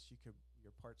even in this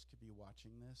your parts could be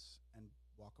watching this and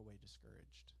walk away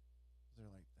discouraged.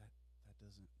 They're like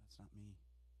that's not me.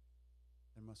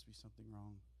 There must be something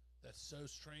wrong. that's so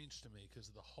strange to me because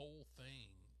the whole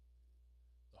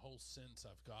sense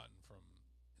I've gotten from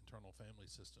internal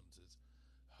family systems is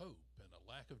hope and a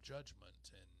lack of judgment.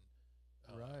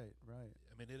 And Right.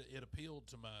 I mean, it appealed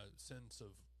to my sense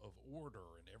of order,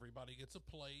 and everybody gets a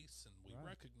place, and we Right.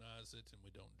 recognize it, and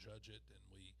we don't judge it, and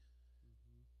we.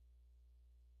 Mm-hmm.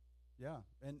 Yeah,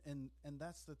 and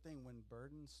that's the thing. When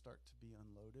burdens start to be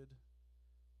unloaded,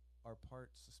 our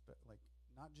parts, like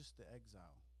not just the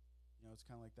exile. It's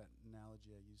kind of like that analogy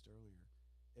I used earlier.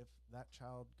 If that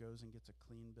child goes and gets a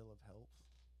clean bill of health,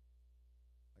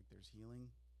 like there's healing,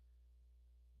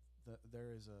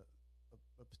 there is a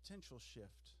potential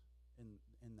shift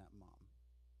in that mom.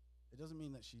 It doesn't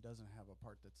mean that she doesn't have a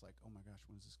part that's like, oh my gosh,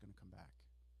 when is this going to come back?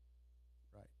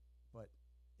 Right. But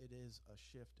it is a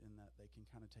shift in that they can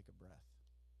kind of take a breath.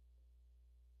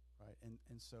 Right.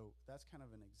 And so that's kind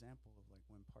of an example of like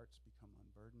when parts become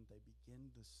unburdened, they begin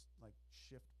this like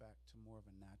shift back to more of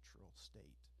a natural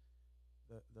state.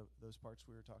 Those parts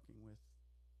we were talking with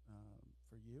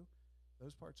for you,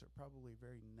 those parts are probably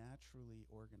very naturally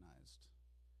organized,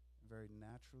 very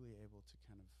naturally able to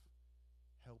kind of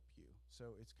help you.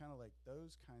 So it's kind of like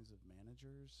those kinds of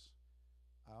managers.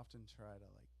 I often try to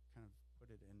like kind of put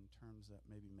it in terms that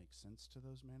maybe make sense to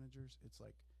those managers. It's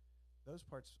like those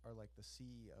parts are like the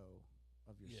CEO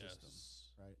of your system,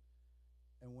 right?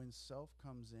 And when self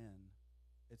comes in,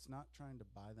 it's not trying to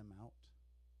buy them out.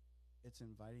 It's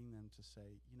inviting them to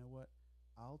say, you know what?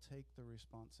 I'll take the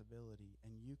responsibility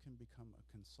and you can become a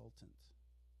consultant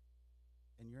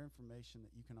and your information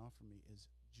that you can offer me is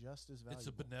just as valuable. It's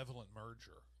a benevolent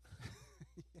merger.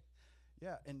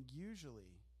 Yeah, and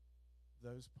usually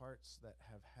those parts that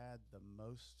have had the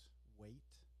most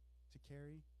weight to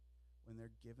carry, when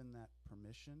they're given that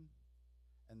permission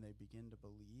and they begin to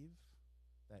believe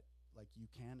that like you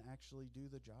can actually do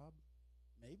the job,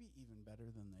 maybe even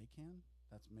better than they can,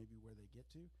 that's maybe where they get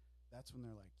to, that's when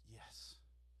they're like, yes,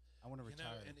 I want to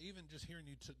retire. And even just hearing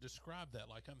you describe that,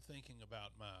 like I'm thinking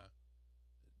about my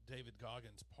David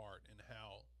Goggins part and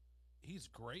how he's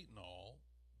great and all,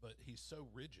 but he's so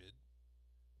rigid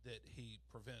that he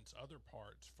prevents other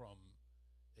parts from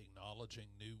acknowledging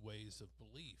new ways of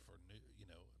belief or new,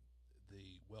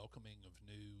 the welcoming of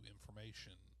new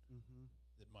information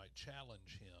that might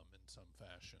challenge him in some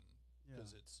fashion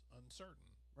because it's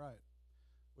uncertain. Right.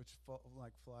 Which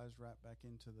flies right back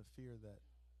into the fear that.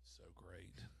 So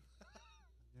great.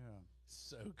 Yeah.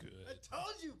 So good. I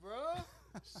told you, bro.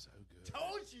 So good.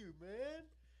 Told you, man.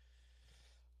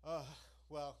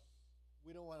 Well,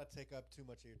 we don't want to take up too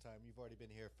much of your time. You've already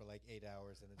been here for like 8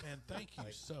 hours, and Man, thank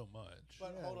you so much.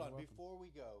 But Yeah, hold on, you're welcome. before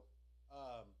we go,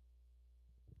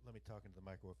 let me talk into the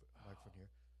microphone here.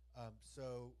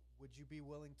 So, would you be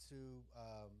willing to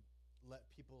let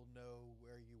people know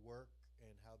where you work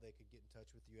and how they could get in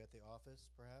touch with you at the office,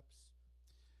 perhaps?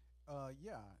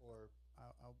 Yeah. Or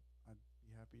I'd be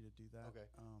happy to do that. Okay.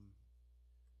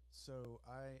 So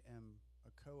I am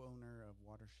a co-owner of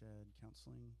Watershed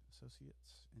Counseling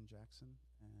Associates in Jackson,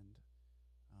 and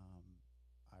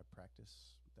I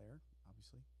practice there,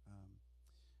 obviously.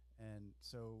 And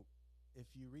so if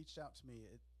you reached out to me,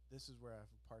 this is where I have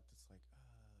a part that's like,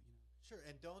 sure,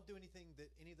 and don't do anything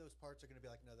that any of those parts are going to be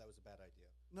like, no, that was a bad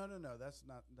idea. No, that's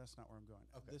not where I'm going.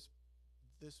 Okay.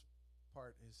 This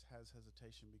part has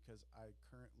hesitation because I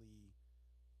currently,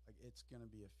 like, it's going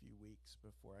to be a few weeks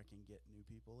before I can get new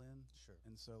people in. Sure.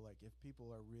 And so, like, if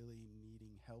people are really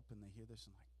needing help and they hear this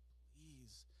and like,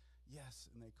 please,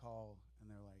 yes, and they call and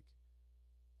they're like,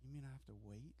 you mean I have to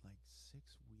wait like 6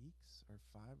 weeks or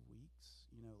 5 weeks?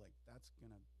 Like that's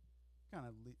gonna kind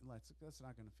of that's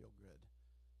not gonna feel good.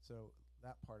 So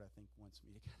that part I think wants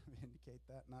me to kind of indicate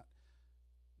that, not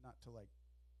to like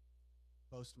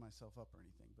boast myself up or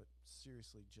anything, but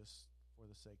seriously just for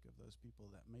the sake of those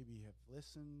people that maybe have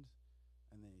listened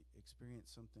and they experience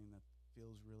something that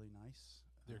feels really nice.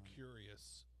 They're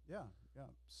curious. Yeah.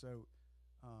 So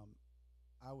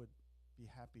I would be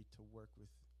happy to work with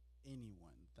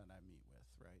anyone that I meet with,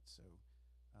 right? So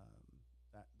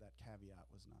that caveat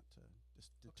was not to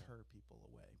just deter people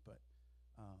away, but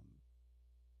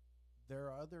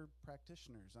there are other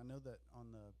practitioners. I know that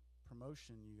on the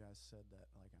promotion you guys said that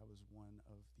like I was one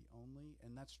of the only,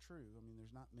 and that's true. I mean,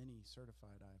 there's not many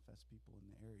certified IFS people in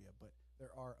the area, but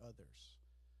there are others.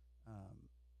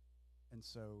 And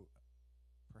so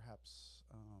perhaps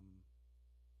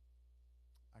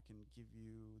I can give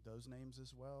you those names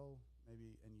as well,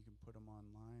 maybe, and you can put them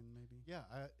online, maybe. Yeah,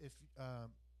 if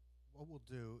what we'll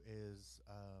do is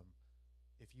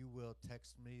if you will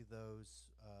text me those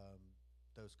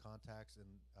contacts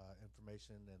and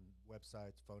information and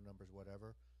websites, phone numbers,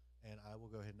 whatever, and I will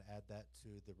go ahead and add that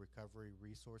to the Recovery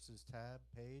Resources tab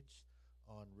page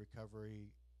on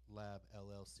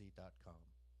recoveryLabLLC.com.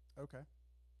 Okay.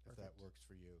 If that works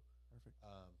for you. Perfect.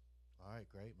 All right,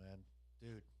 great, man.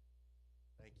 Dude,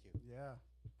 thank you. Yeah.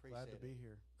 Glad to be Appreciate it.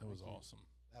 here. That was Thank you. awesome.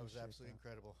 That was Appreciate absolutely that.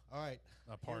 incredible. All right,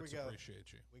 My Here we parts go.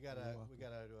 appreciate you. we gotta You're welcome.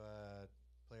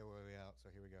 play where we